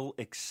still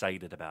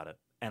excited about it.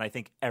 And I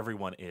think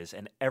everyone is.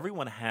 And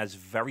everyone has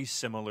very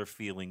similar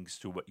feelings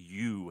to what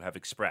you have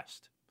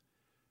expressed.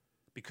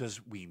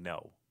 Because we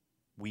know.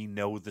 We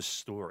know the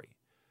story.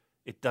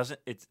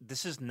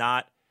 This is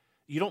not,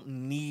 you don't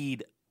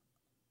need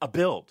a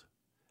build.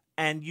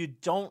 And you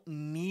don't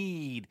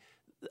need,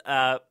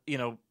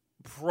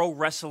 Pro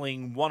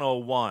Wrestling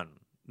 101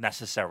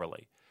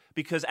 necessarily.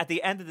 Because at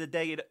the end of the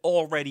day, it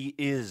already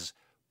is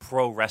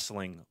Pro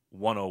Wrestling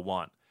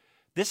 101.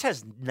 This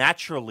has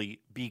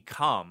naturally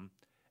become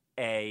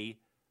I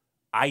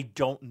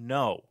don't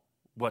know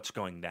what's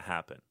going to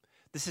happen.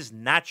 This has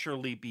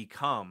naturally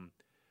become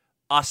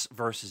us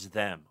versus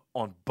them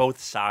on both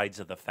sides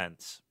of the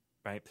fence,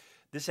 right?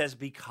 This has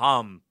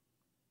become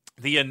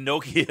the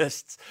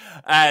Inokiists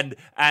and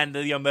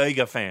the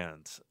Omega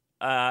fans.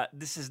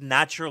 This has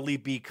naturally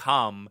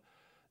become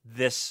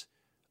this,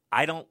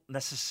 I don't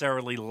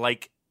necessarily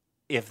like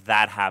if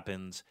that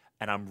happens,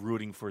 and I'm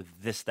rooting for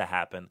this to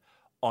happen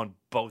on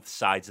both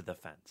sides of the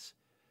fence.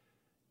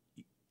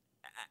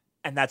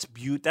 And that's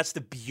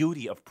the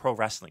beauty of pro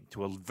wrestling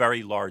to a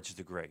very large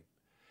degree.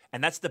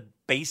 And that's the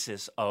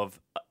basis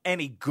of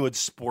any good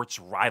sports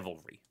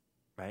rivalry,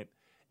 right?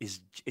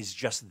 Is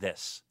just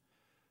this.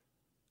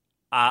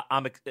 I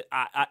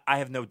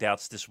have no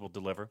doubts this will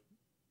deliver.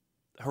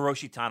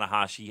 Hiroshi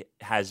Tanahashi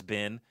has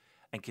been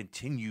and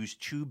continues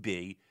to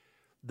be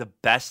the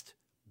best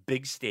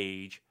big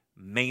stage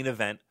main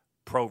event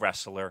pro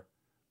wrestler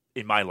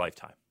in my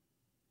lifetime.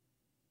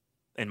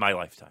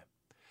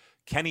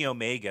 Kenny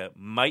Omega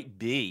might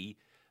be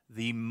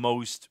the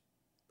most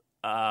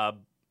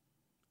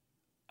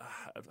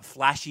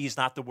flashy is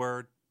not the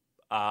word.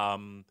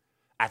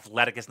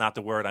 Athletic is not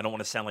the word. I don't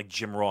want to sound like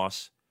Jim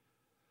Ross.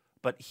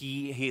 But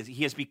he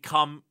has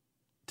become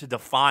to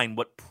define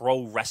what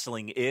pro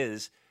wrestling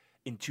is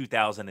in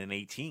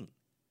 2018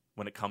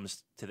 when it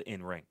comes to the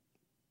in-ring.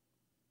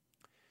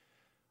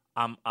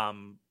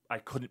 I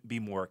couldn't be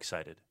more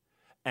excited.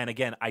 And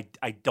again,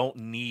 I don't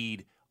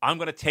need, I'm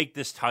going to take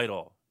this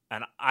title,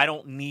 and I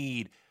don't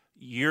need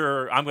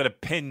I'm going to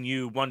pin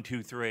you 1,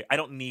 2, 3. I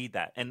don't need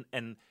that.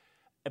 And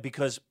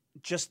because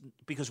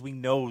we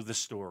know the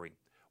story.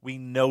 We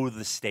know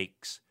the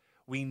stakes.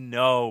 We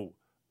know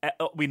it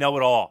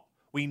all.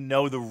 We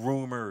know the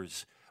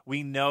rumors.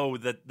 We know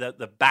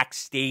the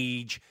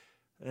backstage.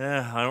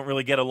 I don't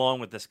really get along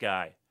with this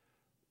guy.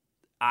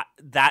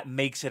 That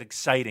makes it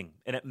exciting,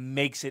 and it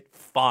makes it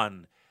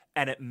fun,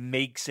 and it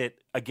makes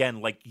it,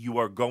 again, like you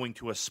are going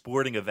to a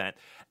sporting event,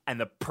 and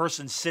the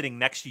person sitting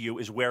next to you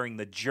is wearing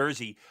the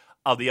jersey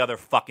of the other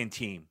fucking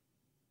team.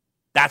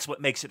 That's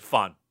what makes it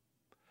fun.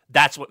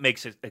 That's what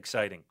makes it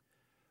exciting,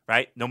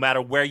 right? No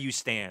matter where you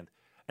stand.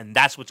 And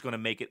that's what's going to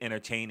make it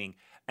entertaining.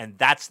 And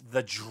that's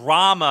the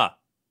drama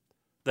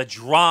that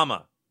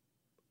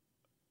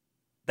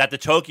the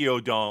Tokyo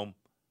Dome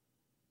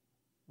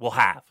will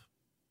have.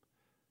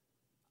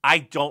 I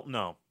don't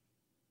know.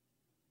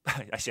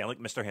 I sound like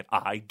Mr. Hand.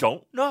 I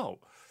don't know.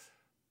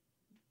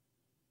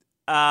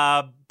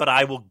 But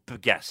I will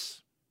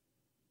guess.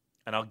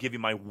 And I'll give you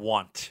my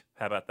want.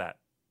 How about that?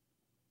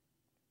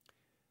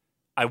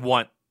 I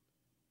want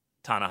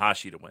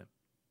Tanahashi to win.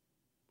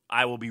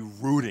 I will be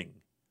rooting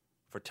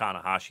for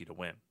Tanahashi to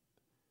win.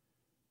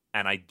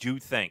 And I do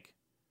think,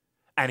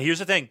 and here's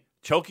the thing,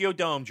 Tokyo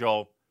Dome,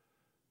 Joel,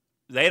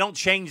 they don't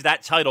change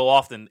that title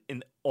often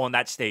on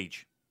that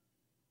stage.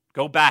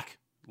 Go back.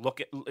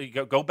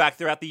 Go back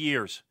throughout the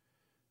years,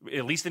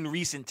 at least in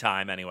recent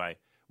time anyway,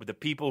 with the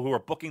people who are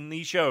booking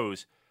these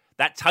shows,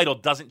 that title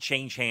doesn't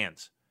change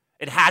hands.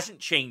 It hasn't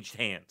changed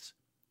hands.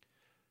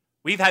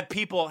 We've had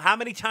people, how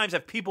many times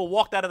have people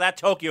walked out of that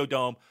Tokyo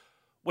Dome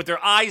with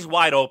their eyes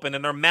wide open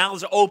and their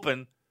mouths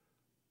open?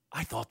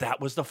 I thought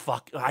that was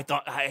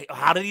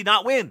how did he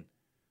not win?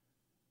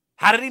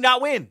 How did he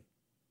not win?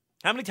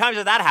 How many times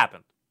has that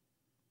happened?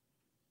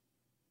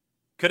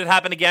 Could it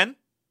happen again?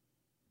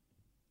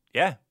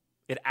 Yeah,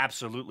 it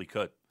absolutely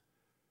could.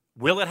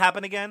 Will it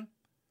happen again?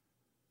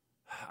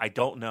 I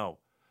don't know.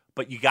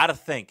 But you got to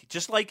think,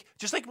 just like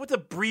with the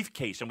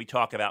briefcase, and we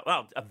talk about,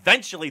 well,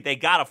 eventually they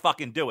got to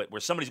fucking do it,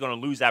 where somebody's going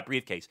to lose that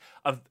briefcase.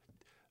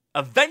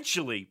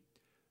 Eventually,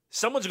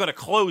 someone's going to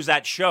close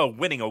that show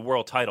winning a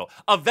world title.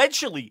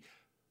 Eventually,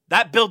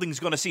 that building's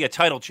going to see a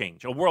title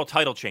change, a world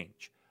title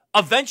change.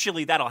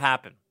 Eventually, that'll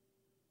happen.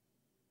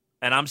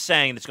 And I'm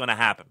saying it's going to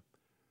happen.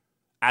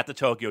 At the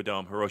Tokyo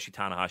Dome, Hiroshi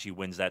Tanahashi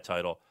wins that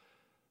title,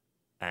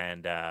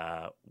 and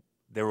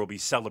there will be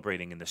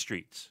celebrating in the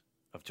streets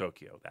of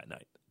Tokyo that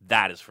night.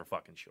 That is for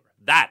fucking sure.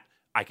 That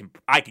I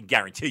can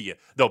guarantee you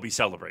they'll be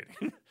celebrating.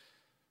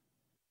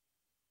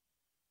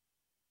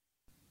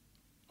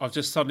 I've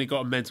just suddenly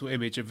got a mental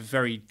image of a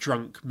very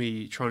drunk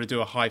me trying to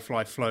do a high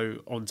fly flow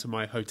onto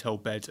my hotel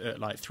bed at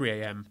like 3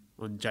 a.m.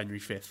 on January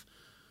 5th.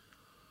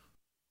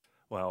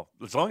 Well,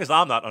 as long as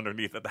I'm not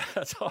underneath it,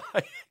 that's all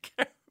I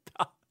care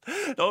about.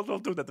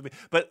 Don't do that to me.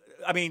 But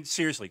I mean,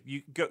 seriously,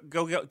 you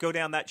go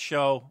down that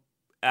show,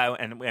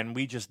 and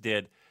we just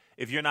did.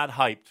 If you're not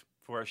hyped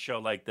for a show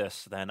like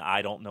this, then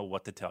I don't know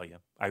what to tell you.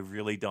 I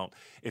really don't.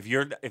 If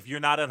you're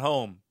not at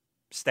home,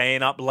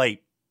 staying up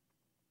late,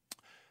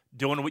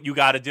 doing what you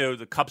got to do,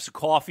 the cups of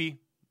coffee,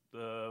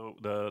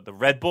 the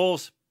Red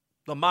Bulls,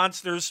 the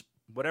Monsters,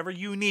 whatever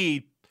you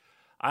need.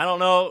 I don't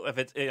know if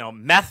it's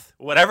meth,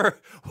 whatever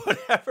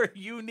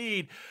you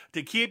need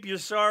to keep your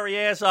sorry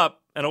ass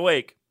up and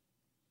awake.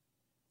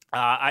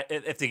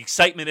 If the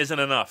excitement isn't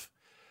enough,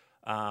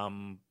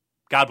 God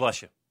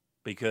bless you,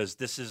 because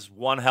this is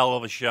one hell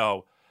of a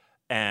show,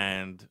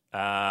 and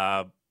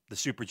the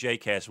Super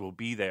J-Cast will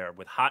be there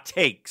with hot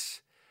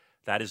takes.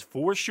 That is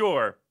for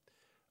sure.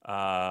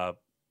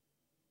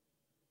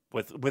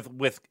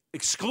 With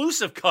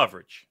exclusive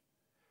coverage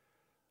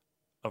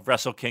of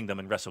Wrestle Kingdom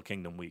and Wrestle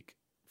Kingdom Week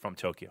from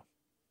Tokyo.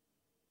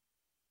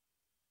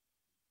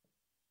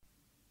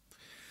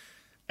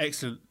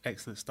 Excellent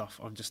stuff.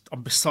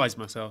 I'm beside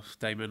myself,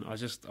 Damon. I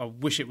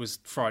wish it was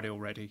Friday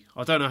already.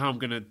 I don't know how I'm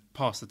going to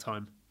pass the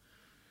time.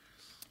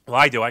 Well,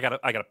 I do. I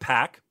got to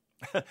pack.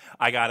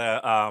 I got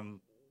to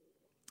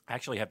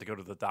actually have to go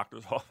to the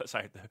doctor's office.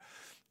 I had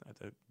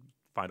to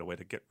find a way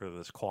to get rid of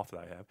this cough that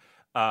I have.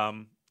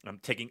 I'm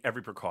taking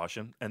every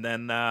precaution. And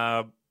then,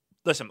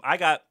 listen, I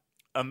got,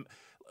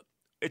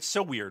 it's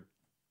so weird,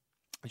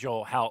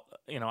 Joel, how,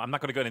 I'm not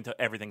going to go into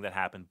everything that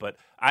happened, but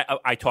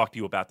I talked to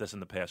you about this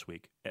in the past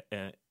week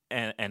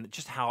and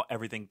just how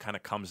everything kind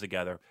of comes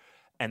together.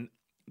 And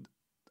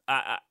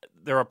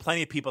there are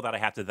plenty of people that I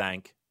have to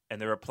thank, and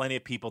there are plenty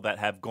of people that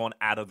have gone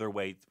out of their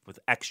way with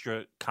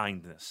extra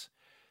kindness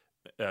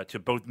to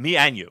both me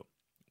and you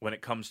when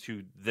it comes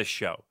to this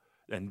show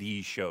and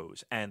these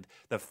shows. And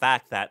the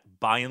fact that,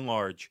 by and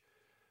large,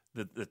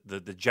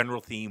 the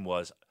general theme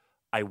was,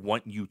 I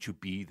want you to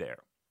be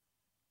there.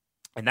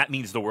 And that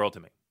means the world to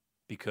me,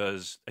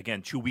 because,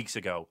 again, 2 weeks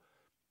ago,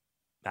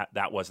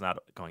 that was not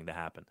going to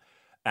happen.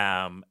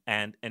 And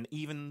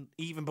even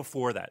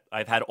before that,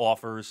 I've had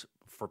offers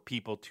for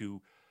people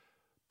to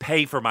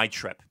pay for my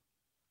trip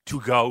to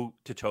go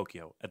to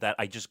Tokyo that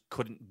I just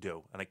couldn't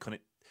do, and I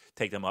couldn't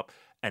take them up.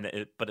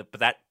 But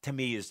that, to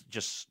me, is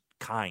just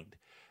kind.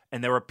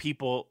 And there are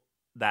people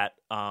that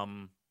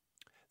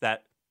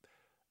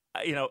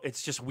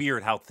it's just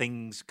weird how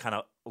things kind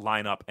of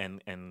line up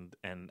and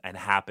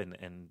happen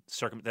and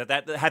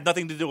that had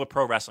nothing to do with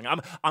pro wrestling.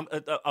 I'm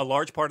a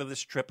large part of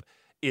this trip.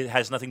 It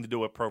has nothing to do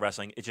with pro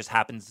wrestling. It just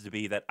happens to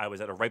be that I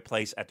was at the right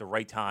place at the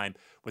right time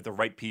with the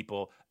right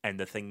people, and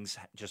the things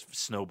just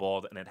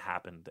snowballed and it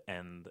happened,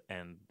 and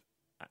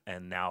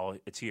now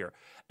it's here.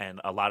 And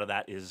a lot of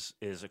that is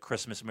a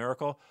Christmas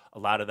miracle. A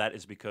lot of that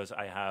is because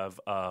I have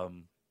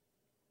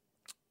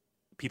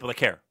people that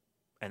care,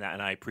 and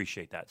I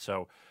appreciate that.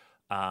 So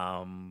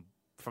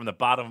from the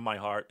bottom of my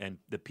heart, and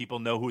the people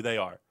know who they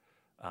are,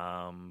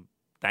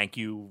 thank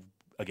you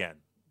again,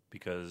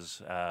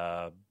 because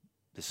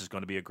this is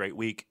going to be a great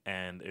week,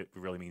 and it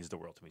really means the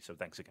world to me. So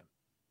thanks again.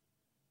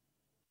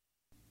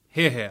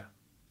 Here.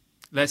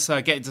 Let's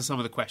get into some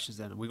of the questions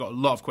then. We've got a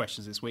lot of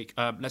questions this week.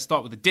 Let's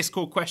start with the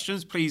Discord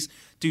questions. Please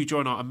do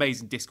join our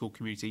amazing Discord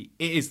community.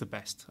 It is the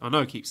best. I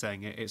know I keep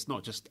saying it. It's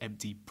not just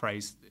empty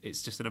praise.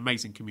 It's just an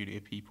amazing community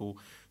of people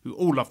who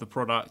all love the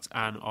product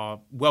and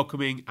are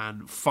welcoming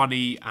and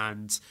funny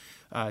and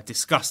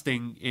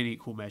disgusting in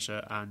equal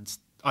measure. And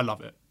I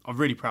love it. I'm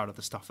really proud of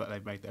the stuff that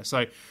they've made there.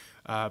 So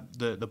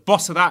the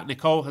boss of that,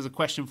 Nicole, has a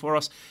question for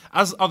us.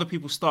 As other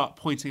people start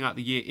pointing out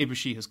the year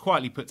Ibushi has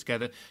quietly put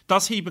together,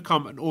 does he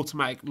become an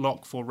automatic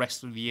lock for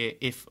Wrestler of the Year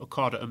if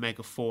Okada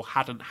Omega 4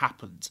 hadn't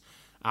happened?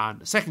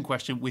 And the second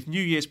question, with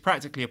New Year's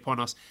practically upon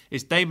us,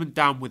 is Damon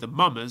down with the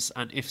Mummers?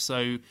 And if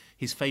so,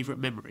 his favourite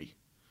memory?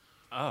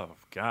 Oh,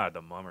 God,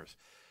 the Mummers.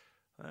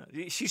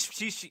 She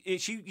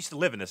used to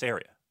live in this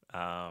area.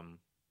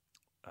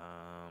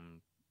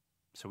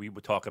 So we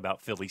would talk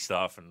about Philly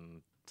stuff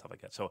and stuff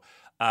like that. So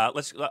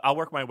I'll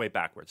work my way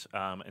backwards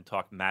and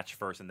talk match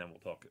first, and then we'll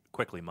talk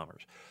quickly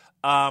Mummers.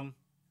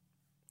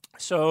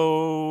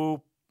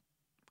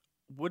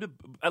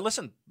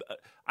 Listen,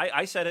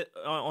 I said it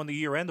on the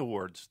year-end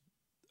awards.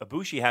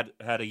 Ibushi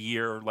had a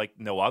year like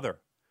no other,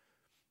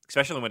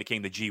 especially when it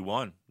came to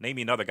G1. Name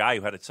me another guy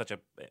who had such a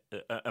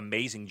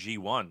amazing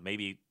G1.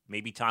 Maybe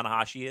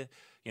Tanahashi,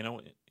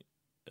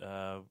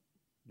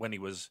 when he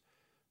was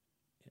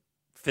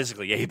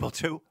physically able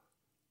to.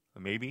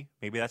 Maybe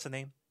that's a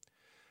name.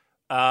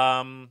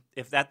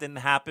 If that didn't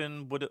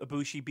happen, would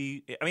Ibushi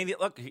be? I mean,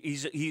 look,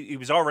 he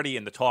was already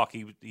in the talk.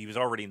 He was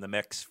already in the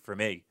mix for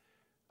me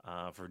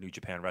for New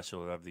Japan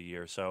Wrestler of the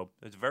Year. So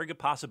it's a very good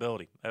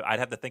possibility. I'd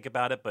have to think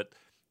about it, but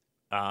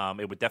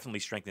it would definitely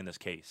strengthen this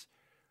case.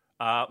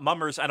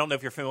 Mummers, I don't know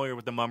if you're familiar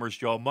with the Mummers,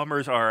 Joel.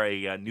 Mummers are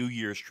a New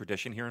Year's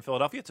tradition here in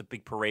Philadelphia. It's a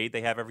big parade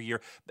they have every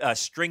year.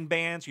 String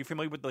bands, you're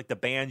familiar with like the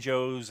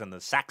banjos and the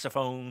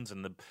saxophones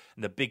and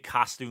the big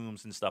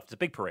costumes and stuff. It's a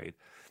big parade.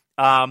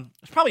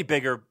 It's probably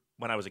bigger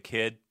when I was a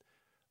kid.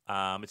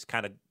 It's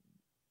kind of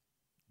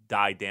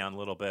died down a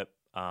little bit.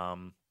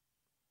 But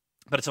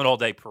it's an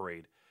all-day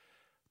parade.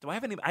 Do I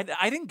have any?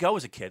 I didn't go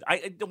as a kid.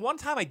 The one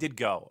time I did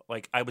go,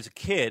 like I was a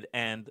kid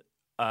and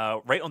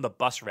right on the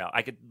bus route,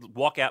 I could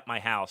walk out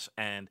my house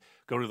and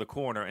go to the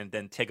corner and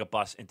then take a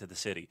bus into the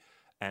city.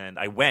 And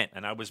I went,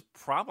 and I was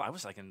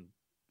like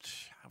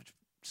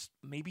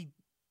maybe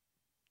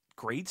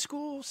grade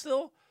school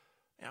still.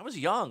 I was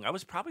young. I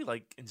was probably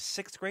like in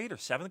 6th grade or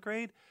 7th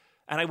grade,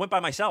 and I went by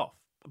myself.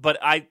 But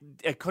I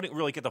couldn't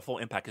really get the full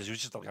impact because there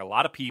was just like a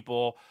lot of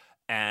people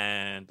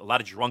and a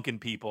lot of drunken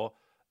people,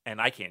 and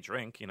I can't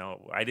drink.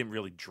 I didn't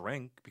really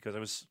drink because I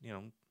was, I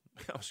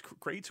was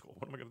grade school.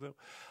 What am I going to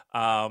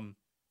do?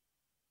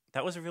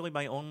 That was really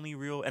my only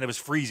real, and it was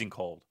freezing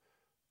cold.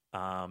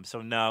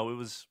 So no, it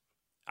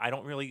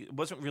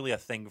wasn't really a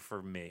thing for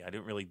me. I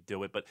didn't really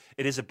do it, but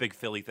it is a big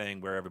Philly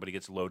thing where everybody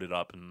gets loaded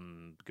up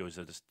and goes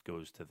to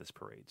this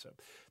parade. So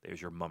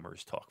there's your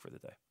Mummers talk for the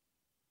day.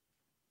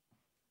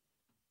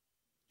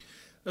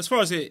 As far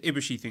as the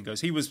Ibushi thing goes,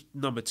 he was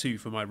number 2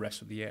 for my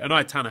Wrestler of the Year, and I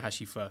had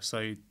Tanahashi first,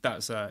 so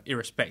that's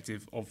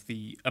irrespective of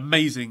the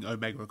amazing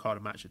Omega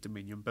Okada match at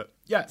Dominion. But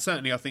yeah,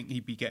 certainly I think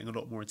he'd be getting a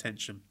lot more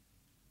attention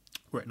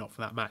were it not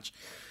for that match.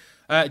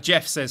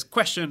 Jeff says,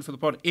 question for the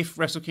pod, if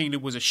Wrestle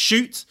Kingdom was a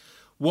shoot,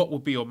 what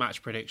would be your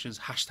match predictions?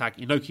 Hashtag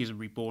Inokiism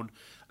Reborn.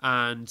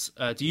 And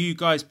do you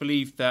guys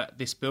believe that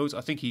this build,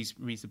 I think he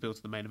means the build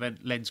to the main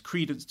event, lends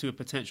credence to a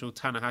potential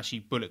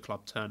Tanahashi Bullet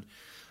Club turn?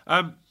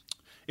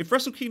 If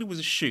Wrestle Kingdom was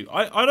a shoot,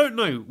 I don't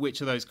know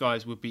which of those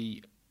guys would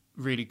be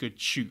really good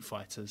shoot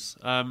fighters.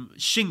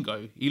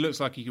 Shingo, he looks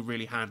like he could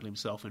really handle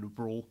himself in a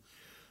brawl.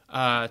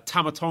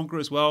 Tama Tonga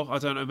as well. I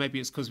don't know, maybe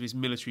it's because of his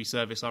military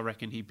service. I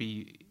reckon he'd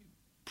be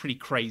pretty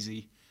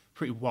crazy,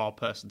 pretty wild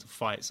person to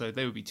fight. So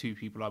there would be 2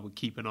 people I would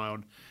keep an eye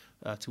on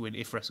to win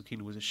if Wrestle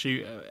Kingdom was a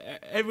shoot.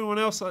 Everyone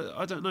else,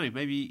 I don't know.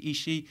 Maybe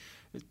Ishii.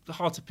 It's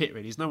hard to pick,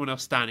 really. There's no one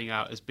else standing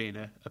out as being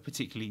a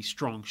particularly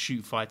strong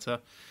shoot fighter.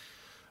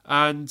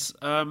 And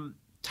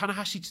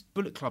Tanahashi's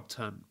Bullet Club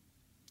turn.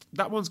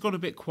 That one's gone a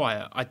bit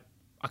quiet. I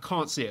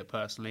can't see it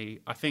personally.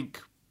 I think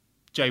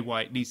Jay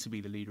White needs to be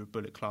the leader of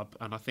Bullet Club,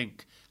 and I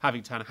think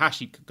having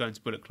Tanahashi go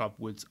into Bullet Club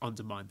would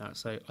undermine that.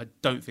 So I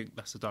don't think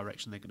that's the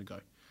direction they're going to go.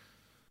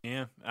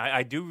 Yeah,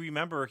 I do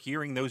remember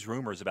hearing those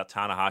rumors about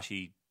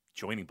Tanahashi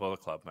joining Bullet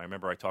Club. I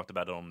remember I talked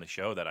about it on the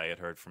show that I had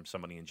heard from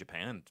somebody in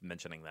Japan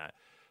mentioning that.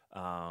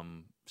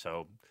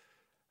 So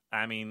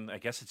I mean, I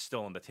guess it's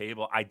still on the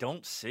table. I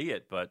don't see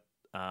it, but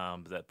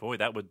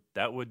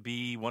that would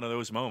be one of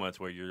those moments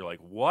where you're like,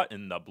 what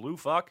in the blue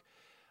fuck?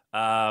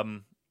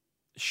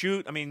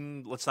 Shoot, I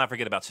mean, let's not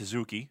forget about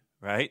Suzuki,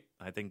 right?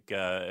 I think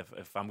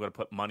if I'm going to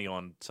put money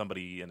on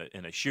somebody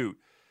in a shoot,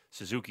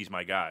 Suzuki's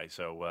my guy.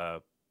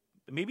 So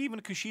maybe even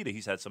Kushida.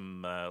 He's had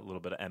some little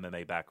bit of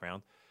MMA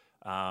background.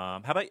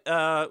 How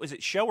about was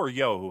it Sho or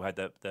Yo who had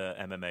the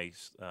MMA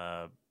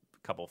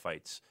couple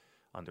fights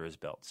under his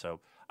belt? So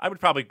I would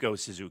probably go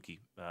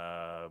Suzuki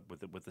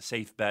with the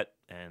safe bet,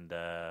 and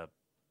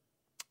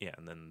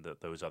and then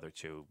those other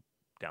two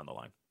down the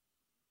line.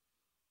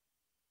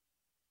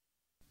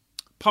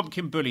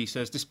 Pumpkin Bully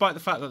says, despite the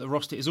fact that the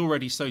roster is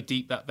already so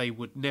deep that they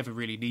would never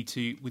really need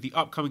to, with the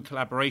upcoming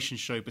collaboration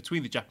show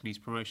between the Japanese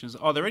promotions,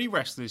 are there any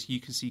wrestlers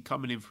you can see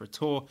coming in for a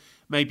tour,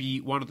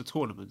 maybe one of the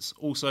tournaments?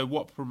 Also,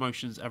 what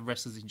promotions and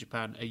wrestlers in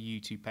Japan are you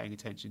two paying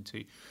attention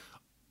to?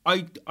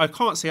 I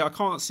can't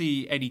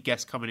see any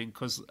guests coming in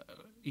because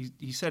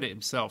he said it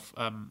himself,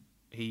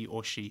 he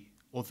or she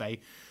or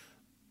they.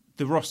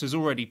 The roster's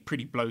already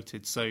pretty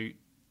bloated, so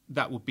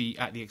that would be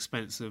at the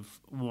expense of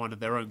one of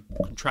their own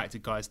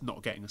contracted guys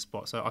not getting a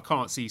spot. So I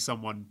can't see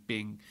someone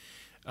being,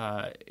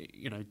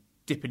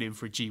 dipping in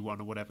for a G1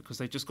 or whatever, because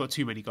they've just got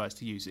too many guys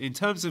to use. In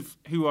terms of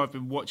who I've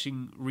been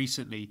watching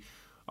recently,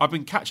 I've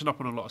been catching up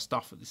on a lot of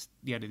stuff at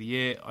the end of the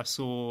year. I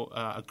saw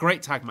a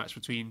great tag match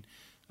between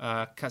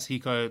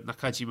Katsuhiko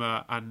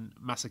Nakajima and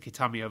Masa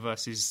Kitamiya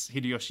versus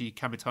Hideyoshi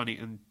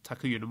Kamitani and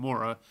Takuya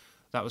Nomura.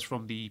 That was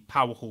from the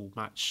Power Hall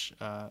match,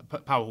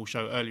 Power Hall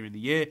show earlier in the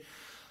year.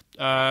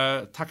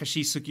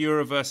 Takashi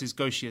Sugiura versus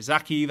Go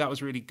Shiozaki, that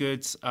was really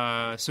good.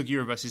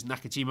 Sugiura versus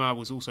Nakajima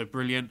was also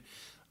brilliant.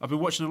 I've been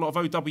watching a lot of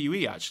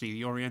OWE, actually,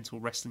 the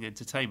Oriental Wrestling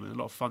Entertainment. A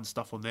lot of fun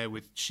stuff on there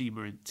with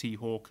Shima and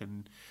T-Hawk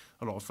and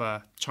a lot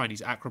of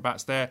Chinese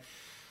acrobats there.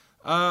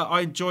 I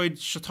enjoyed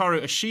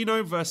Shotaro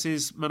Ashino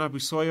versus Manabu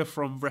Soya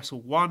from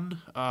Wrestle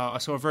 1. I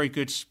saw a very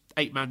good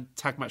 8-man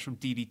tag match from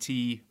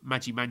DDT,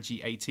 Maji Manji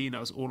 18. That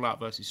was All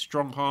Out versus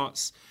Strong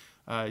Hearts.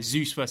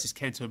 Zeus versus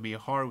Kento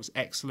Miyahara was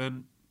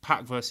excellent.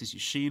 Pac versus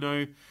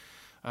Yoshino.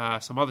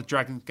 Some other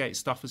Dragon Gate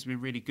stuff has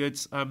been really good.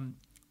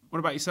 What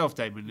about yourself,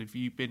 Damon? Have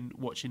you been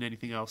watching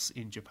anything else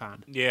in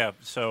Japan? Yeah,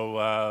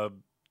 so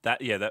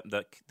that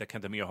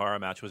Kento Miyahara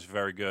match was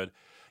very good.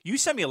 You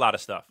sent me a lot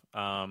of stuff,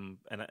 and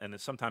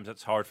sometimes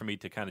it's hard for me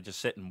to kind of just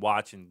sit and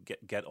watch and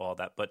get all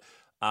that. But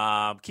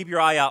keep your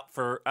eye out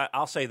for.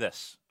 I'll say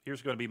this.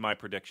 Here's going to be my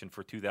prediction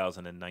for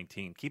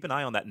 2019. Keep an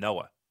eye on that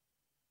Noah.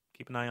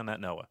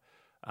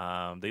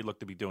 They look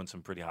to be doing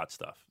some pretty hot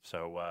stuff.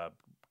 So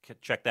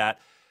check that.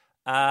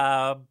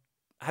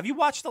 Have you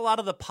watched a lot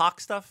of the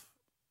Pac stuff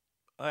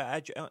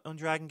on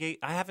Dragon Gate?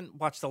 I haven't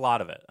watched a lot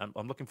of it.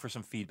 I'm looking for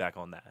some feedback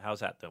on that.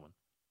 How's that doing?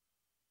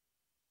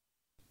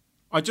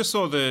 I just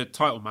saw the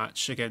title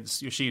match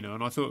against Yoshino,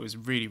 and I thought it was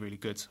really, really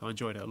good. I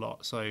enjoyed it a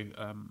lot. So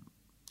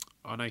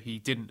I know he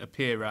didn't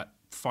appear at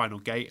Final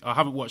Gate. I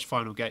haven't watched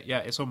Final Gate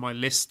yet. It's on my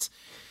list,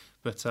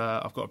 but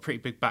I've got a pretty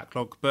big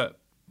backlog. But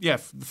yeah,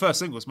 the first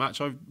singles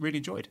match I really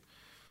enjoyed.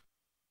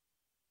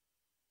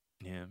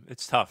 Yeah,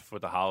 it's tough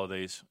with the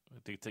holidays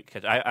to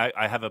catch.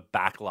 I have a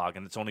backlog,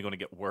 and it's only going to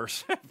get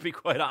worse, to be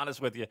quite honest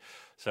with you.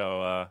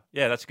 So,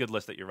 that's a good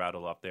list that you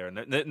rattled up there. And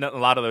a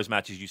lot of those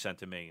matches you sent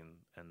to me,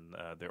 and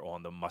they're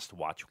on the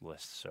must-watch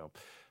list. So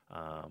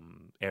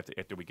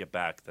after we get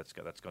back, that's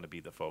going to be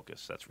the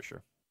focus, that's for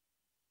sure.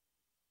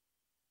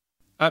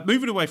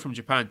 Moving away from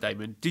Japan,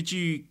 Damon, did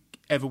you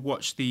ever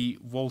watch the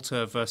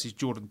Walter versus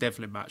Jordan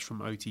Devlin match from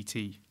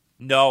OTT?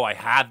 No, I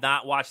have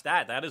not watched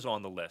that. That is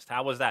on the list.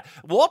 How was that?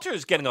 Walter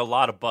is getting a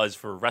lot of buzz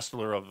for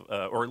wrestler of,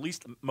 or at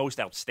least most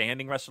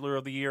outstanding wrestler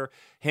of the year.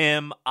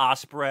 Him,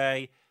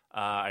 Ospreay,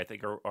 I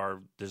think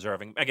are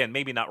deserving. Again,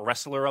 maybe not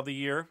wrestler of the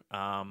year,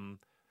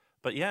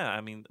 but yeah.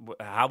 I mean,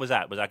 how was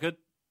that? Was that good?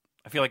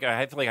 I feel like I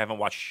haven't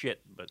watched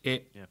shit, but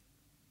it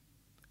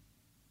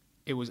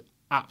was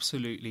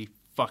absolutely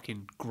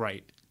fucking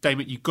great.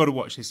 Damon, you've got to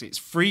watch this. It's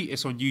free.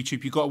 It's on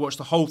YouTube. You've got to watch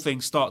the whole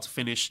thing start to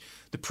finish,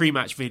 the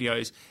pre-match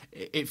videos.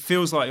 It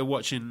feels like you're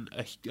watching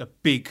a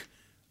big,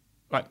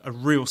 like a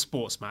real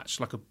sports match,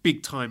 like a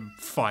big-time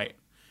fight.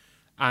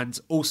 And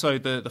also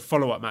the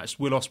follow-up match,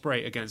 Will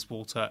Ospreay against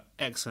Walter,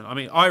 excellent. I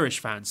mean,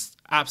 Irish fans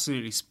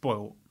absolutely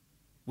spoiled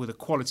with the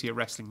quality of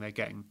wrestling they're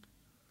getting.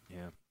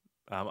 Yeah,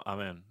 I'm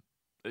in.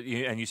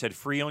 And you said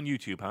free on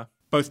YouTube, huh?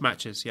 Both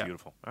matches, yeah.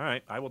 Beautiful. All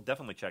right, I will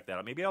definitely check that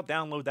out. Maybe I'll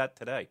download that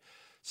today.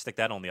 Stick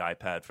that on the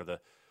iPad for the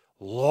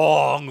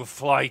long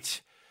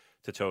flight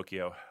to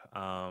Tokyo.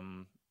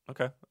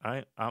 Okay, I'm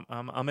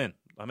in.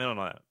 I'm in on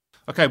that.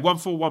 Okay, 1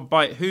 for 1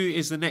 bite. Who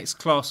is the next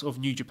class of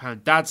New Japan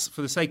dads?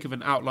 For the sake of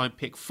an outline,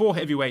 pick 4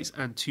 heavyweights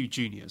and 2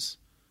 juniors.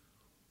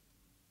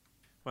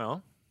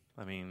 Well,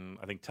 I mean,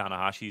 I think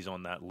Tanahashi's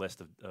on that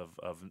list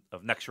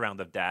of next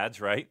round of dads,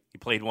 right? He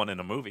played one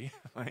in a movie,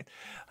 right?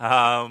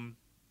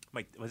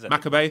 What is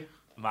that?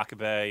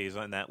 Makabe is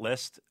on that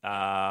list.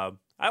 I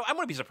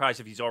wouldn't be surprised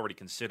if he's already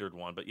considered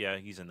one, but yeah,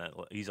 he's on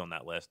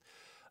that list.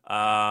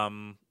 I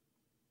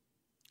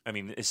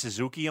mean, is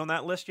Suzuki on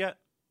that list yet?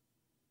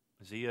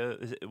 Is he?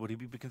 Would he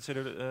be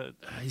considered?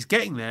 He's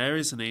getting there,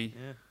 isn't he?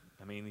 Yeah.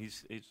 I mean,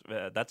 he's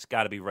that's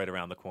got to be right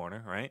around the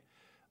corner, right?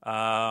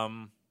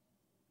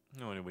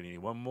 No, we need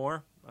one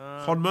more.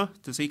 Honma,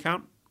 does he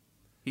count?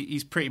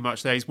 He's pretty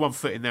much there. He's 1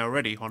 foot in there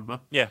already,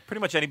 Honma. Yeah,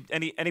 pretty much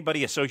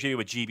anybody associated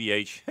with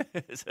GBH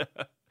is in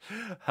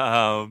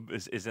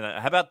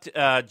it. How about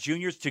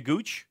juniors?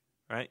 Taguchi,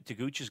 right?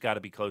 Taguchi has got to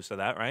be close to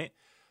that, right?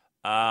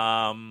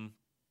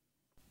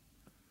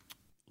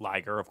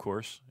 Liger, of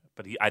course,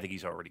 but I think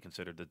he's already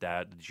considered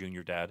the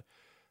junior dad.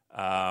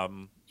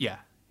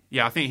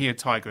 Yeah, I think he and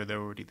Tiger,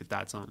 they're already the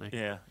dads, aren't they?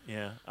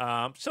 Yeah.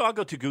 So I'll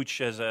go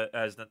Taguchi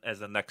as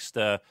the next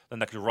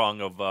rung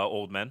of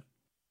old men.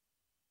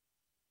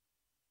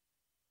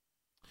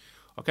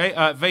 Okay,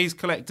 Vase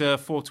Collector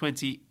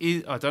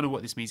 420. I don't know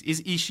what this means.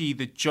 Is Ishii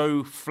the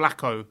Joe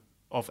Flacco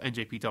of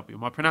NJPW?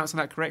 Am I pronouncing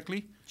that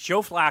correctly?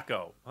 Joe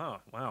Flacco. Oh,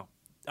 wow.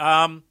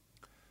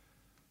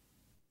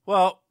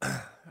 Well,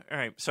 all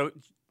right. So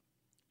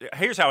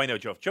here's how I know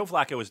Joe. Joe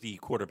Flacco is the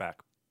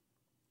quarterback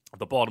of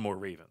the Baltimore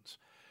Ravens.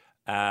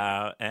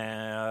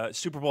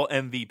 Super Bowl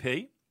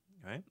MVP,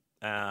 right?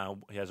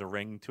 He has a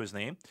ring to his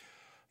name.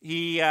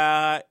 He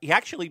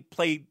actually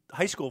played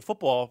high school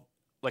football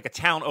like a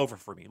town over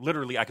for me.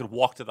 Literally, I could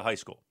walk to the high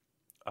school.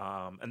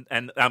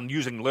 And I'm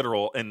using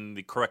literal in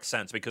the correct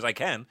sense because I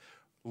can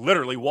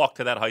literally walk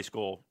to that high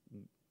school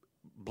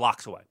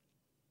blocks away.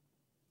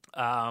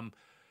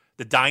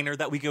 The diner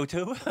that we go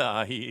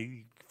to,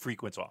 he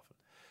frequents often.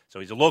 So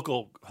he's a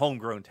local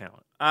homegrown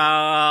talent.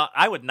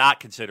 I would not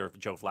consider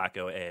Joe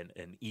Flacco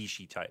an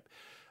Ishii type.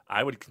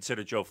 I would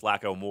consider Joe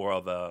Flacco more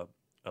of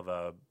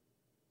a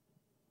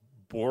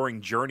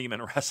boring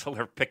journeyman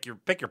wrestler. Pick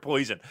your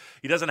poison.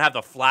 He doesn't have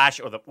the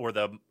flash or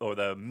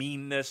the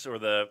meanness or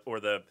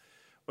the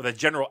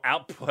general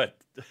output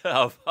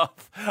of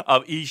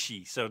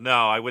Ishii. So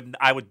no,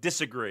 I would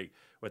disagree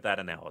with that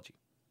analogy.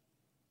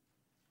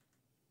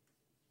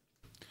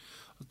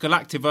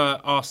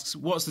 Galactiva asks,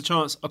 what's the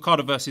chance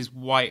Okada versus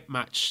White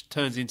match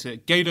turns into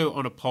Gedo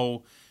on a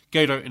pole,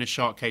 Gedo in a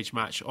shark cage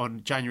match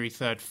on January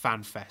 3rd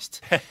Fan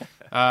Fest?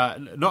 Not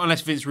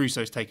unless Vince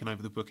Russo's taken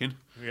over the booking.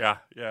 Yeah.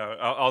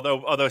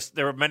 Although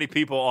there are many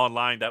people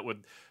online that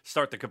would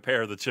start to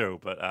compare the two,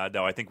 but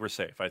no, I think we're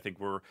safe. I think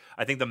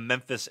the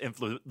Memphis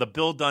influence, the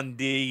Bill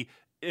Dundee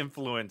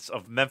influence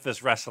of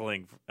Memphis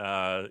wrestling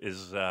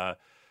is. I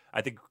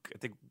think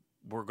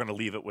we're going to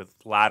leave it with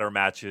ladder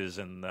matches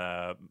and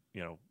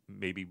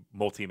maybe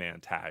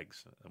multi-man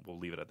tags. We'll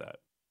leave it at that.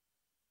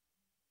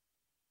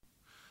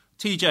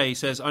 TJ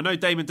says, I know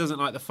Damon doesn't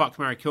like the fuck,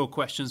 marry, kill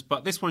questions,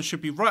 but this one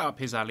should be right up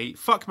his alley.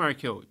 Fuck, marry,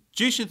 kill.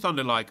 Jushin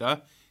Thunder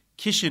Liger,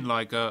 Kishin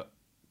Liger,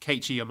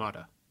 Keiichi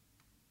Yamada.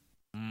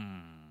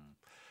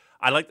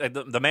 I like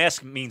the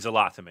mask means a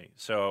lot to me,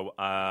 so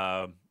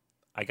I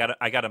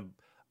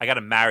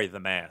gotta marry the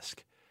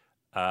mask,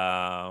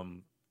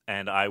 and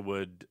I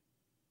would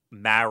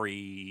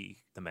marry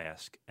the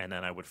mask, and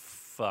then I would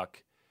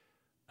fuck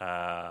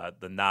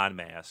the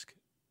non-mask.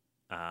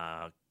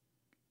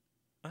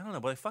 I don't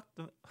know, but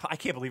I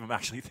can't believe I'm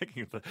actually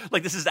thinking of it.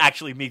 Like, this is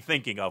actually me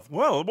thinking of,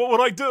 well, what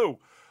would I do?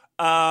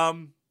 All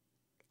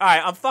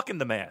right, I'm fucking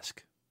the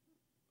mask.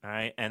 All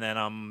right, and then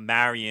I'm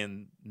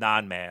marrying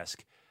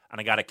non-mask,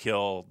 and I got to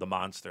kill the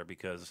monster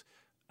because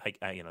I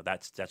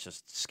that's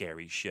just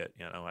scary shit.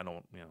 I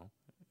don't,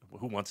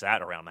 who wants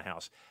that around the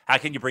house? How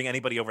can you bring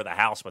anybody over the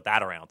house with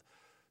that around?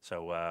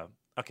 So,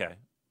 okay,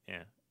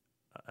 yeah,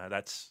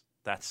 that's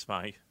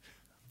my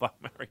fuck,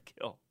 marry,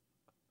 kill.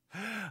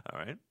 All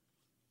right.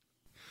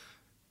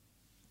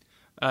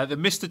 The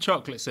Mr.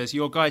 Chocolate says,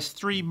 your guys'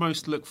 3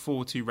 most look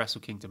forward to Wrestle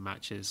Kingdom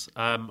matches.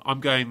 I'm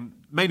going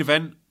main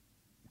event,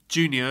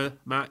 junior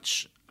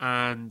match,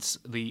 and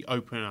the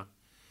opener.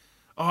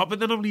 Oh, but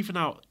then I'm leaving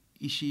out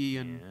Ishii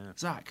and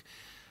Zack.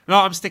 No,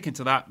 I'm sticking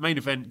to that. Main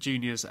event,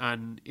 juniors,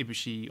 and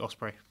Ibushi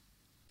Ospreay.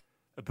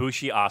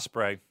 Ibushi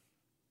Ospreay,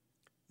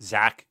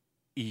 Zack,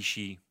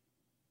 Ishii,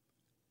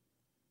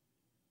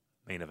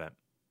 main event.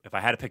 If I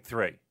had to pick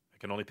 3, I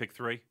can only pick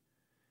 3.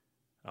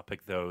 I'll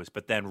pick those,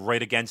 but then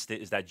right against it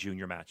is that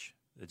junior match.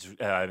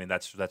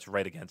 That's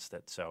right against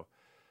it. So,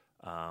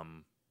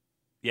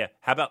 yeah.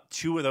 How about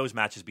 2 of those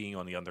matches being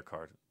on the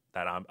undercard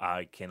that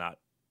I cannot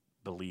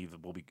believe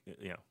will be.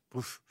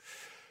 Oof.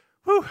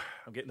 Whew.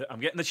 I'm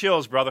getting the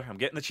chills, brother. I'm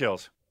getting the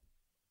chills.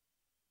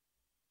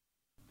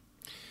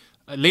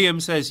 Liam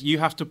says you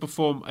have to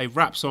perform a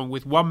rap song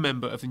with one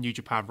member of the New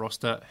Japan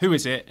roster. Who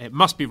is it? It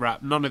must be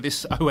rap. None of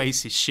this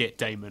Oasis shit,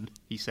 Damon.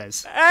 He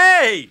says.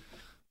 Hey.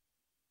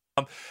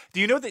 Do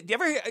you know that? Do you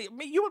ever?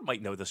 You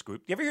might know this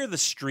group. Do you ever hear the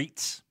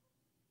Streets?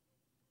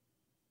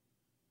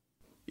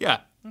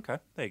 Yeah. Okay,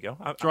 there you go.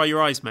 Dry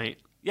your eyes, mate.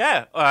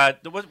 Yeah.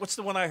 What's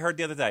the one I heard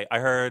the other day? I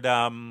heard.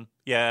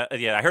 Yeah.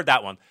 I heard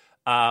that one.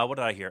 What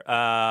did I hear?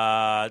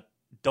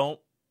 Don't.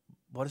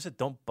 What is it?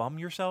 Don't bum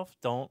yourself.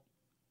 Don't.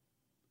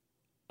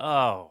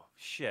 Oh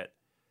shit!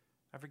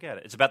 I forget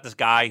it. It's about this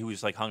guy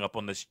who's like hung up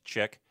on this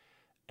chick,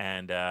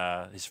 and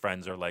his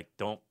friends are like,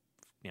 "Don't,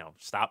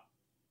 stop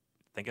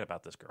thinking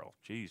about this girl.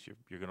 Jeez,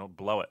 you're gonna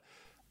blow it."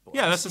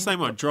 Yeah, that's the same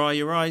one. Dry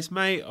your eyes,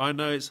 mate. I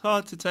know it's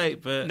hard to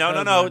take, but no.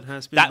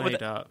 has been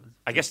made up.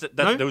 I guess that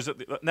No? those.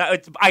 No,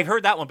 I've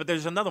heard that one, but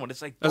there's another one.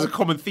 It's like There's a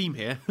common theme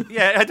here.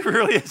 yeah, it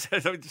really is.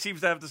 It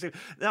seems to have the same.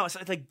 No, it's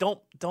like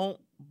don't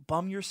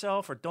bum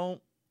yourself or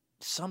don't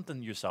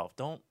something yourself.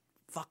 Don't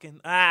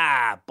fucking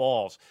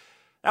balls.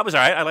 That was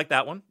all right. I like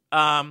that one.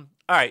 All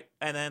right,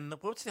 and then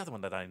what's the other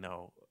one that I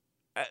know?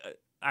 All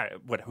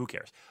right, who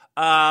cares?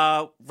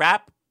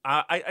 Rap.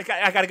 I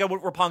got to go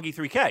with Roppongi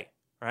 3K.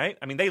 Right?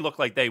 I mean, they look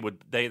like they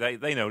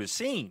know the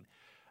scene.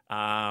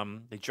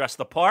 They dress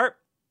the part.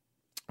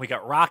 We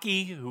got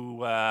Rocky,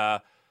 who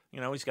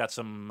he's got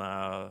some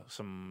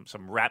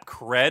rap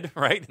cred,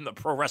 right, in the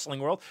pro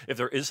wrestling world, if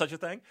there is such a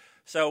thing.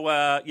 So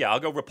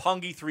I'll go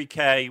Roppongi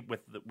 3K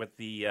with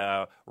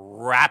the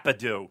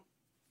Rapido.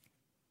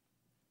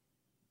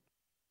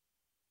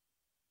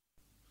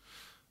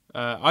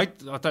 I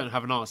don't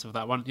have an answer for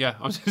that one. Yeah,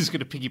 I'm just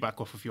going to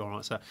piggyback off of your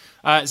answer.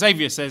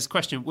 Xavier says,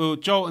 question, will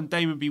Joel and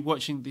Damon be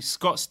watching the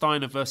Scott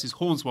Steiner versus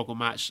Hornswoggle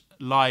match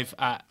live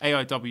at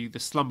AIW, the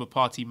Slumber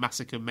Party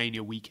Massacre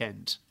Mania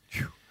weekend?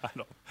 I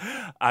don't.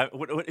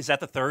 What, is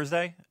that the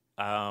Thursday?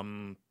 I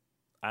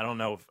don't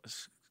know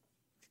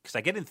because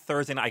I get in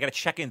Thursday. I got to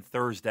check in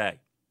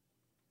Thursday.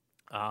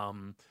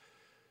 I'd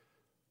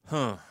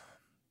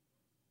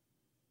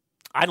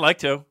like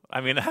to.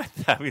 I mean,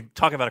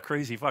 talking about a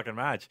crazy fucking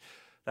match.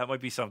 That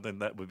might be something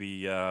that would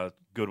be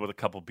good with a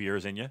couple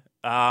beers in you.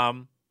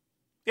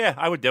 Yeah,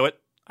 I would do it.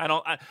 I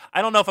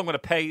don't know if I'm going to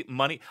pay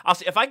money. I'll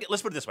see if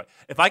let's put it this way: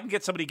 if I can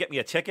get somebody to get me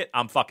a ticket,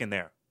 I'm fucking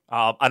there.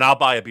 And I'll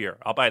buy a beer.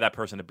 I'll buy that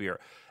person a beer.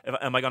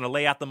 Am I going to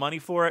lay out the money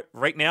for it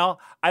right now?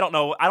 I don't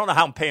know. I don't know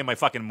how I'm paying my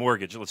fucking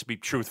mortgage. Let's be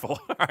truthful,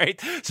 all right?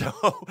 So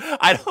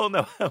I don't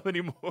know how many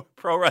more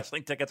pro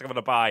wrestling tickets I'm going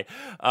to buy.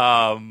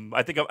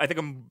 I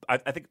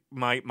think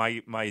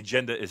my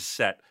agenda is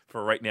set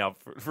for right now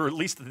for at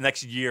least the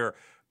next year,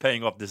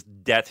 paying off this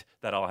debt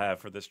that I'll have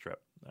for this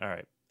trip. All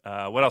right.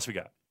 What else we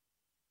got?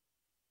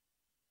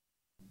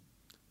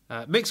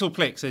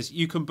 Mixelplick says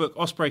you can book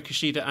Ospreay,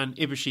 Kushida, and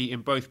Ibushi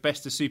in both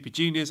Best of Super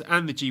Juniors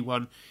and the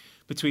G1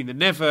 between the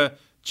Never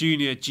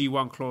Junior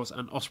G1 clause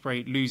and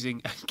Ospreay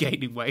losing and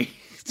gaining weight.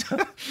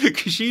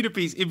 Kushida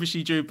beats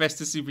Ibushi during Best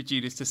of Super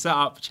Juniors to set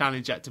up a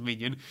challenge at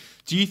Dominion.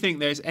 Do you think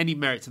there's any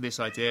merit to this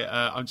idea?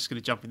 I'm just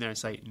going to jump in there and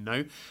say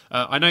no.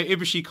 I know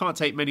Ibushi can't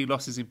take many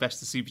losses in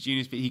Best of Super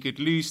Juniors, but he could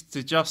lose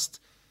to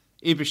just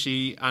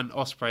Ibushi and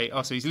Ospreay.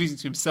 Oh, so he's losing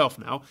to himself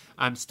now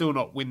and still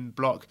not win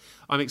block.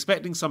 I'm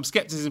expecting some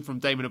skepticism from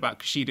Damon about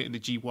Kushida in the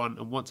G1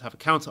 and want to have a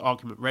counter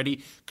argument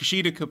ready.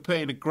 Kushida could put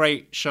in a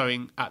great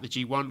showing at the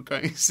G1,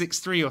 going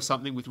 6-3 or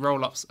something with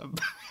roll-ups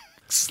and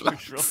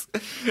slaps.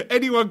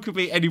 Anyone could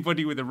beat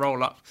anybody with a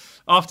roll-up.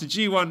 After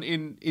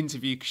G1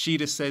 interview,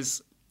 Kushida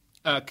says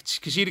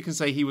Kushida can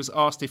say he was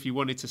asked if he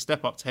wanted to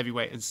step up to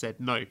heavyweight and said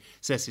no.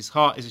 Says his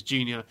heart is a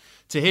junior.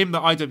 To him, the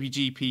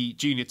IWGP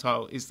junior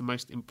title is the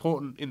most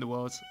important in the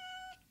world.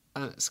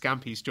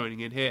 Scampy's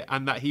joining in here,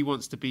 and that he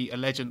wants to be a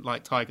legend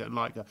like Tiger and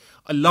Liger.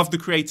 I love the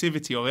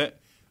creativity of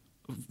it.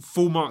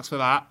 Full marks for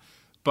that.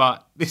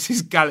 But this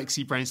is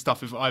galaxy brain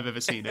stuff if I've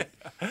ever seen it.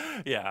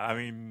 Yeah, I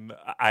mean,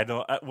 I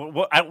don't.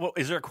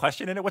 Is there a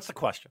question in it? What's the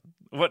question?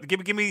 What?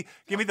 Give me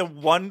the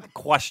one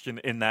question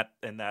in that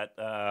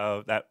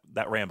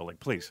rambling,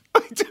 please.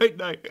 I don't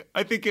know.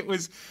 I think it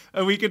was: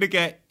 are we going to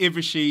get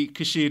Ibushi,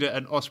 Kushida,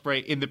 and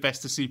Ospreay in the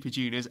Best of Super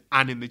Juniors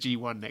and in the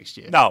G1 next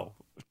year? No,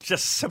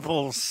 just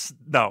simple.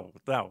 No,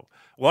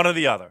 one or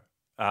the other,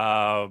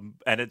 and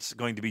it's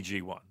going to be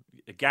G1.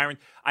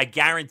 I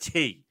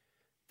guarantee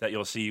that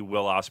you'll see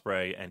Will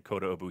Ospreay and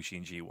Kota Ibushi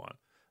in G1.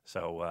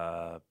 So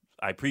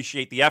I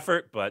appreciate the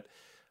effort, but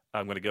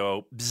I'm going to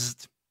go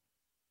bzzzt.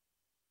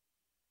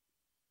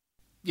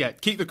 Yeah,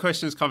 keep the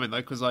questions coming, though,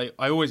 because I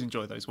always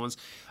enjoy those ones.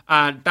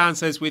 And Dan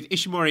says, with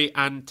Ishimori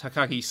and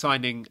Takagi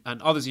signing and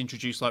others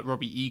introduced like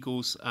Robbie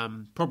Eagles,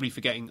 probably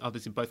forgetting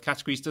others in both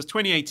categories, does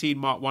 2018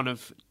 mark one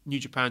of New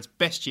Japan's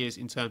best years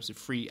in terms of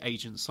free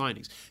agent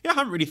signings? Yeah, I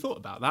haven't really thought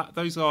about that.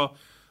 Those are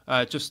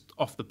just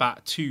off the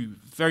bat, two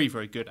very,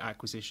 very good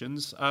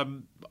acquisitions. I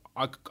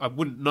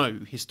wouldn't know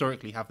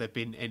historically have there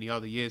been any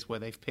other years where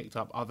they've picked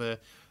up other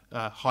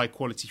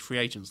high-quality free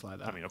agents like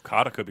that. I mean,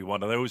 Okada could be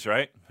one of those,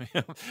 right?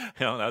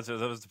 That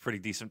was a pretty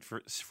decent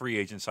free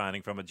agent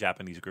signing from a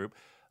Japanese group.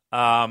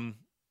 I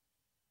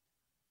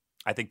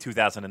think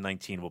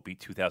 2019 will be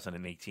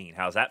 2018.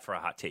 How's that for a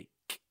hot take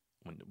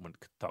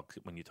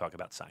when you talk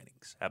about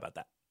signings? How about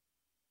that?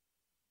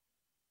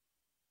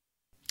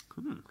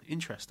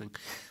 Interesting.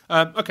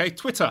 Okay,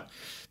 Twitter.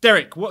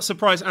 Derek, what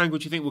surprise angle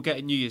do you think we'll get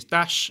in New Year's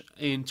Dash?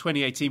 In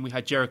 2018, we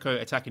had Jericho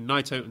attacking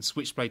Naito and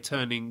Switchblade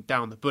turning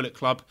down the Bullet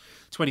Club.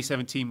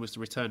 2017 was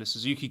the return of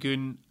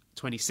Suzuki-gun.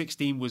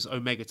 2016 was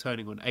Omega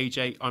turning on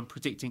AJ. I'm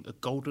predicting a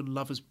Golden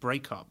Lovers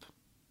breakup.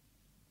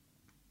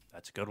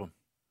 That's a good one.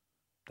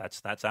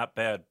 That's not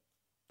bad.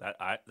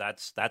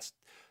 That's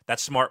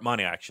smart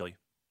money, actually.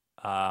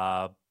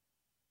 Yeah,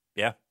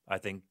 I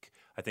think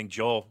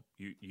Joel,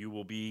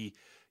 you'll be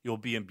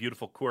in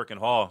beautiful Cork and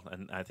Hall,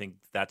 and I think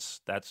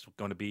that's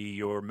going to be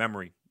your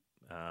memory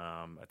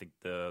I think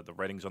the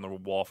writing's on the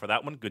wall for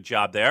that one. Good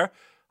job there.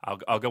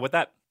 I'll go with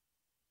that.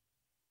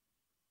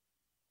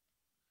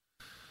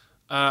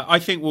 I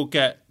think we'll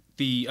get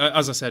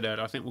as I said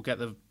earlier, I think we'll get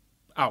the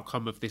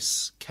outcome of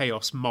this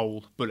Chaos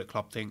Mole Bullet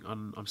Club thing.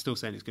 I'm still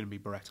saying it's going to be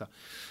Beretta.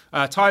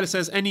 Tyler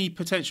says, any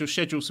potential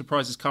schedule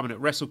surprises coming at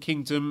Wrestle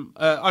Kingdom?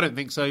 I don't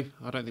think so.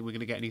 I don't think we're going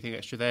to get anything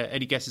extra there.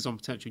 Any guesses on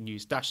potential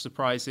news Dash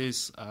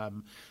surprises?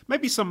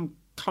 Maybe some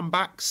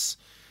comebacks.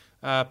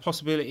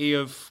 Possibility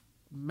of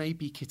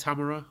maybe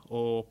Kitamura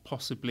or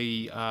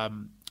possibly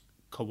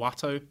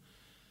Kawato.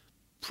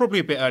 Probably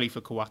a bit early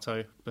for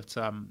Kawato, but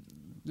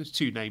there's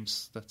two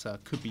names that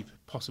could be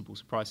possible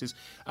surprises.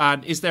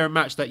 And is there a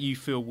match that you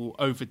feel will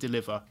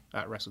over-deliver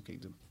at Wrestle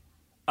Kingdom?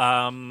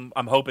 I'm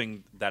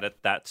hoping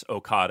that's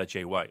Okada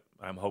Jay White.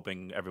 I'm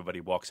hoping everybody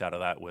walks out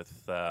of that with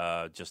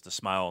just a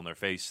smile on their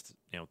face,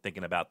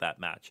 thinking about that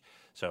match.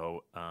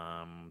 So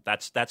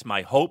that's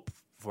my hope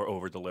for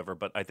over-deliver.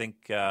 But I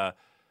think,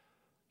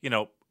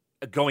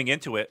 going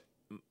into it,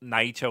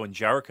 Naito and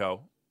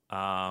Jericho,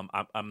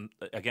 I'm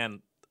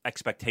again,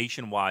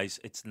 expectation-wise,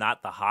 it's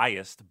not the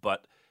highest,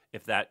 but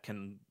if that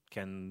can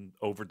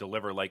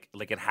over-deliver like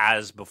it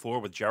has before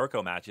with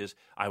Jericho matches,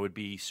 I would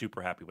be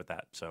super happy with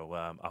that. So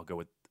I'll go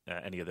with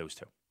any of those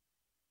two.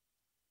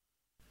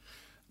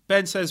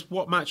 Ben says,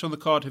 what match on the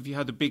card have you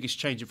had the biggest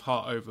change of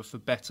heart over, for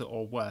better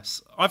or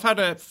worse? I've had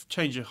a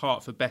change of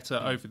heart for better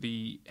over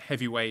the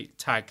heavyweight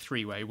tag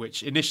three-way,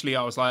 which initially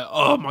I was like,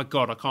 oh my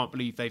God, I can't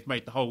believe they've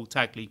made the whole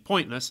tag league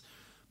pointless.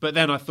 But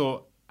then I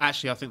thought,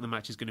 actually, I think the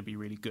match is going to be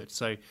really good.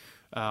 So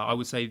I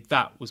would say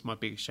that was my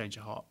biggest change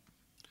of heart.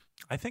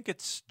 I think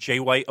it's Jay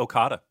White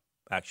Okada,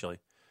 actually.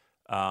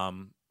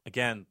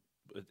 Again,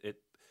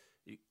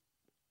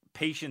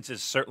 patience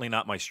is certainly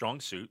not my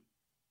strong suit.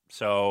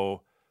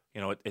 So,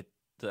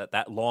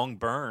 that long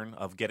burn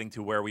of getting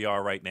to where we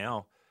are right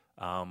now,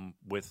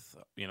 with,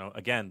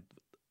 again,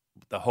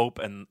 the hope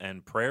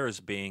and prayers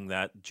being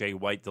that Jay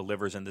White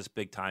delivers in this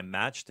big time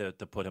match to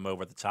put him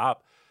over the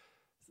top.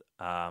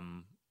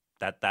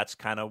 That's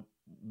kind of,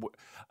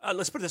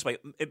 let's put it this way.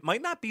 It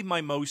might not be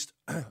my most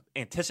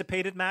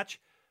anticipated match,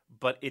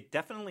 but it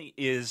definitely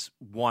is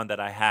one that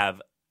I have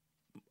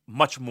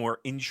much more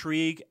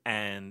intrigue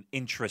and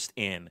interest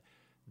in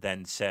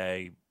than,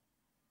 say,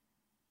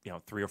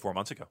 3 or 4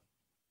 months ago.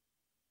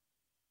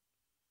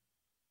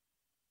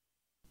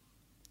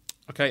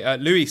 Okay,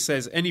 Louis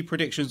says, any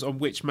predictions on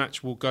which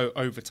match will go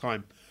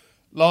overtime?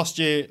 Last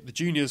year, the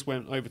juniors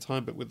went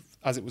overtime, but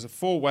as it was a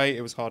four-way,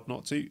 it was hard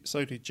not to.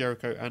 So did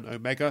Jericho and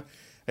Omega.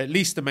 At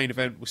least the main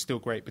event was still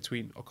great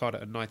between Okada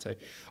and Naito.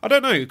 I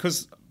don't know,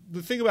 because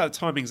the thing about the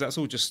timings, that's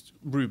all just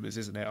rumours,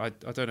 isn't it? I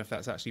don't know if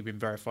that's actually been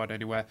verified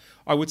anywhere.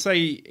 I would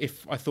say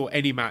if I thought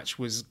any match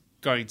was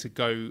going to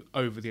go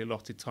over the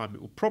allotted time,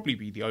 it will probably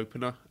be the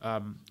opener,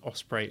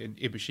 Ospreay and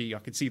Ibushi. I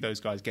can see those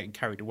guys getting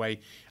carried away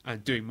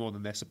and doing more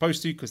than they're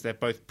supposed to, because they're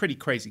both pretty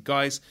crazy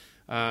guys.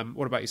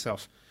 What about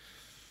yourself?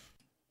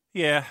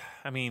 Yeah,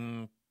 I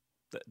mean,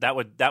 that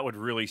would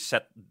really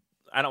set.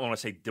 I don't want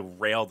to say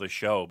derail the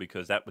show,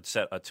 because that would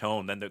set a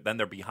tone. Then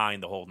they're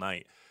behind the whole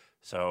night.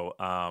 So,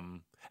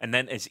 and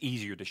then it's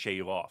easier to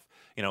shave off.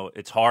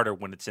 It's harder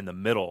when it's in the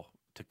middle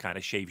to kind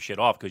of shave shit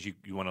off, because you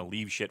want to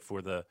leave shit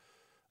for the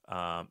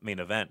main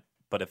event.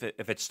 But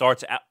if it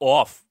starts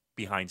off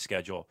behind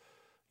schedule,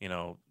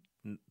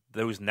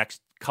 those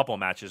next couple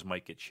matches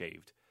might get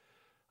shaved.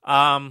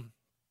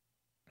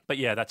 But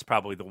yeah, that's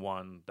probably the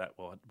one that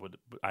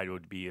I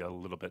would be a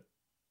little bit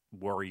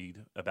worried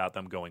about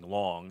them going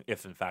long,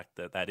 if in fact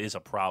that is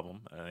a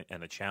problem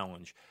and a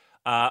challenge.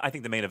 I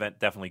think the main event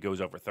definitely goes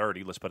over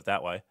 30. Let's put it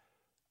that way.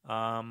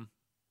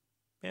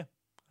 Yeah,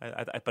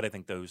 but I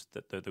think those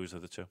are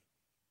the two.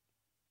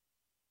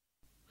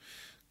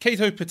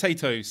 Kato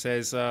Potato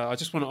says, I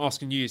just want to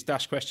ask a New Year's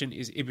Dash question.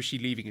 Is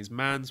Ibushi leaving his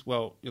mans?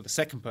 Well, you're the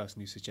second person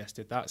who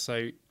suggested that,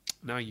 so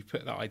now you've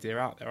put that idea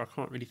out there. I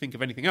can't really think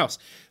of anything else.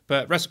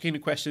 But Wrestle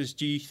Kingdom questions,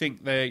 do you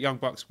think the Young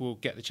Bucks will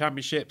get the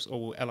championships, or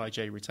will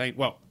LIJ retain?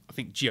 Well, I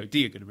think GOD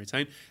are going to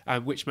retain.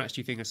 And which match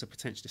do you think has the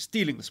potential of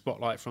stealing the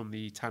spotlight from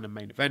the Tandem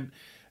main event?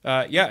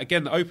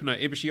 Again, the opener,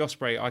 Ibushi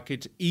Ospreay, I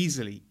could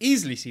easily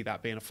see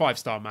that being a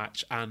 5-star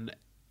match and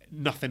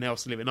nothing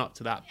else living up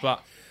to that.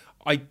 But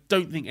I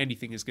don't think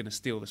anything is going to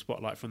steal the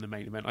spotlight from the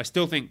main event. I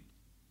still think,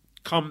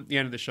 come the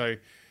end of the show,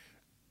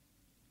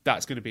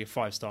 that's going to be a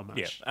 5-star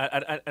match.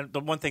 Yeah, and the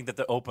one thing that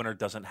the opener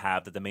doesn't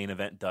have, that the main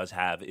event does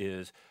have,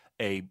 is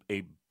a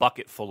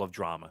bucket full of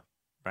drama,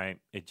 right?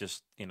 It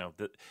just,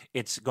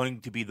 it's going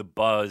to be the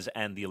buzz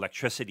and the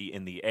electricity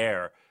in the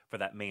air for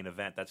that main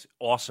event. That's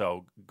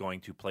also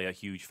going to play a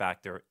huge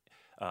factor,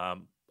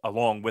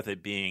 along with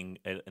it being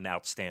an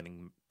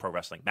outstanding pro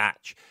wrestling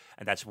match.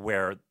 And that's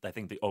where I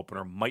think the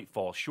opener might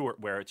fall short,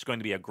 where it's going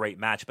to be a great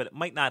match, but it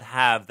might not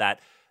have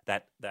that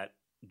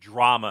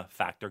drama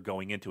factor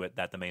going into it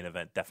that the main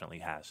event definitely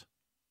has.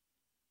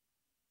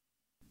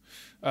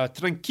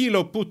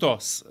 Tranquilo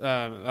putos.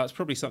 That's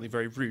probably something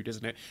very rude,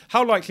 isn't it?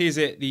 How likely is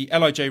it the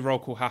LIJ roll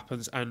call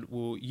happens and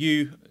will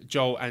you,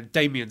 Joel, and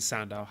Damien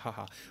Sandow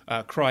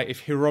cry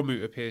if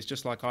Hiromu appears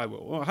just like I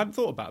will? Well, I hadn't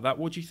thought about that.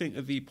 What do you think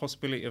of the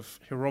possibility of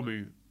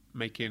Hiromu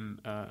making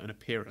an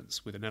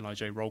appearance with an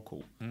LIJ roll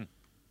call?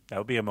 That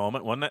would be a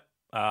moment, wouldn't it?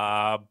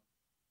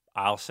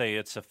 I'll say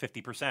it's a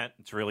 50%.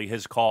 It's really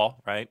his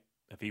call, right?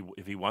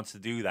 If he wants to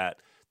do that,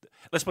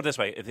 let's put it this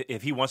way: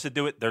 if he wants to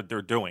do it,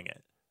 they're doing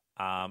it.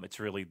 It's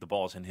really the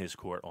ball's in his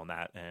court on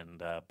that, and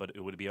but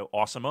it would be an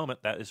awesome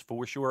moment, that is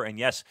for sure. And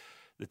yes,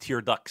 the tear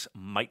ducts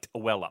might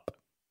well up.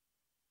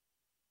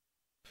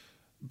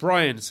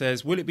 Brian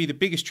says, will it be the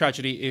biggest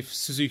tragedy if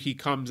Suzuki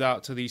comes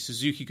out to the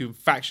Suzuki-gun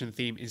faction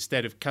theme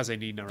instead of Kaze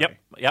ni Nare?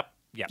 Yep.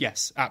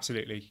 Yes,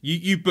 absolutely.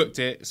 You booked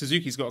it.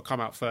 Suzuki's got to come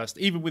out first.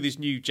 Even with his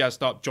new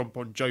jazzed up John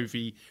Bon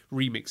Jovi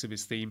remix of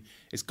his theme,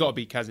 it's got to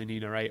be Kaze ni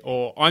Nare,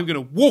 or I'm going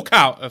to walk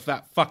out of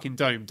that fucking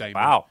dome, Damon.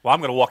 Wow. Well, I'm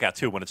going to walk out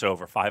too when it's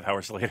over, 5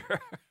 hours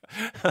later.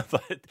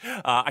 But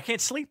I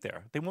can't sleep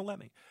there. They won't let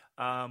me.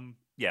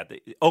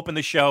 Open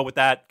the show with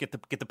that. Get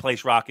the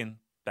place rocking.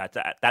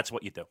 That's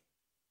what you do.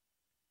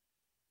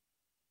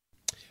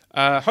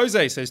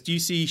 Jose says, do you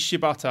see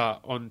Shibata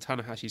on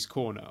Tanahashi's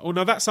corner? Oh,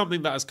 no, that's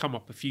something that has come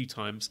up a few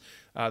times.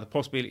 The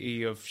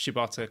possibility of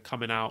Shibata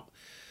coming out.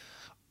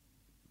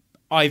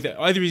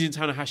 Either he's in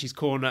Tanahashi's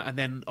corner and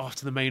then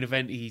after the main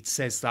event he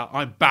says that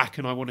I'm back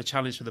and I want to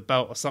challenge for the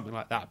belt or something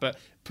like that. But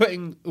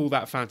putting all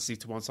that fantasy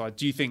to one side,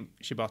 do you think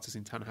Shibata's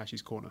in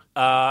Tanahashi's corner?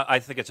 I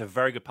think it's a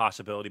very good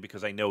possibility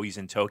because I know he's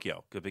in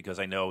Tokyo. Because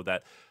I know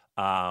that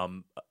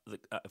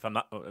if I'm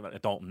not, I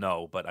don't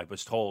know, but I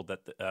was told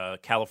that the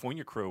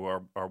California crew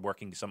are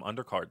working some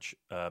undercard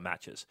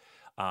matches.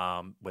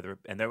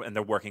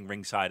 They're working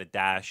ringside at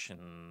Dash,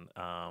 and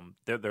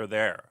they're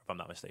there if I'm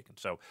not mistaken.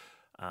 So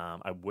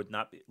I would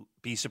not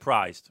be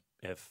surprised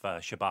if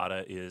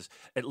Shibata is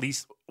at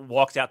least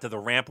walks out to the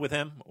ramp with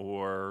him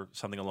or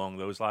something along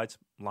those lines.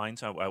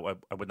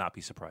 I would not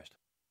be surprised.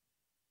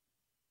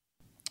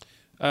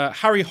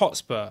 Harry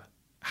Hotspur.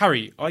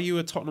 Harry, are you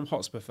a Tottenham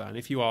Hotspur fan?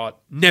 If you are,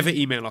 never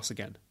email us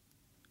again.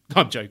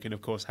 I'm joking,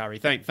 of course, Harry.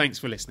 Thanks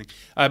for listening.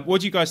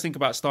 What do you guys think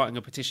about starting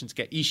a petition to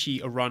get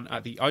Ishii a run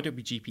at the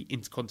IWGP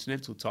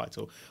Intercontinental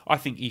title? I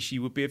think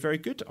Ishii would be a very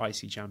good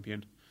IC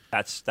champion.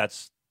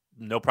 That's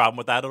no problem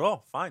with that at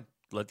all. Fine,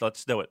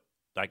 let's do it.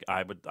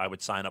 I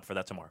would sign up for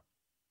that tomorrow.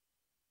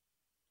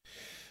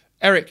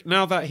 Eric,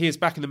 now that he is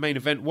back in the main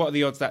event, what are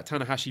the odds that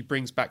Tanahashi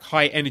brings back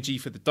high energy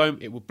for the Dome?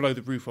 It will blow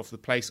the roof off the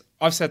place.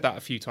 I've said that a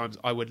few times.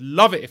 I would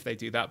love it if they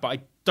do that, but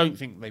I don't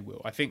think they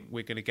will. I think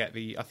we're going to get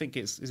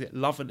is it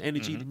Love and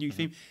Energy, the new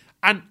theme?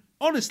 And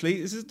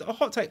honestly, this is a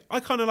hot take.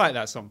 I kind of like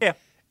that song.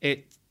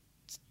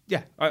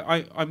 Yeah.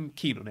 I'm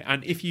keen on it.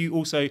 And if you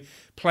also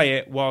play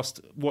it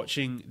whilst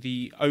watching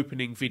the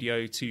opening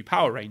video to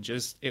Power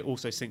Rangers, it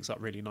also syncs up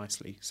really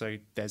nicely. So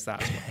there's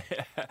that as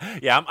well.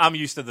 Yeah, I'm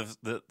used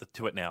to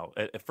to it now.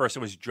 At first,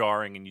 it was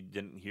jarring and you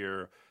didn't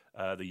hear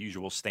the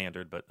usual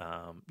standard, but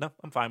no,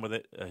 I'm fine with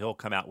it. He'll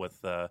come out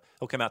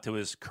to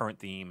his current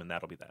theme, and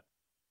that'll be that.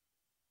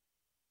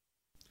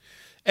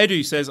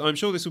 Edu says, I'm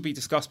sure this will be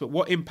discussed, but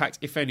what impact,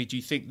 if any, do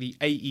you think the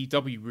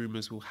AEW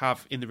rumours will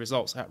have in the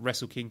results at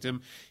Wrestle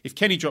Kingdom? If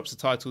Kenny drops the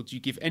title, do you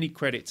give any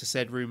credit to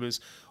said rumours,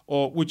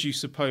 or would you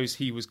suppose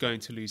he was going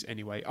to lose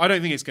anyway? I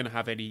don't think it's going to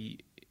have any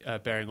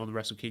bearing on the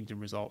Wrestle Kingdom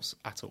results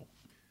at all,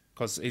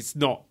 because it's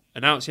not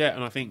announced yet,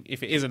 and I think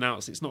if it is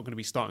announced, it's not going to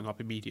be starting up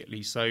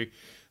immediately. So,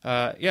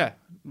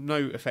 no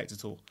effect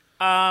at all.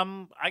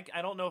 I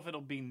don't know if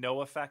it'll be no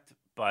effect,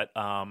 but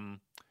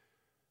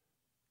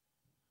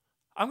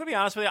I'm going to be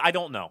honest with you. I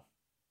don't know.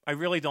 I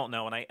really don't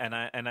know. And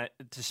I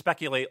to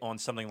speculate on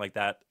something like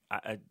that,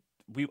 I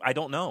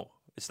don't know.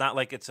 It's not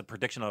like it's a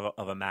prediction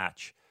of a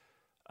match.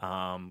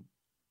 I'm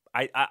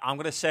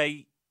going to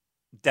say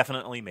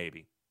definitely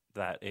maybe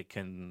that it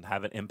can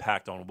have an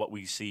impact on what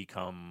we see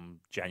come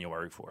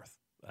January 4th,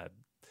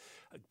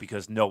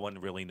 because no one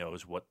really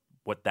knows what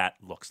that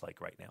looks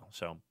like right now.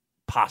 So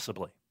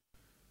possibly.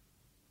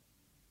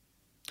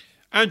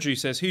 Andrew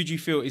says, who do you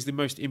feel is the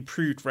most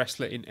improved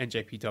wrestler in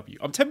NJPW?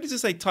 I'm tempted to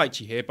say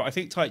Taichi here, but I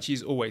think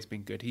Taichi's always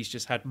been good. He's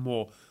just had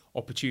more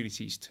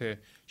opportunities to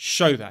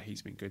show that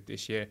he's been good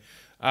this year.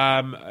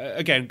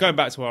 Again, going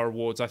back to our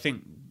awards, I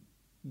think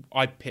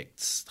I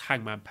picked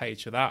Hangman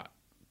Page for that.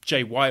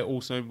 Jay White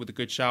also with a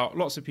good shout.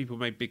 Lots of people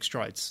made big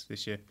strides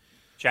this year.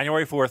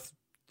 January 4th,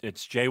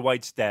 it's Jay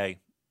White's day.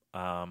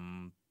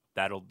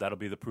 That'll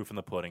be the proof in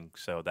the pudding.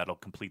 So that'll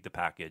complete the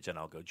package, and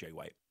I'll go Jay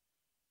White.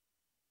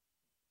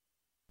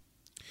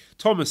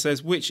 Thomas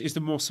says, which is the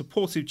more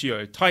supportive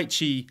duo,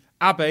 Taichi,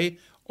 Abe,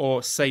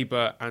 or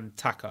Sabre and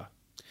Taka?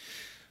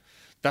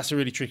 That's a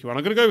really tricky one.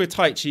 I'm going to go with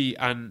Taichi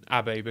and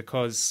Abe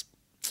because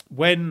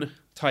when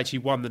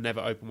Taichi won the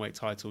Never Openweight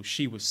title,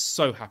 she was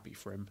so happy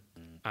for him.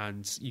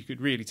 And you could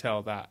really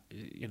tell that,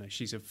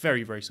 she's a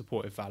very, very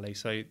supportive valet.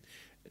 So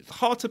it's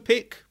hard to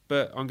pick,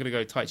 but I'm going to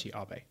go Taichi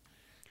Abe.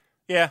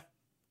 Yeah.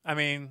 I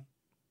mean,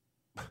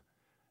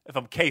 if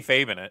I'm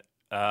kayfabing it,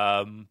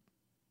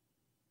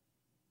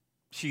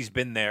 she's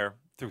been there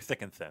through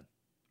thick and thin.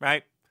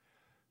 right?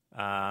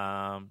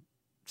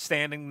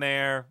 Standing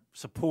there,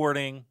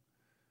 supporting,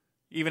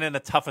 even in the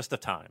toughest of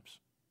times.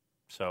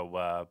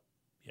 So,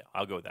 yeah,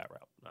 I'll go with that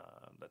route.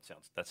 That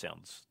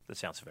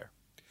sounds fair.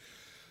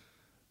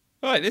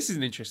 All right, this is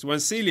an interesting one.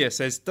 Celia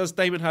says, does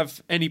Damon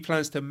have any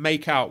plans to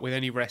make out with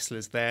any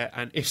wrestlers there?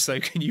 And if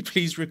so, can you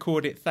please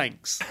record it?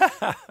 Thanks.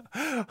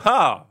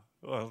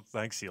 Well,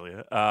 thanks,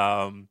 Celia. Do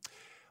I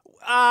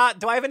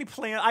have any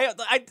plan?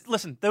 I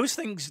listen, those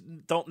things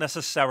don't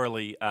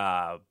necessarily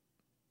are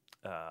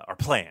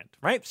planned,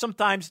 right?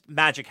 Sometimes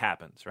magic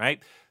happens,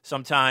 right?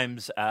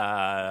 Sometimes,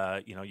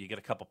 you get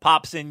a couple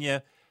pops in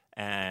you,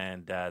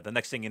 and the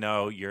next thing you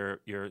know, you're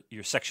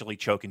sexually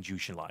choking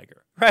Jushin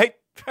Liger, right?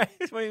 Right?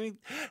 I mean,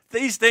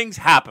 these things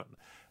happen.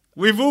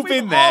 We've all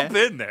been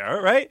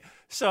there, right?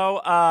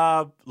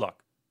 So,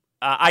 look,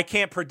 I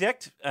can't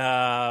predict.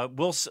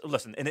 We'll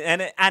listen,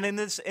 and in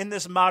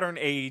this modern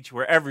age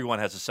where everyone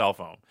has a cell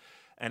phone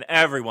and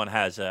everyone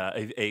has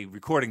a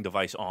recording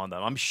device on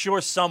them, I'm sure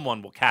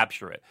someone will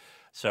capture it.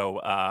 So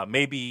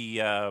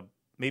maybe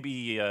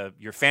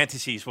your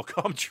fantasies will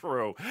come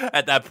true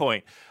at that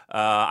point.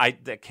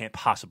 That can't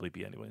possibly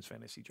be anyone's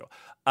fantasy, Joe.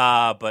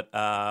 But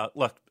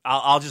look,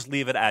 I'll just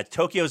leave it at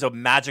Tokyo's a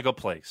magical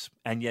place,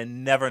 and you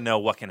never know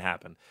what can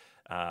happen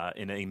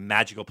in a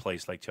magical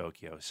place like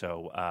Tokyo.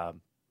 So,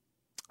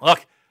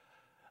 look,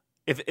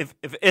 if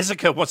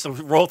Izuka wants to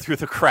roll through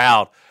the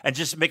crowd and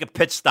just make a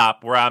pit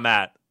stop where I'm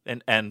at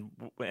and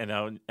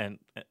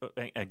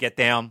get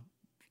down,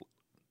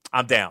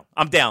 I'm down.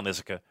 I'm down,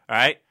 Izuka. All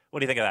right, what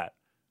do you think of that?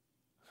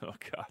 Oh,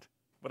 God.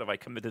 What have I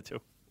committed to?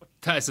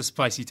 That is a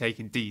spicy take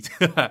indeed.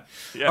 Yeah.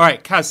 All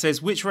right, Kaz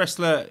says, which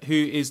wrestler who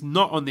is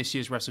not on this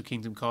year's Wrestle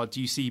Kingdom card do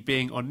you see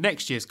being on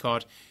next year's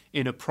card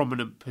in a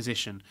prominent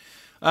position?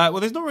 Well,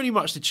 there's not really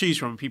much to choose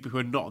from people who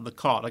are not on the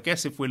card. I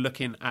guess if we're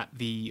looking at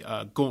the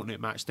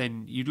gauntlet match,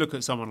 then you'd look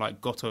at someone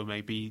like Goto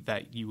maybe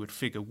that you would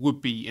figure would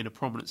be in a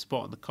prominent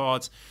spot on the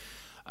cards.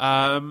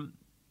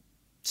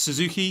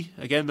 Suzuki,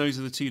 again, those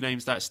are the two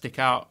names that stick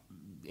out.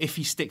 If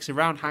he sticks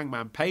around,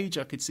 Hangman Page,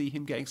 I could see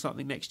him getting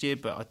something next year,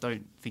 but I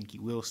don't think he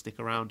will stick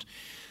around.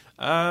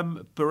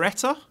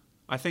 Beretta,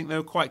 I think they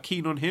were quite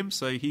keen on him,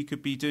 so he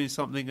could be doing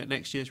something at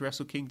next year's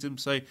Wrestle Kingdom.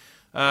 So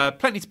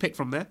plenty to pick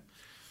from there.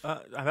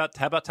 How about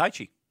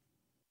Taichi?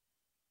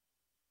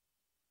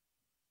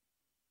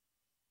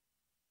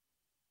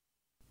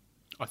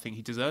 I think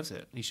he deserves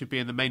it. He should be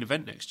in the main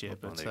event next year,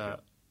 but it's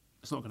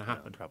not going to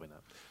happen. No, probably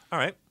not. All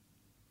right.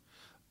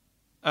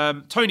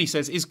 Tony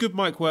says, is good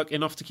mic work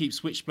enough to keep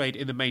Switchblade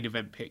in the main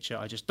event picture?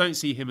 I just don't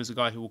see him as a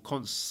guy who will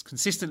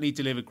consistently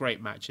deliver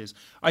great matches.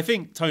 I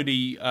think,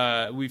 Tony,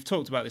 we've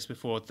talked about this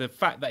before, the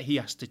fact that he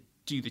has to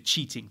do the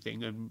cheating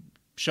thing and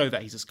show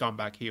that he's a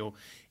scumbag heel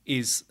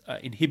is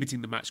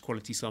inhibiting the match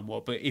quality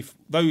somewhat. But if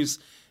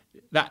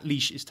that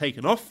leash is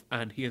taken off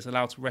and he is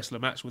allowed to wrestle a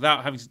match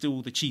without having to do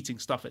all the cheating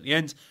stuff at the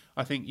end,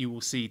 I think you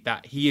will see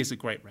that he is a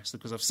great wrestler,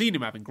 because I've seen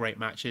him having great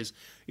matches.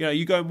 You know,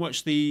 you go and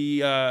watch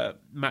the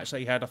match that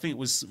he had, I think it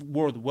was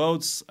War of the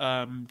Worlds,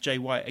 Jay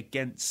White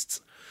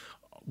against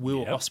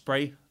Will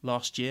Ospreay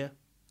last year.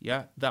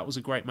 Yeah, that was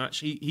a great match.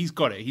 He's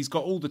got it. He's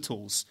got all the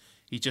tools.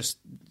 It's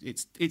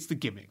the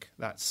gimmick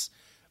that's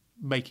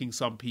making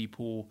some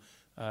people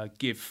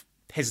give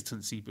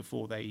hesitancy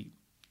before they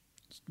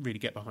really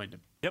get behind him.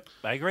 Yep,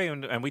 I agree,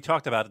 and we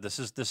talked about it. This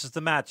is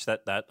the match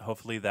that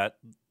hopefully that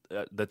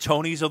the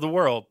Tonys of the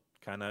world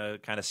kind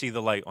of see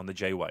the light on the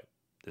Jay White.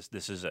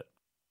 This is it.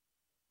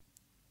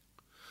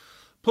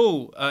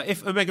 Paul,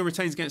 if Omega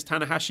retains against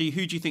Tanahashi,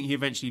 who do you think he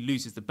eventually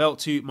loses the belt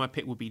to? My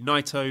pick would be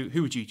Naito.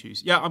 Who would you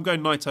choose? Yeah, I'm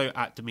going Naito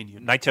at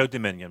Dominion. Naito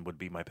Dominion would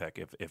be my pick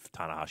if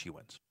Tanahashi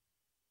wins.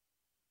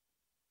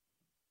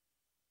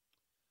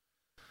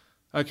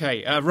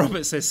 Okay,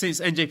 Robert says, since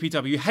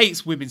NJPW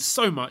hates women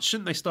so much,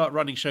 shouldn't they start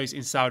running shows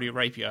in Saudi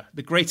Arabia?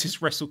 The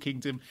greatest Wrestle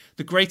Kingdom,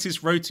 the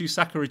greatest Road to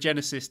Sakura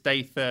Genesis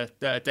Day 3.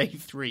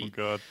 Oh,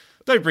 God.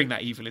 Don't bring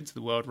that evil into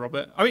the world,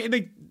 Robert. I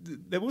mean,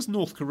 there was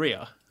North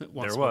Korea at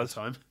once upon a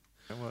time.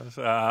 There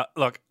was.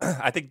 Look,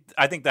 I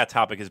think that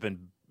topic has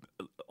been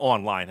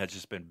online, has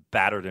just been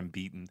battered and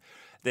beaten.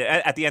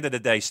 At the end of the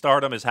day,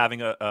 Stardom is having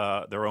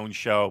their own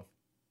show,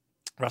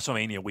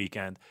 WrestleMania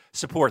weekend.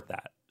 Support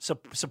that.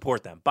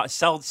 Support them. But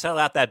sell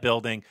out that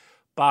building,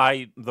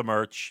 buy the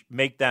merch,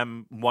 make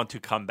them want to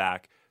come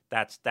back.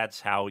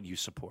 That's how you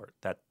support.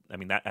 That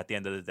at the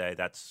end of the day,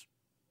 that's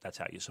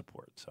how you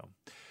support. So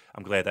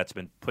I'm glad that's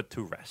been put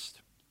to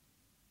rest.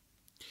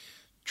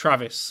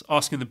 Travis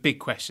asking the big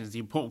questions, the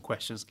important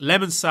questions: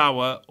 lemon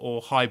sour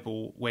or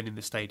highball when in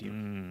the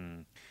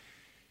stadium?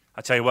 I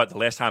tell you what, the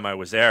last time I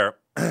was there,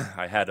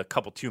 I had a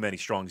couple too many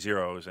strong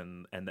zeros,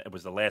 and it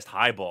was the last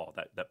highball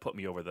that put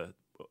me over the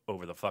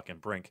fucking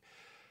brink.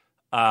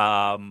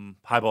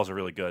 Highballs are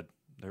really good.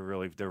 They're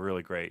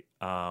really great.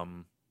 I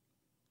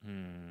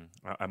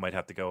might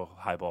have to go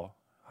highball,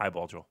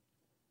 Joel.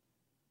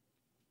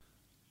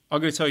 I'm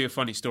going to tell you a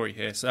funny story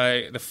here.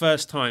 So the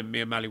first time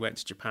me and Mally went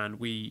to Japan,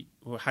 we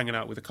were hanging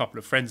out with a couple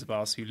of friends of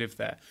ours who lived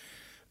there.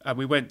 And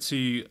we went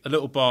to a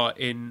little bar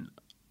in,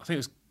 I think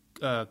it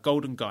was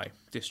Golden Gai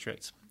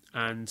district.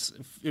 and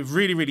a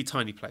really, really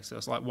tiny place. There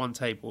was like one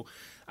table,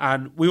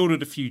 and we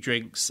ordered a few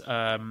drinks.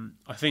 I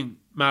think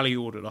Mally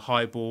ordered a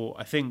highball.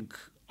 I think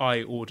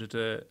I ordered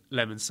a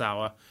lemon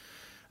sour,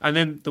 and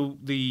then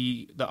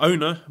the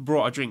owner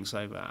brought our drinks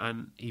over,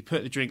 and he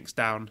put the drinks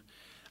down,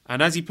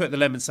 and as he put the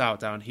lemon sour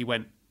down, he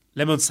went,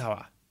 "Lemon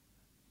sour."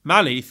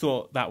 Mally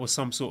thought that was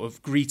some sort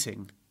of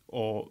greeting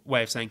or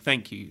way of saying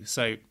thank you,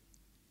 so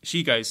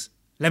she goes,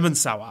 "Lemon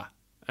sour,"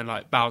 and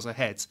like bows her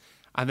head,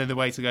 and then the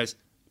waiter goes,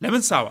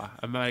 "Lemon sour,"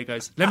 and Mary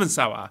goes, "Lemon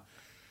sour,"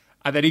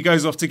 and then he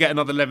goes off to get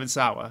another lemon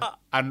sour,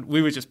 and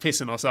we were just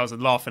pissing ourselves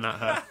and laughing at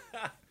her.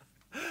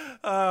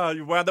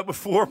 You wound up with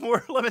 4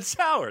 more lemon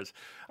sours.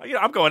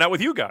 I'm going out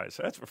with you guys.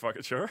 That's for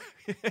fucking sure.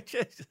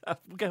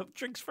 We'll get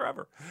drinks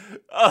forever.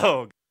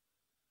 Oh.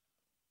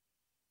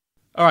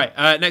 All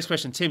right, next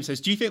question. Tim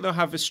says, do you think they'll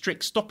have a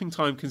strict stopping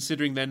time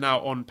considering they're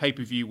now on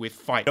pay-per-view with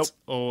Fight? Nope.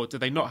 Or do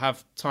they not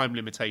have time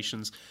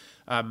limitations?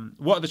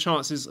 What are the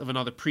chances of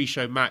another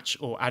pre-show match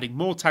or adding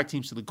more tag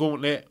teams to the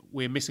gauntlet?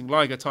 We're missing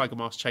Liger, Tiger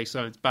Mask, Chase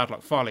Owens, Bad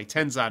Luck Fale,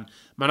 Tenzan,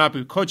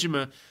 Manabu,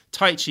 Kojima,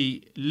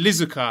 Taichi,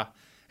 Lizuka,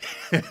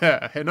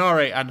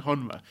 Hinare and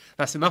Honma.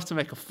 That's enough to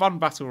make a fun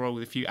battle royal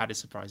with a few added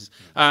surprises.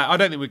 I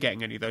don't think we're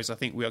getting any of those. I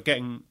think we are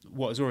getting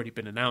what has already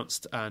been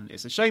announced, and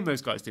it's a shame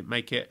those guys didn't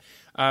make it.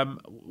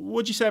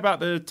 What do you say about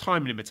the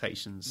time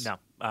limitations? No,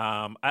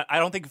 I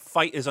don't think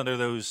Fight is under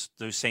those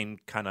same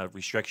kind of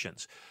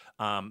restrictions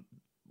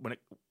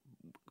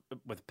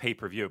with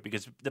pay-per-view,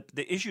 because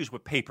the issues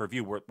with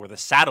pay-per-view were the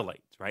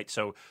satellites, right?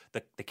 So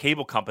the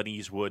cable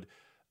companies would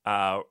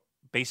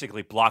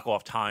basically block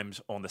off times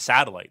on the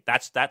satellite.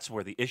 That's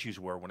where the issues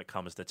were when it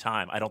comes to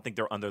time. I don't think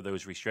they're under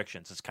those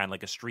restrictions. It's kind of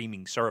like a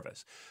streaming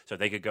service, so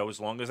they could go as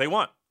long as they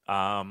want.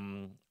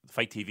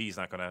 Fight TV is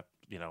not going to,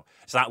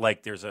 it's not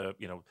like there's the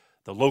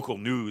local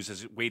news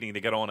is waiting to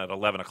get on at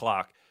 11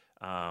 o'clock,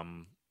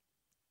 and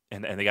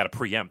they got to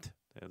preempt.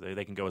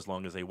 They can go as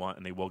long as they want,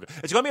 and they will go.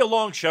 It's going to be a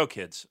long show,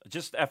 kids.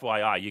 Just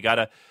FYI, you got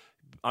to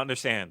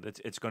understand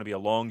it's going to be a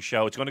long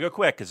show. It's going to go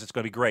quick because it's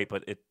going to be great,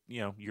 but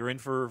you're in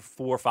for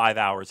 4 or 5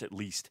 hours at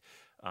least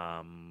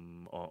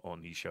on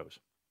these shows.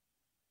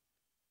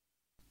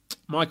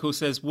 Michael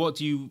says, what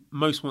do you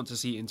most want to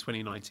see in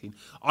 2019?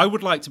 I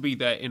would like to be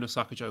there in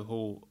Osaka Joe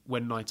Hall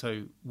when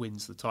Naito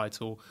wins the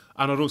title,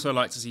 and I'd also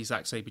like to see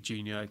Zack Sabre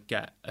Jr.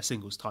 get a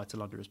singles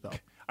title under his belt.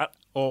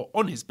 Or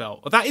on his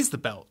belt. Or that is the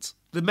belt.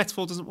 The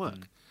metaphor doesn't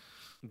work.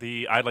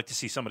 I'd like to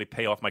see somebody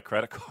pay off my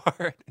credit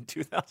card in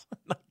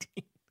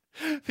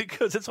 2019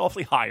 because it's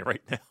awfully high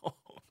right now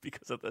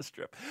because of this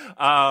trip.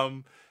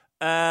 From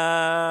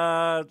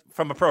a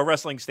pro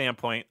wrestling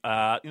standpoint,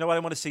 you know what I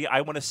want to see?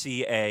 I want to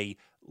see a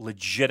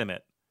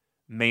legitimate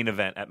main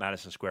event at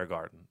Madison Square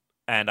Garden.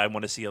 And I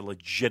want to see a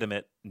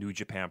legitimate New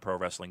Japan Pro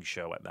Wrestling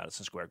show at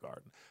Madison Square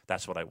Garden.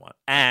 That's what I want.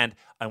 And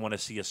I want to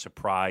see a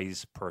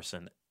surprise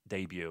person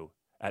debut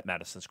at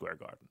Madison Square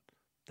Garden.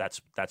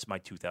 That's my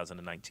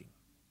 2019.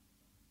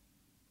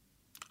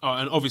 Oh,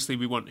 and obviously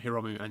we want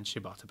Hiromu and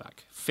Shibata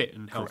back, fit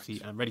and healthy.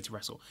 Correct. And ready to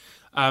wrestle.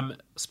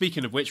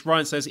 Speaking of which,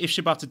 Ryan says, if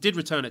Shibata did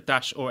return at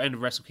Dash or end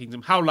of Wrestle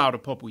Kingdom, how loud a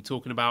pop are we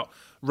talking about?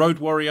 Road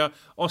Warrior,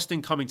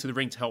 Austin coming to the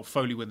ring to help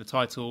Foley win the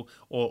title,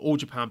 or All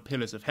Japan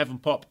Pillars of Heaven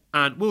pop?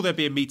 And will there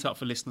be a meet-up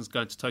for listeners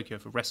going to Tokyo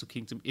for Wrestle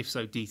Kingdom? If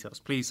so, details,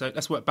 please. So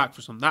let's work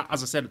backwards from that.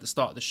 As I said at the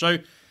start of the show,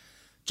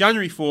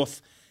 January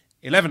 4th,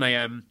 11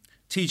 a.m.,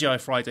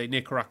 TGI Friday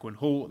near Korakuen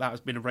Hall. That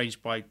has been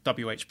arranged by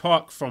WH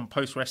Park from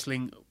Post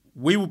Wrestling.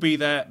 We will be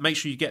there. Make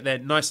sure you get there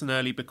nice and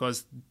early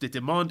because the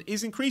demand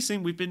is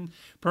increasing. We've been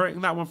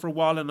promoting that one for a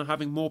while and are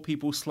having more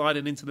people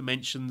sliding into the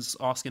mentions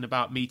asking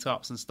about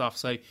meetups and stuff.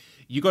 So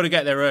you got to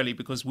get there early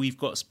because we've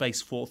got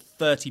space for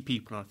 30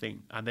 people, I think.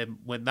 And then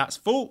when that's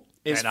full,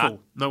 it's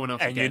full. No one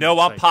else. And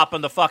I'm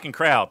popping the fucking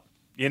crowd.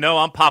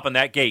 I'm popping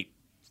that gate.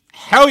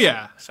 Hell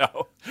yeah!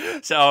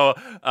 So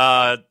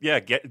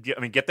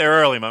get there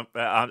early.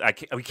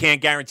 We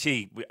can't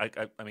guarantee.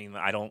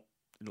 I don't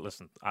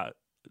listen.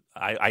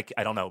 I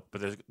don't know,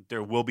 but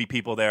there will be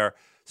people there,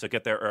 so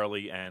get there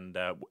early, and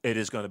it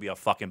is going to be a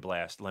fucking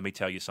blast. Let me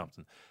tell you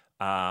something.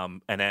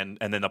 And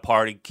then the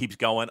party keeps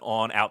going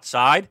on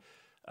outside,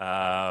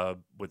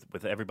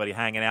 with everybody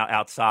hanging out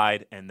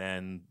outside, and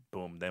then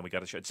boom, then we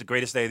got a show. It's the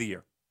greatest day of the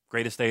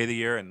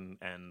year,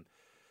 and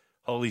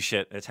holy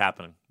shit, it's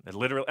happening. It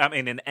literally,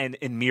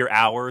 in mere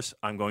hours,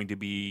 I'm going to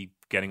be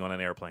getting on an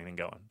airplane and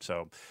going.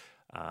 So,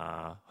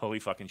 holy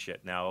fucking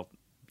shit. Now,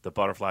 the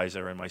butterflies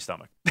are in my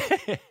stomach.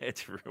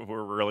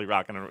 We're really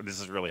rocking.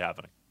 This is really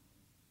happening.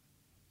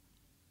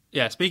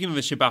 Yeah, speaking of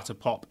the Shibata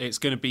pop, it's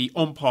going to be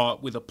on par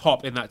with a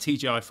pop in that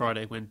TGI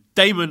Friday when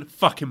Damon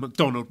fucking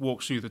McDonald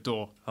walks through the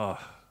door. Oh.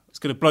 It's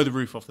going to blow the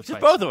roof off the place.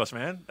 Both of us,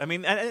 man.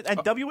 And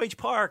WH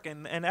Park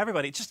and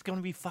everybody. It's just going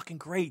to be fucking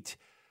great.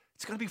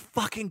 It's going to be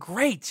fucking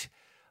great.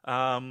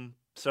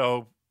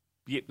 So,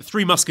 the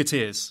Three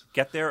Musketeers.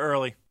 Get there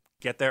early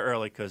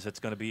because it's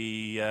going to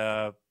be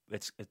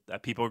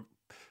people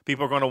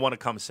are going to want to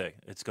come see.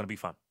 It's going to be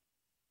fun.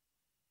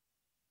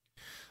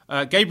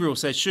 Gabriel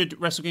says, should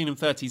Wrestle Kingdom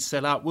 30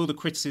 sell out, will the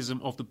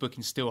criticism of the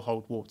booking still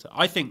hold water?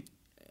 I think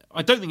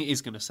I don't think it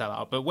is going to sell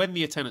out, but when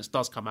the attendance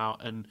does come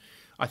out, and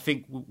I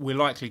think we're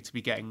likely to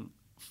be getting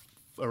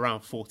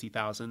around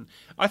 40,000,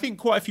 I think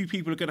quite a few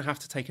people are going to have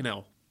to take an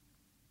L.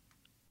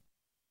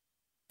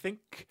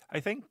 I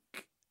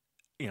think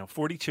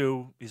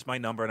 42 is my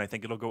number, and I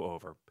think it'll go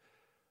over.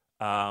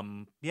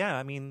 Yeah,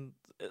 I mean,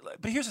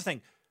 but here's the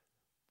thing: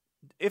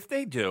 if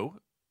they do,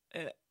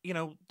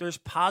 there's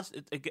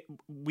positive.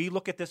 We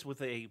look at this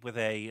with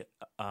an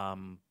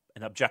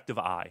objective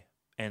eye,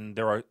 and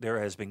there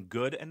has been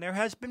good and there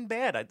has been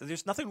bad.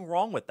 There's nothing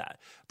wrong with that.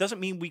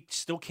 Doesn't mean we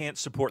still can't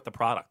support the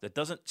product. It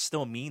doesn't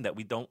still mean that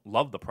we don't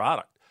love the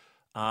product.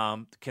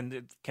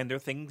 Can there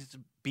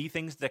be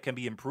things that can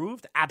be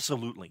improved?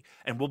 Absolutely,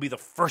 and we'll be the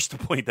first to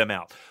point them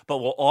out. But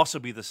we'll also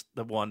be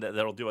the one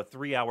that'll do a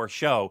 3-hour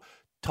show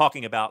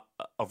talking about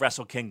a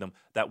Wrestle Kingdom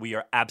that we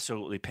are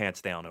absolutely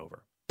pants down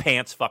over,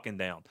 pants fucking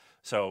down.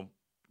 So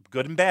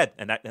good and bad,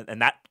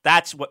 and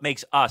that's what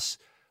makes us.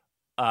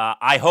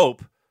 I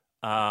hope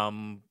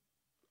the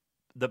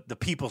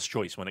people's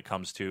choice when it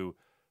comes to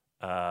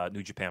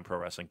New Japan Pro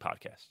Wrestling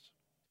podcasts.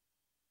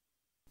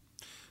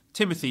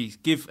 Timothy,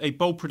 give a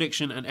bold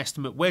prediction and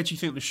estimate. Where do you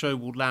think the show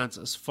will land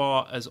as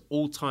far as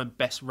all-time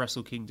best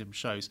Wrestle Kingdom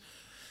shows?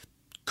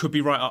 Could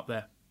be right up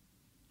there.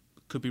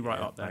 Could be right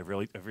up there.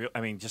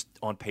 I mean, just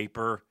on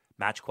paper,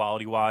 match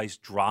quality-wise,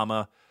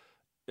 drama,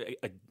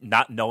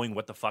 not knowing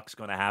what the fuck's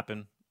going to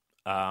happen,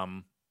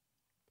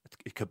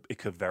 it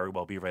could very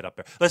well be right up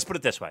there. Let's put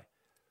it this way.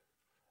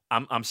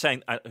 I'm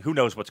saying, who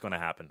knows what's going to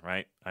happen,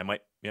 right?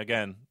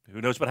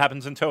 Who knows what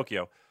happens in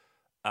Tokyo?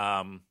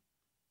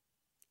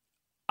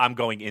 I'm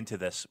going into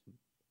this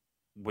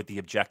with the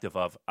objective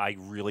of I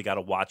really got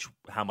to watch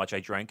how much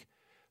I drink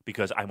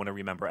because I want to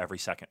remember every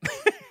second.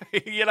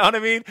 You know what I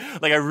mean?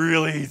 Like, I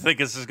really think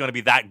this is going to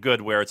be that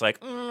good where it's like,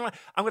 I'm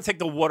going to take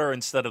the water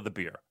instead of the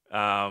beer.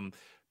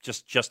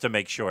 Just to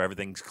make sure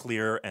everything's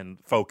clear and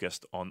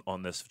focused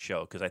on this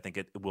show because I think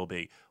it will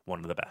be one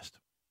of the best.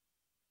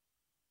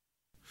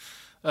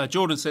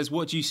 Jordan says,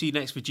 what do you see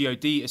next for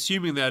GOD?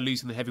 Assuming they are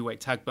losing the heavyweight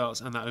tag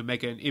belts and that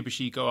Omega and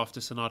Ibushi go after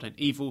Sanada and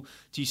Evil,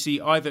 do you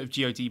see either of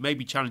GOD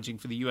maybe challenging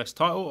for the US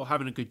title or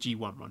having a good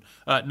G1 run?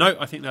 No,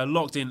 I think they're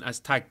locked in as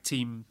tag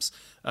team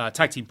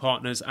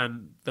partners,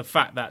 and the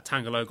fact that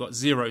Tangaloa got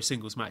 0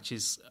 singles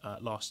matches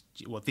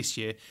this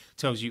year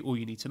tells you all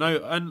you need to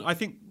know. And I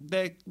think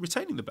they're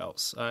retaining the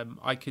belts.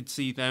 I could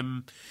see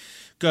them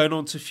going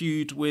on to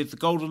feud with the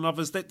Golden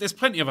Lovers. There's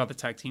plenty of other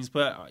tag teams,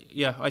 but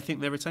yeah, I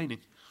think they're retaining.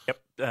 Yep.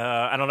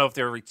 I don't know if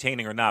they're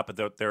retaining or not,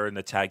 but they're in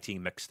the tag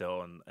team mix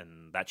still,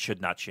 and that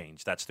should not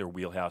change. That's their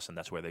wheelhouse, and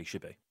that's where they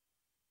should be.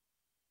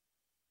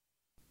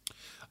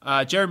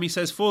 Jeremy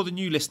says, for the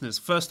new listeners,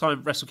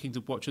 first-time Wrestle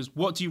Kingdom watchers,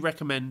 what do you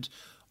recommend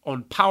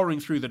on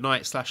powering through the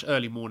night /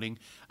 early morning?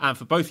 And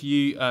for both of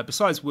you,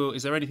 besides Will,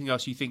 is there anything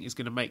else you think is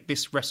going to make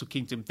this Wrestle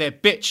Kingdom their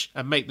bitch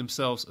and make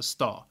themselves a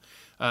star?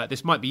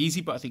 This might be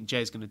easy, but I think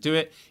Jay is going to do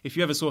it. If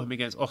you ever saw him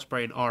against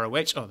Ospreay in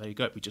ROH, there you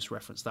go, we just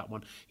referenced that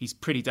one. He's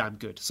pretty damn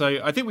good. So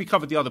I think we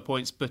covered the other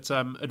points, but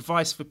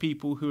advice for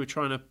people who are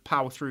trying to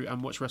power through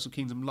and watch Wrestle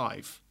Kingdom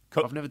live.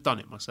 I've never done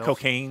it myself.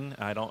 Cocaine,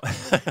 I don't.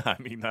 I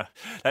mean,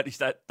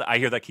 I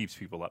hear that keeps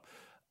people up.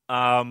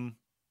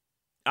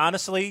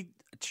 Honestly,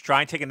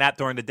 try and take a nap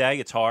during the day.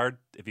 It's hard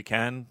if you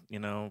can.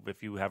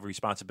 If you have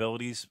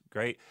responsibilities,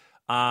 great.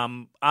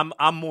 I'm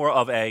more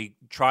of a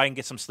try and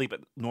get some sleep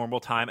at normal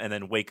time and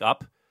then wake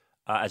up,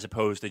 as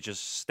opposed to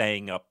just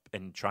staying up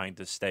and trying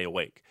to stay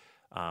awake.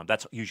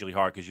 That's usually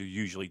hard because you're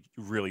usually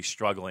really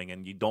struggling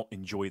and you don't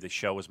enjoy the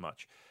show as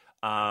much.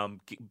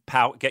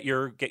 Get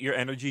your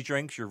energy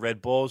drinks, your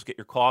Red Bulls, get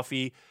your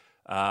coffee,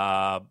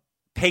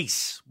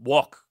 pace,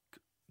 walk.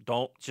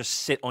 Don't just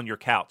sit on your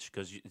couch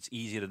because it's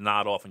easy to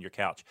nod off on your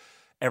couch.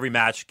 Every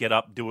match, get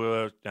up,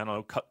 do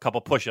couple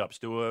push-ups,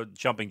 do a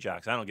jumping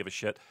jacks. I don't give a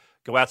shit.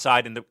 Go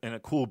outside in a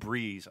cool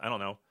breeze. I don't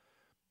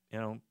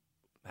know.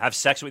 Have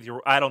sex with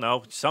your, I don't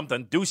know,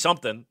 something. Do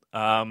something.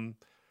 But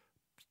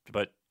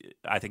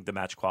I think the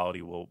match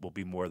quality will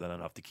be more than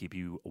enough to keep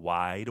you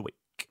wide awake.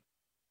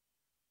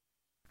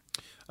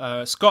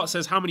 Scott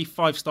says, how many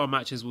 5-star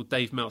matches will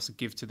Dave Meltzer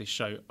give to this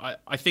show?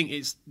 I think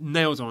it's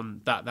nailed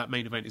on that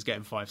main event is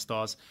getting 5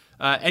 stars.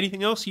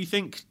 Anything else you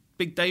think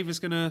Big Dave is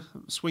going to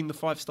swing the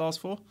 5 stars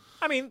for?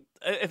 I mean,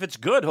 if it's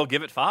good, he'll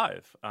give it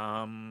 5.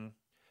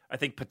 I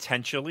think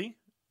potentially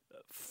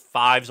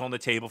 5's on the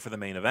table for the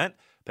main event.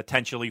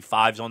 Potentially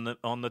 5's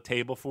on the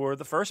table for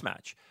the first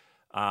match.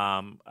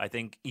 I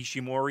think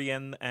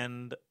Ishimori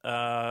and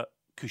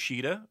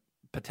Kushida,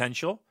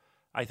 potential.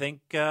 I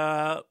think,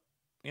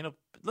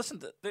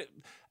 listen,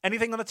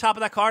 anything on the top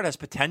of that card has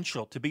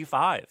potential to be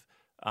 5.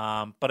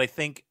 But I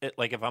think,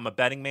 if I'm a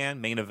betting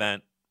man, main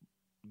event,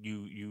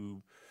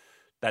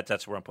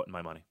 that's where I'm putting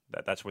my money.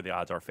 That's where the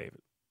odds are favored.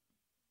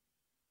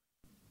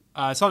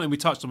 Something we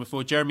touched on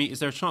before, Jeremy, is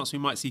there a chance we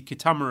might see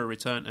Kitamura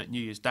return at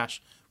New Year's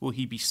Dash? Will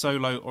he be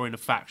solo or in a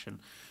faction?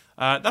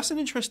 That's an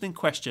interesting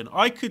question.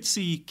 I could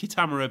see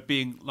Kitamura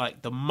being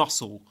like the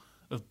muscle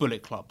of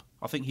Bullet Club.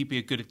 I think he'd be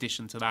a good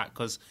addition to that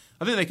because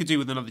I think they could do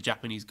with another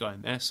Japanese guy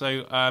in there.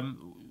 So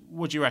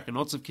what do you reckon?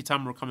 Odds of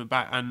Kitamura coming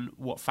back, and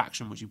what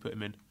faction would you put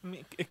him in? I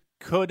mean, it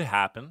could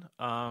happen.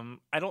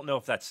 I don't know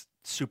if that's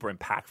super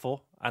impactful.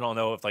 I don't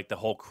know if like the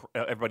whole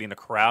everybody in the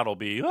crowd will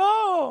be,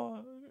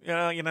 oh, you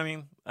know what I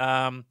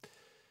mean?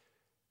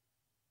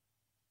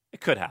 It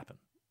could happen.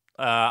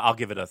 I'll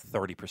give it a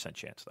 30%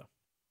 chance, though.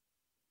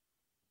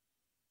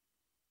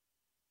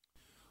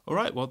 All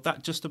right, well,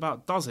 that just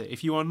about does it.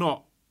 If you are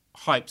not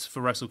hyped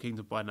for Wrestle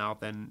Kingdom by now,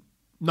 then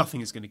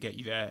nothing is going to get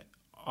you there.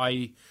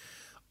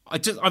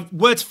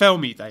 Words fail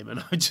me,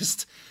 Damon.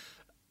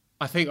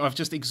 I think I've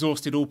just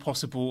exhausted all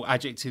possible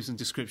adjectives and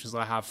descriptions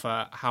I have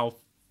for how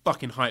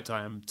fucking hyped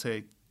I am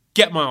to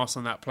get my ass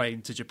on that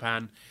plane to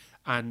Japan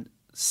and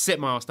sit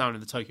my ass down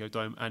in the Tokyo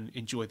Dome and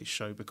enjoy this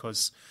show,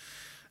 because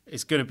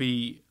it's going to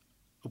be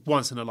a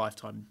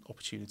once-in-a-lifetime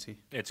opportunity.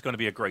 It's going to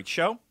be a great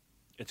show.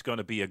 It's going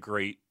to be a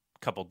great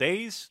couple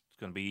days. It's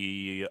going to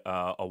be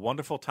a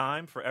wonderful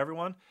time for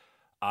everyone.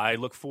 I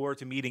look forward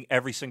to meeting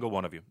every single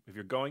one of you. If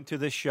you're going to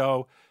this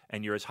show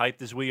and you're as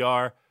hyped as we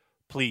are,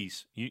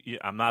 please,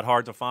 I'm not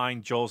hard to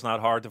find. Joel's not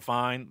hard to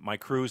find. My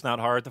crew's not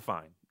hard to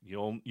find.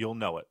 You'll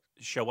know it.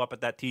 Show up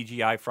at that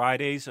TGI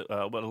Fridays at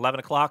 11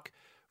 o'clock,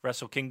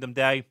 Wrestle Kingdom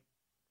Day.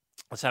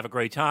 Let's have a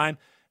great time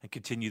and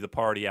continue the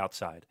party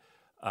outside.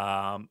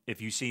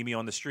 If you see me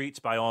on the streets,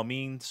 by all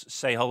means,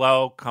 say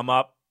hello, come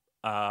up,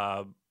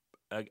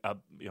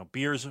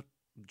 beers,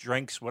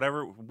 drinks,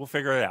 whatever, we'll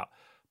figure it out.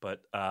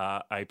 But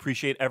I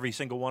appreciate every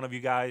single one of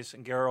you guys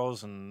and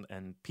girls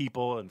and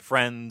people and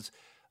friends.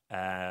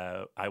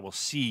 I will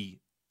see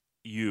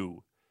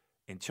you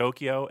in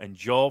Tokyo. And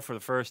Joel, for the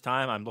first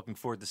time, I'm looking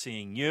forward to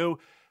seeing you.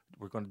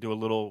 We're going to do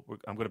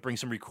I'm going to bring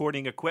some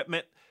recording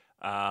equipment.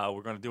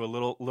 We're going to do a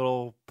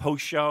little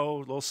post-show, a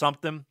little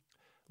something,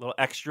 a little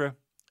extra.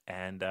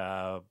 And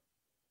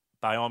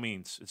by all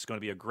means, it's going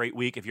to be a great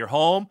week. If you're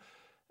home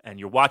and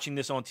you're watching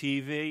this on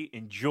TV,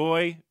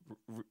 enjoy,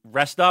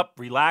 rest up,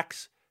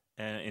 relax,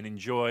 and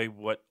enjoy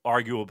what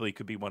arguably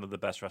could be one of the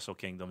best Wrestle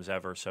Kingdoms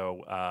ever.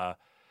 So,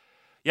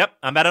 yep,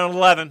 I'm at an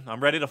 11.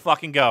 I'm ready to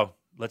fucking go.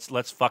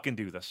 Let's fucking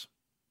do this.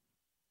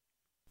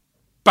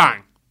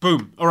 Bang.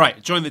 Boom. All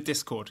right, join the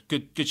Discord.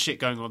 Good shit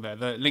going on there.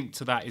 The link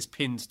to that is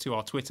pinned to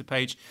our Twitter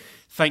page.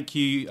 Thank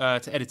you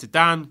to editor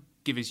Dan.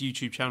 Give his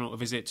YouTube channel a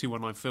visit,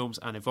 219 Films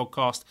and a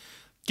Vodcast.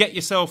 Get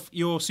yourself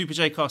your Super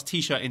J-Cast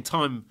t-shirt in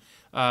time.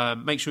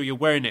 Make sure you're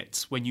wearing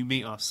it when you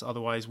meet us.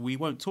 Otherwise, we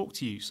won't talk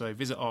to you. So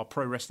visit our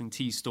Pro Wrestling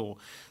Tees store.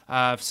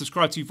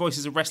 Subscribe to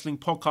Voices of Wrestling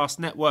Podcast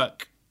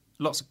Network.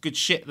 Lots of good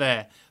shit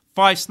there.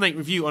 5 Snake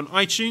Review on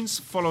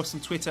iTunes. Follow us on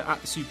Twitter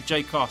at the Super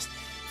J-Cast.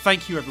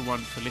 Thank you, everyone,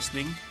 for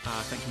listening.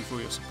 Thank you for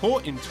your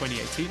support in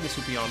 2018. This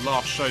will be our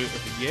last show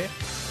of the year.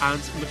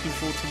 And looking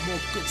forward to more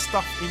good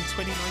stuff in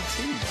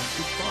 2019.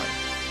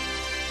 Goodbye.